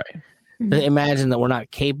for me. Right. Mm-hmm. Imagine that we're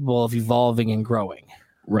not capable of evolving and growing.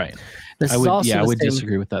 Right. I would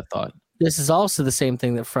disagree with that thought. This is also the same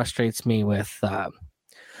thing that frustrates me with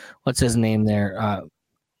what's his name there?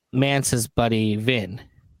 Mance's buddy Vin.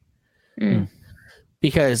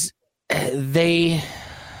 Because they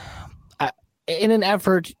in an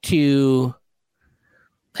effort to,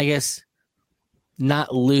 I guess,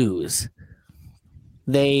 not lose,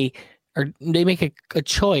 they make a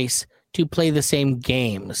choice to play the same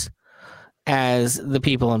games as the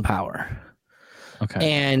people in power.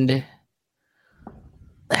 Okay. And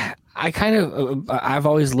I've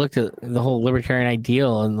always looked at the whole libertarian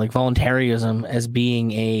ideal and like voluntarism as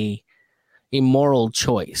being a moral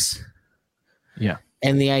choice. Yeah.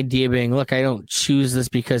 And the idea being, look, I don't choose this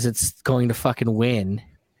because it's going to fucking win,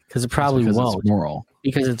 because it probably won't. It's moral.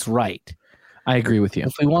 Because it's right. I agree with you.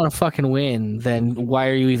 If we want to fucking win, then why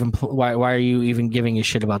are you even giving a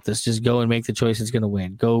shit about this? Just go and make the choice that's going to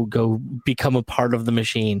win. Go become a part of the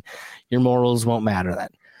machine. Your morals won't matter then.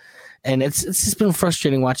 And it's just been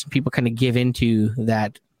frustrating watching people kind of give into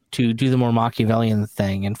that to do the more Machiavellian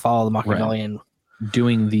thing and follow the Machiavellian. Right.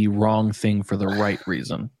 Doing the wrong thing for the right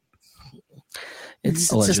reason. It's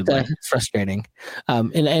just frustrating.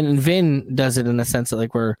 And Vin does it in a sense that,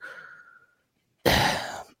 like, we're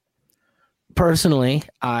personally,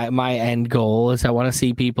 my end goal is I want to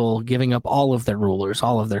see people giving up all of their rulers,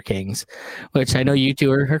 all of their kings, which I know you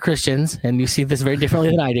two are Christians and you see this very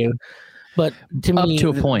differently than I do. But to me, up to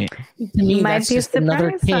a point, to me, that's just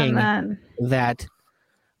another king that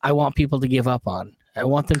I want people to give up on. I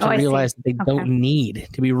want them to realize that they don't need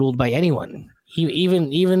to be ruled by anyone,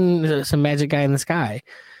 even some magic guy in the sky.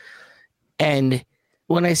 And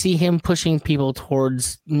when I see him pushing people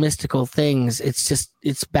towards mystical things, it's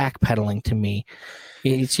backpedaling to me.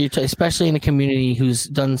 Especially in a community who's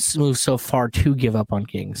moved so far to give up on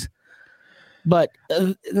kings. But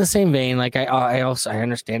in the same vein, like I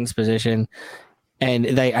understand this position,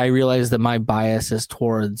 and I realize that my bias is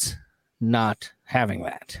towards not having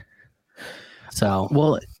that. So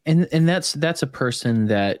well, and that's a person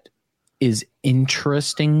that is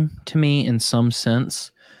interesting to me in some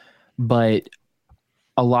sense, but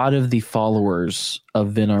a lot of the followers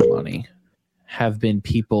of Vin Armani have been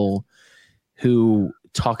people who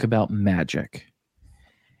talk about magic.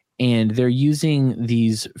 And they're using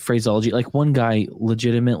these phraseology. Like, one guy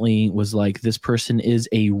legitimately was like, this person is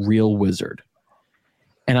a real wizard.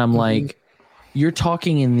 And I'm like, you're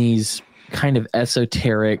talking in these kind of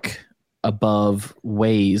esoteric above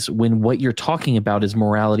ways when what you're talking about is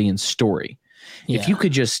morality and story. Yeah. If you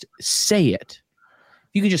could just say it, if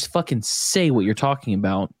you could just fucking say what you're talking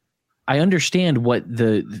about, I understand what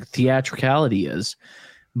the theatricality is,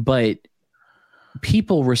 but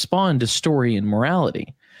people respond to story and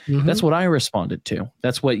morality. Mm-hmm. That's what I responded to.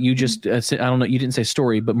 That's what you just said. I don't know. You didn't say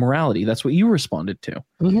story, but morality. That's what you responded to.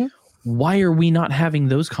 Mm-hmm. Why are we not having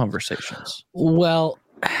those conversations? Well,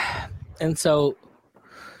 and so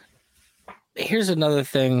here's another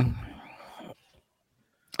thing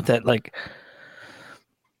that like,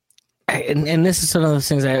 and this is one of those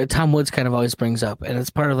things that Tom Woods kind of always brings up, and it's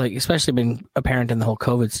part of like, especially been apparent in the whole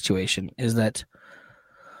COVID situation, is that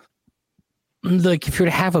like if you're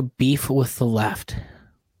to have a beef with the left,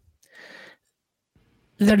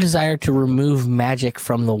 their desire to remove magic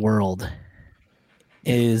from the world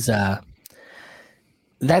is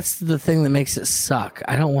that's the thing that makes it suck.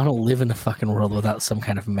 I don't want to live in a fucking world without some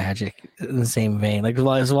kind of magic in the same vein. Like,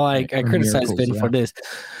 as well, I criticize Finn for this.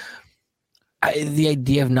 The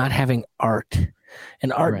idea of not having art,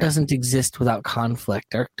 and art doesn't exist without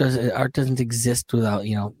conflict. Art doesn't exist without,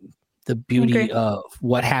 you know, the beauty of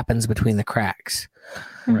what happens between the cracks.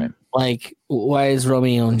 Right. Like, why is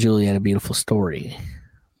Romeo and Juliet a beautiful story?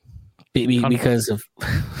 Because of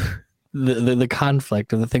the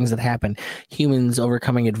conflict of the things that happen. Humans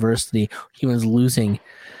overcoming adversity, humans losing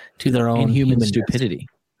to their own human stupidity.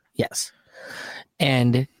 Yes.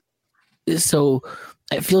 And so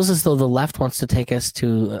it feels as though the left wants to take us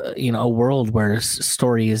to you know, a world where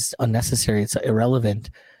story is unnecessary, it's irrelevant,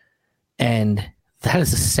 and that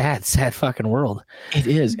is a sad fucking world. It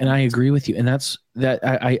is, and I agree with you. And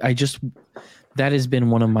I just that has been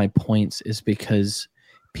one of my points, is because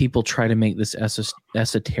people try to make this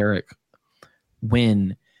esoteric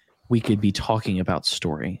when we could be talking about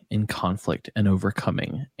story and conflict and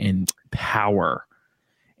overcoming and power.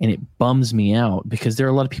 And it bums me out because there are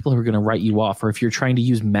a lot of people who are going to write you off, or if you're trying to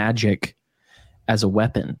use magic as a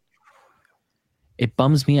weapon, it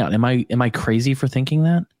bums me out. Am I crazy for thinking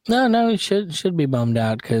that? No, it should be bummed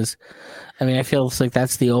out, because I mean, I feel like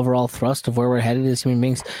that's the overall thrust of where we're headed as human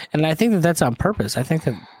beings, and I think that that's on purpose. I think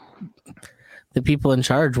that the people in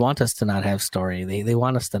charge want us to not have story. They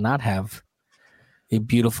want us to not have a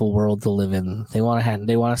beautiful world to live in. They want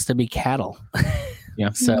us to be cattle.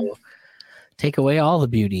 Yeah. So take away all the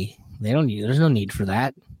beauty. There's no need for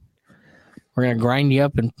that. We're gonna grind you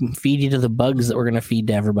up and feed you to the bugs that we're gonna feed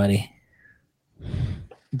to everybody.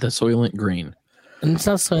 The Soylent Green. And it's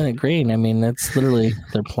not Soylent Green. I mean, that's literally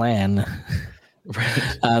their plan.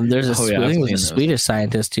 Right. There's a Swedish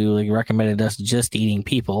scientist who like recommended us just eating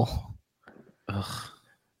people. Ugh.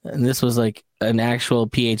 And this was like an actual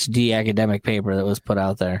PhD academic paper that was put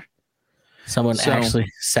out there. Someone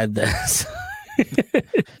actually said this.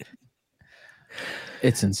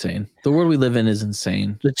 It's insane. The world we live in is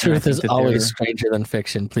insane. The truth is always stranger than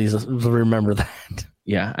fiction. Please remember that.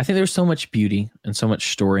 Yeah, I think there's so much beauty and so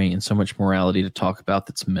much story and so much morality to talk about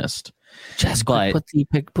that's missed. Just put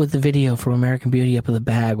the video from American Beauty up in the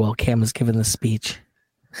bag while Cam is giving the speech.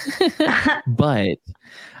 But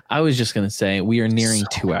I was just going to say, we are nearing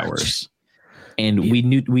 2 hours, and we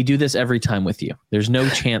do this every time with you. There's no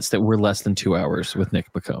chance that we're less than 2 hours with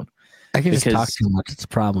Nick Pecone. I can just talk too much. It's a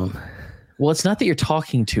problem. Well, it's not that you're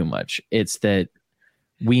talking too much. It's that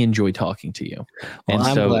we enjoy talking to you. Well,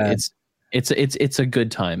 and so it's a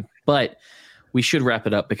good time, but we should wrap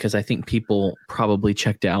it up because I think people probably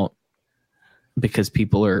checked out because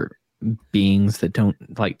people are beings that don't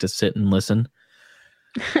like to sit and listen.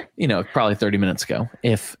 You know, probably 30 minutes ago,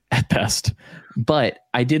 if at best. But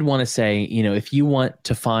I did want to say, you know, if you want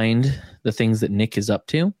to find the things that Nick is up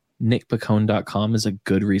to, nickpecone.com is a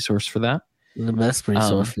good resource for that. The best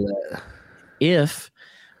resource for that. If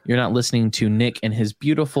you're not listening to Nick and his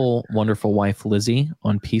beautiful, wonderful wife, Lizzie,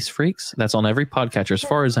 on Peace Freaks, that's on every podcatcher, as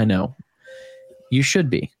far as I know. You should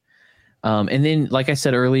be. And then, like I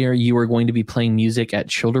said earlier, you are going to be playing music at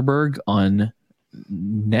Childerberg on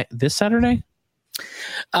this Saturday?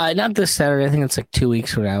 Not this Saturday. I think it's like 2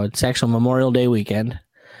 weeks from now. It's actual Memorial Day weekend.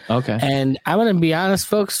 Okay. And I'm going to be honest,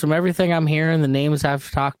 folks, from everything I'm hearing, the names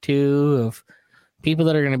I've talked to of people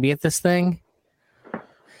that are going to be at this thing,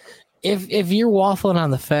 if you're waffling on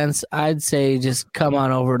the fence, I'd say just come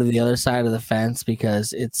on over to the other side of the fence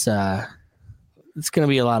because it's going to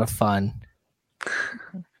be a lot of fun.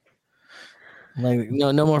 Like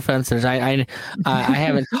no more fencers. I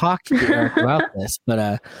haven't talked to Eric about this,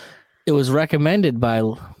 but it was recommended by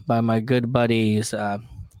my good buddies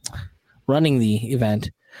running the event,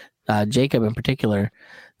 Jacob in particular,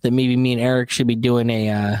 that maybe me and Eric should be doing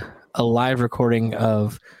a live recording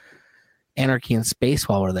of Anarchy in Space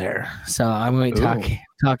while we're there. So I'm going to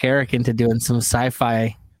talk Eric into doing some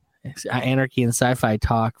sci-fi, Anarchy and sci-fi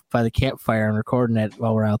talk by the campfire and recording it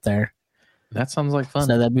while we're out there. That sounds like fun.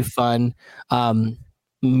 So that'd be fun.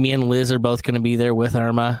 Me and Liz are both going to be there with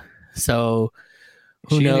Irma. So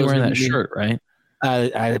who knows? Wearing that shirt, right?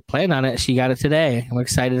 I plan on it. She got it today. I'm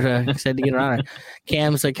excited to get her on it.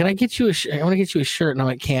 Cam's like, "Can I get you a shirt?" I want to get you a shirt, and I'm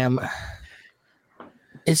like, "Cam,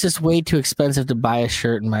 It's just way too expensive to buy a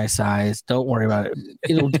shirt in my size. Don't worry about it.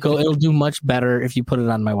 It'll do much better if you put it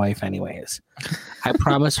on my wife anyways. I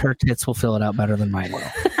promise her tits will fill it out better than mine will.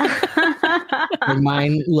 Like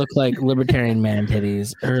mine look like libertarian man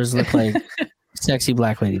titties. Hers look like sexy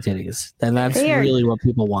black lady titties. And that's really what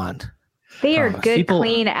people want. They are good,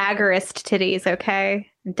 clean, agorist titties, okay?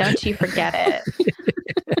 Don't you forget it.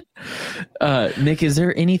 Nick, is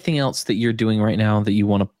there anything else that you're doing right now that you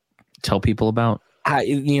want to tell people about?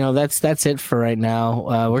 That's it for right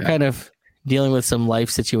now. We're kind of dealing with some life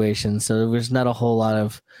situations, so there's not a whole lot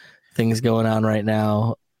of things going on right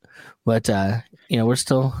now. But we're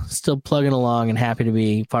still plugging along and happy to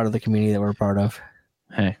be part of the community that we're part of.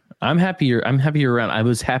 Hey, I'm happy you're around. I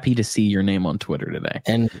was happy to see your name on Twitter today,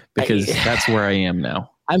 and because that's where I am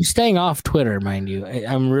now. I'm staying off Twitter, mind you.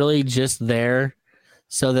 I'm really just there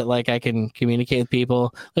so that like I can communicate with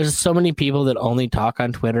people. There's so many people that only talk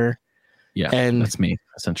on Twitter. Yeah, and that's me,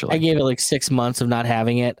 essentially. I gave it like 6 months of not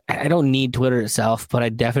having it. I don't need Twitter itself, but I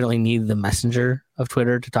definitely need the messenger of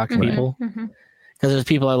Twitter to talk to people. Because there's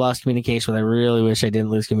people I lost communication with. I really wish I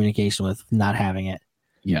didn't lose communication with not having it.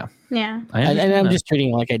 Yeah. Yeah. And I'm just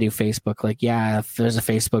treating it like I do Facebook. Like, yeah, if there's a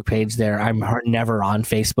Facebook page there, I'm never on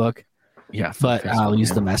Facebook. Yeah. But I'll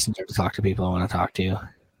use the messenger to talk to people I want to talk to.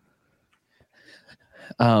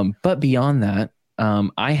 But beyond that,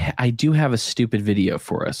 I do have a stupid video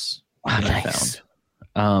for us. Nice.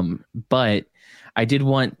 I found. But I did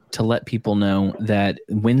want to let people know that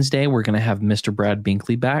Wednesday we're going to have Mr. Brad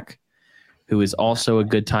Binkley back, who is also a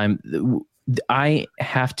good time. I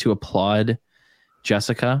have to applaud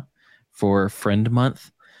Jessica for Friend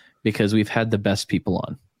Month because we've had the best people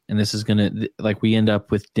on, and this is going to, like, we end up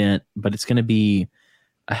with Dent, but it's going to be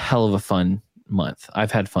a hell of a fun month.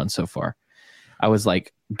 I've had fun so far. I was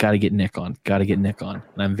like, got to get Nick on, and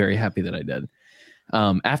I'm very happy that I did.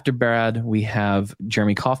 After Brad, we have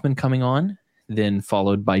Jeremy Kaufman coming on, then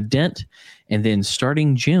followed by Dent. And then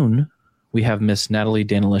starting June, we have Miss Natalie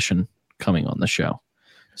Danelishan coming on the show.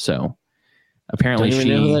 So apparently don't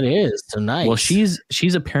even know who that is. So nice. Well, she's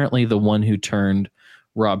apparently the one who turned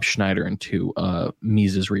Rob Schneider into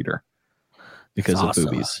Mises Reader because of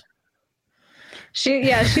boobies.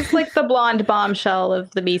 She's like the blonde bombshell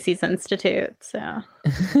of the Mises Institute. So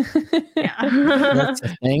yeah. That's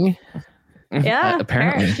a thing. Yeah,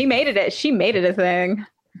 apparently she made it. She made it a thing.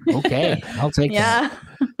 Okay, I'll take that.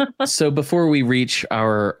 So before we reach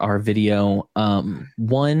our video,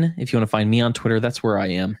 one, if you want to find me on Twitter, that's where I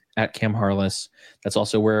am, at Cam Harless. That's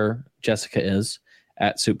also where Jessica is,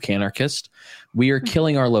 at Soup Canarchist. We are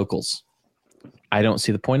killing our locals. I don't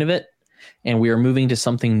see the point of it, and we are moving to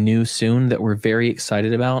something new soon that we're very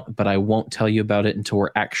excited about, but I won't tell you about it until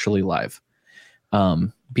we're actually live.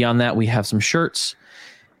 Beyond that, we have some shirts.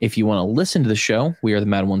 If you want to listen to the show, we are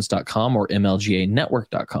themadOnes.com or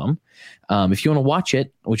MLGAnetwork.com. If you want to watch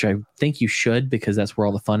it, which I think you should because that's where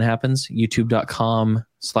all the fun happens,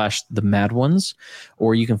 youtube.com/themadOnes,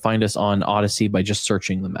 or you can find us on Odyssey by just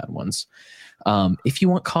searching The Mad Ones. If you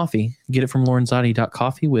want coffee, get it from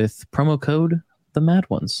lorenzati.coffee with promo code The Mad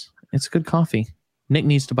Ones. It's good coffee. Nick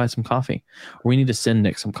needs to buy some coffee, or we need to send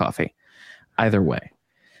Nick some coffee. Either way.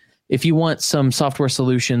 If you want some software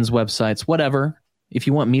solutions, websites, whatever, if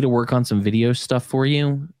you want me to work on some video stuff for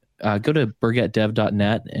you, go to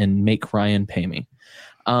burgetdev.net and make Ryan pay me.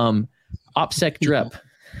 OPSEC Drip,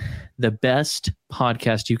 the best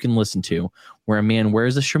podcast you can listen to, where a man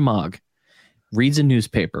wears a shamag, reads a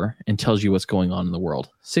newspaper, and tells you what's going on in the world.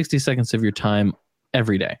 60 seconds of your time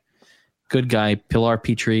every day. Good guy. Pilar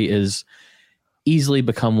Petrie is easily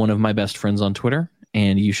become one of my best friends on Twitter,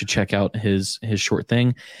 and you should check out his short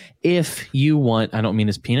thing. If you want, I don't mean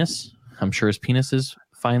his penis. I'm sure his penis is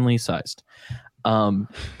finely sized.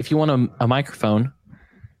 If you want a microphone,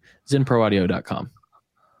 zenproaudio.com.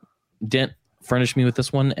 Dent furnished me with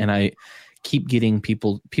this one, and I keep getting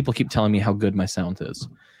people keep telling me how good my sound is.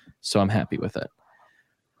 So I'm happy with it.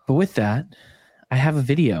 But with that, I have a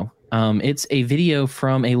video. It's a video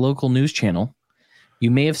from a local news channel.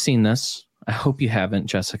 You may have seen this. I hope you haven't,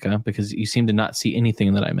 Jessica, because you seem to not see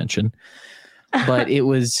anything that I mentioned. But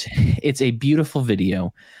it's a beautiful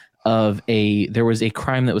video of there was a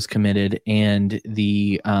crime that was committed, and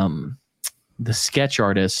the sketch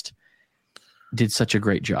artist did such a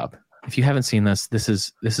great job. If you haven't seen this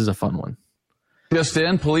is a fun one. Just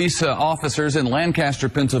in, police officers in Lancaster,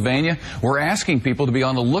 Pennsylvania, were asking people to be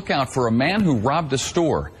on the lookout for a man who robbed a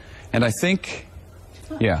store. And I think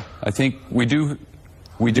we do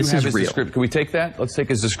have his description. Can we take that? Let's take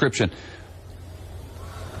his description.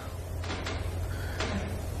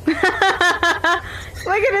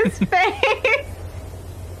 Look at his face.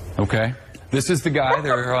 Okay. This is the guy.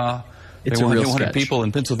 It's a real They wanted sketch. people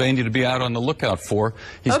in Pennsylvania to be out on the lookout for.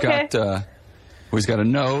 He's got a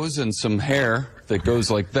nose and some hair that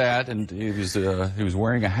goes like that, and he was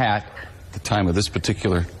wearing a hat at the time of this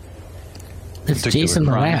particular. It's Jason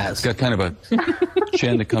crime. Mraz. It's got kind of a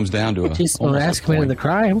chin that comes down to a. Jason Mraz committed the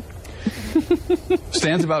crime.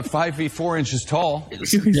 Stands about 5 feet 4 inches tall. There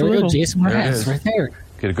we go, Jason Mraz, right there.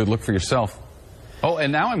 Get a good look for yourself. Oh,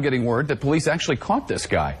 and now I'm getting word that police actually caught this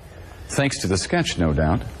guy, thanks to the sketch, no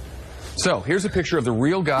doubt. So here's a picture of the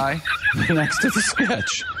real guy next to the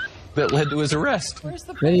sketch that led to his arrest.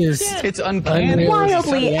 It's uncanny.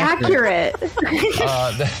 Wildly accurate.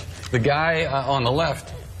 The guy on the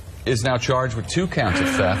left is now charged with 2 counts of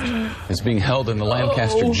theft. Is being held in the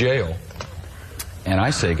Lancaster jail. And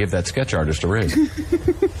I say, give that sketch artist a raise.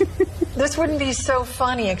 This wouldn't be so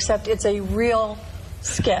funny, except it's a real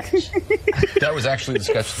sketch. That was actually the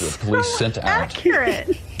sketch that the police sent out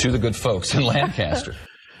to the good folks in Lancaster.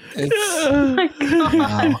 Oh my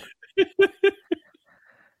God.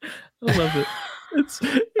 I love it.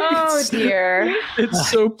 Oh dear.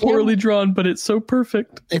 It's so poorly drawn, but it's so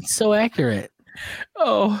perfect. It's so accurate.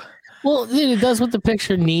 Oh. Well, it does what the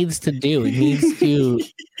picture needs to do.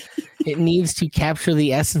 It needs to capture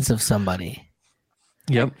the essence of somebody.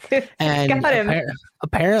 Yep. And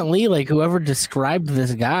apparently, like, whoever described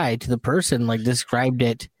this guy to the person, like, described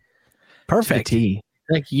it perfect.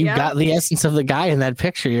 Like, you got the essence of the guy in that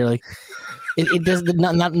picture. You're like, it does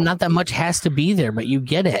not that much has to be there, but you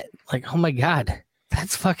get it. Like, oh my God,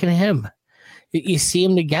 that's fucking him. You see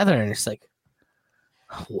him together, and it's like,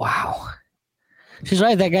 wow. She's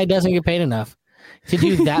right. That guy doesn't get paid enough to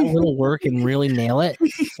do that little work and really nail it.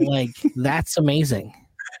 Like, that's amazing.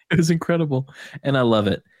 It was incredible. And I love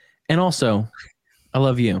it. And also, I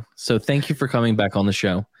love you. So thank you for coming back on the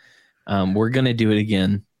show. We're going to do it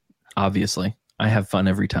again. Obviously, I have fun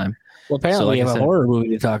every time. Well, apparently we have a horror movie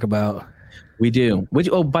to talk about. We do.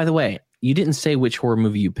 Oh, by the way, you didn't say which horror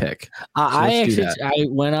movie you pick. I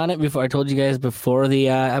went on it before. I told you guys before the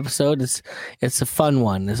episode. It's a fun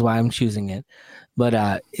one. Is why I'm choosing it.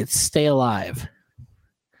 But it's Stay Alive.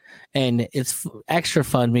 And it's extra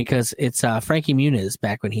fun because it's Frankie Muniz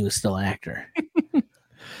back when he was still an actor.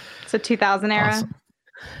 It's a 2000 era. Awesome.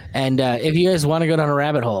 And if you guys want to go down a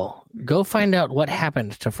rabbit hole, go find out what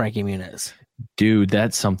happened to Frankie Muniz. Dude,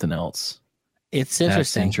 that's something else. It's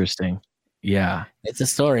interesting. That's interesting. Yeah. It's a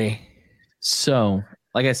story. So,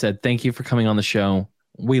 like I said, thank you for coming on the show.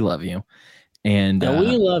 We love you. And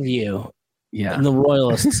we love you. Yeah. In the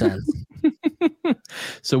royalist sense.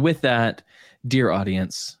 So with that, dear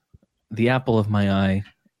audience, the apple of my eye,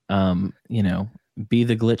 be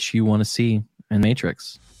the glitch you want to see in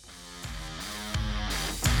Matrix.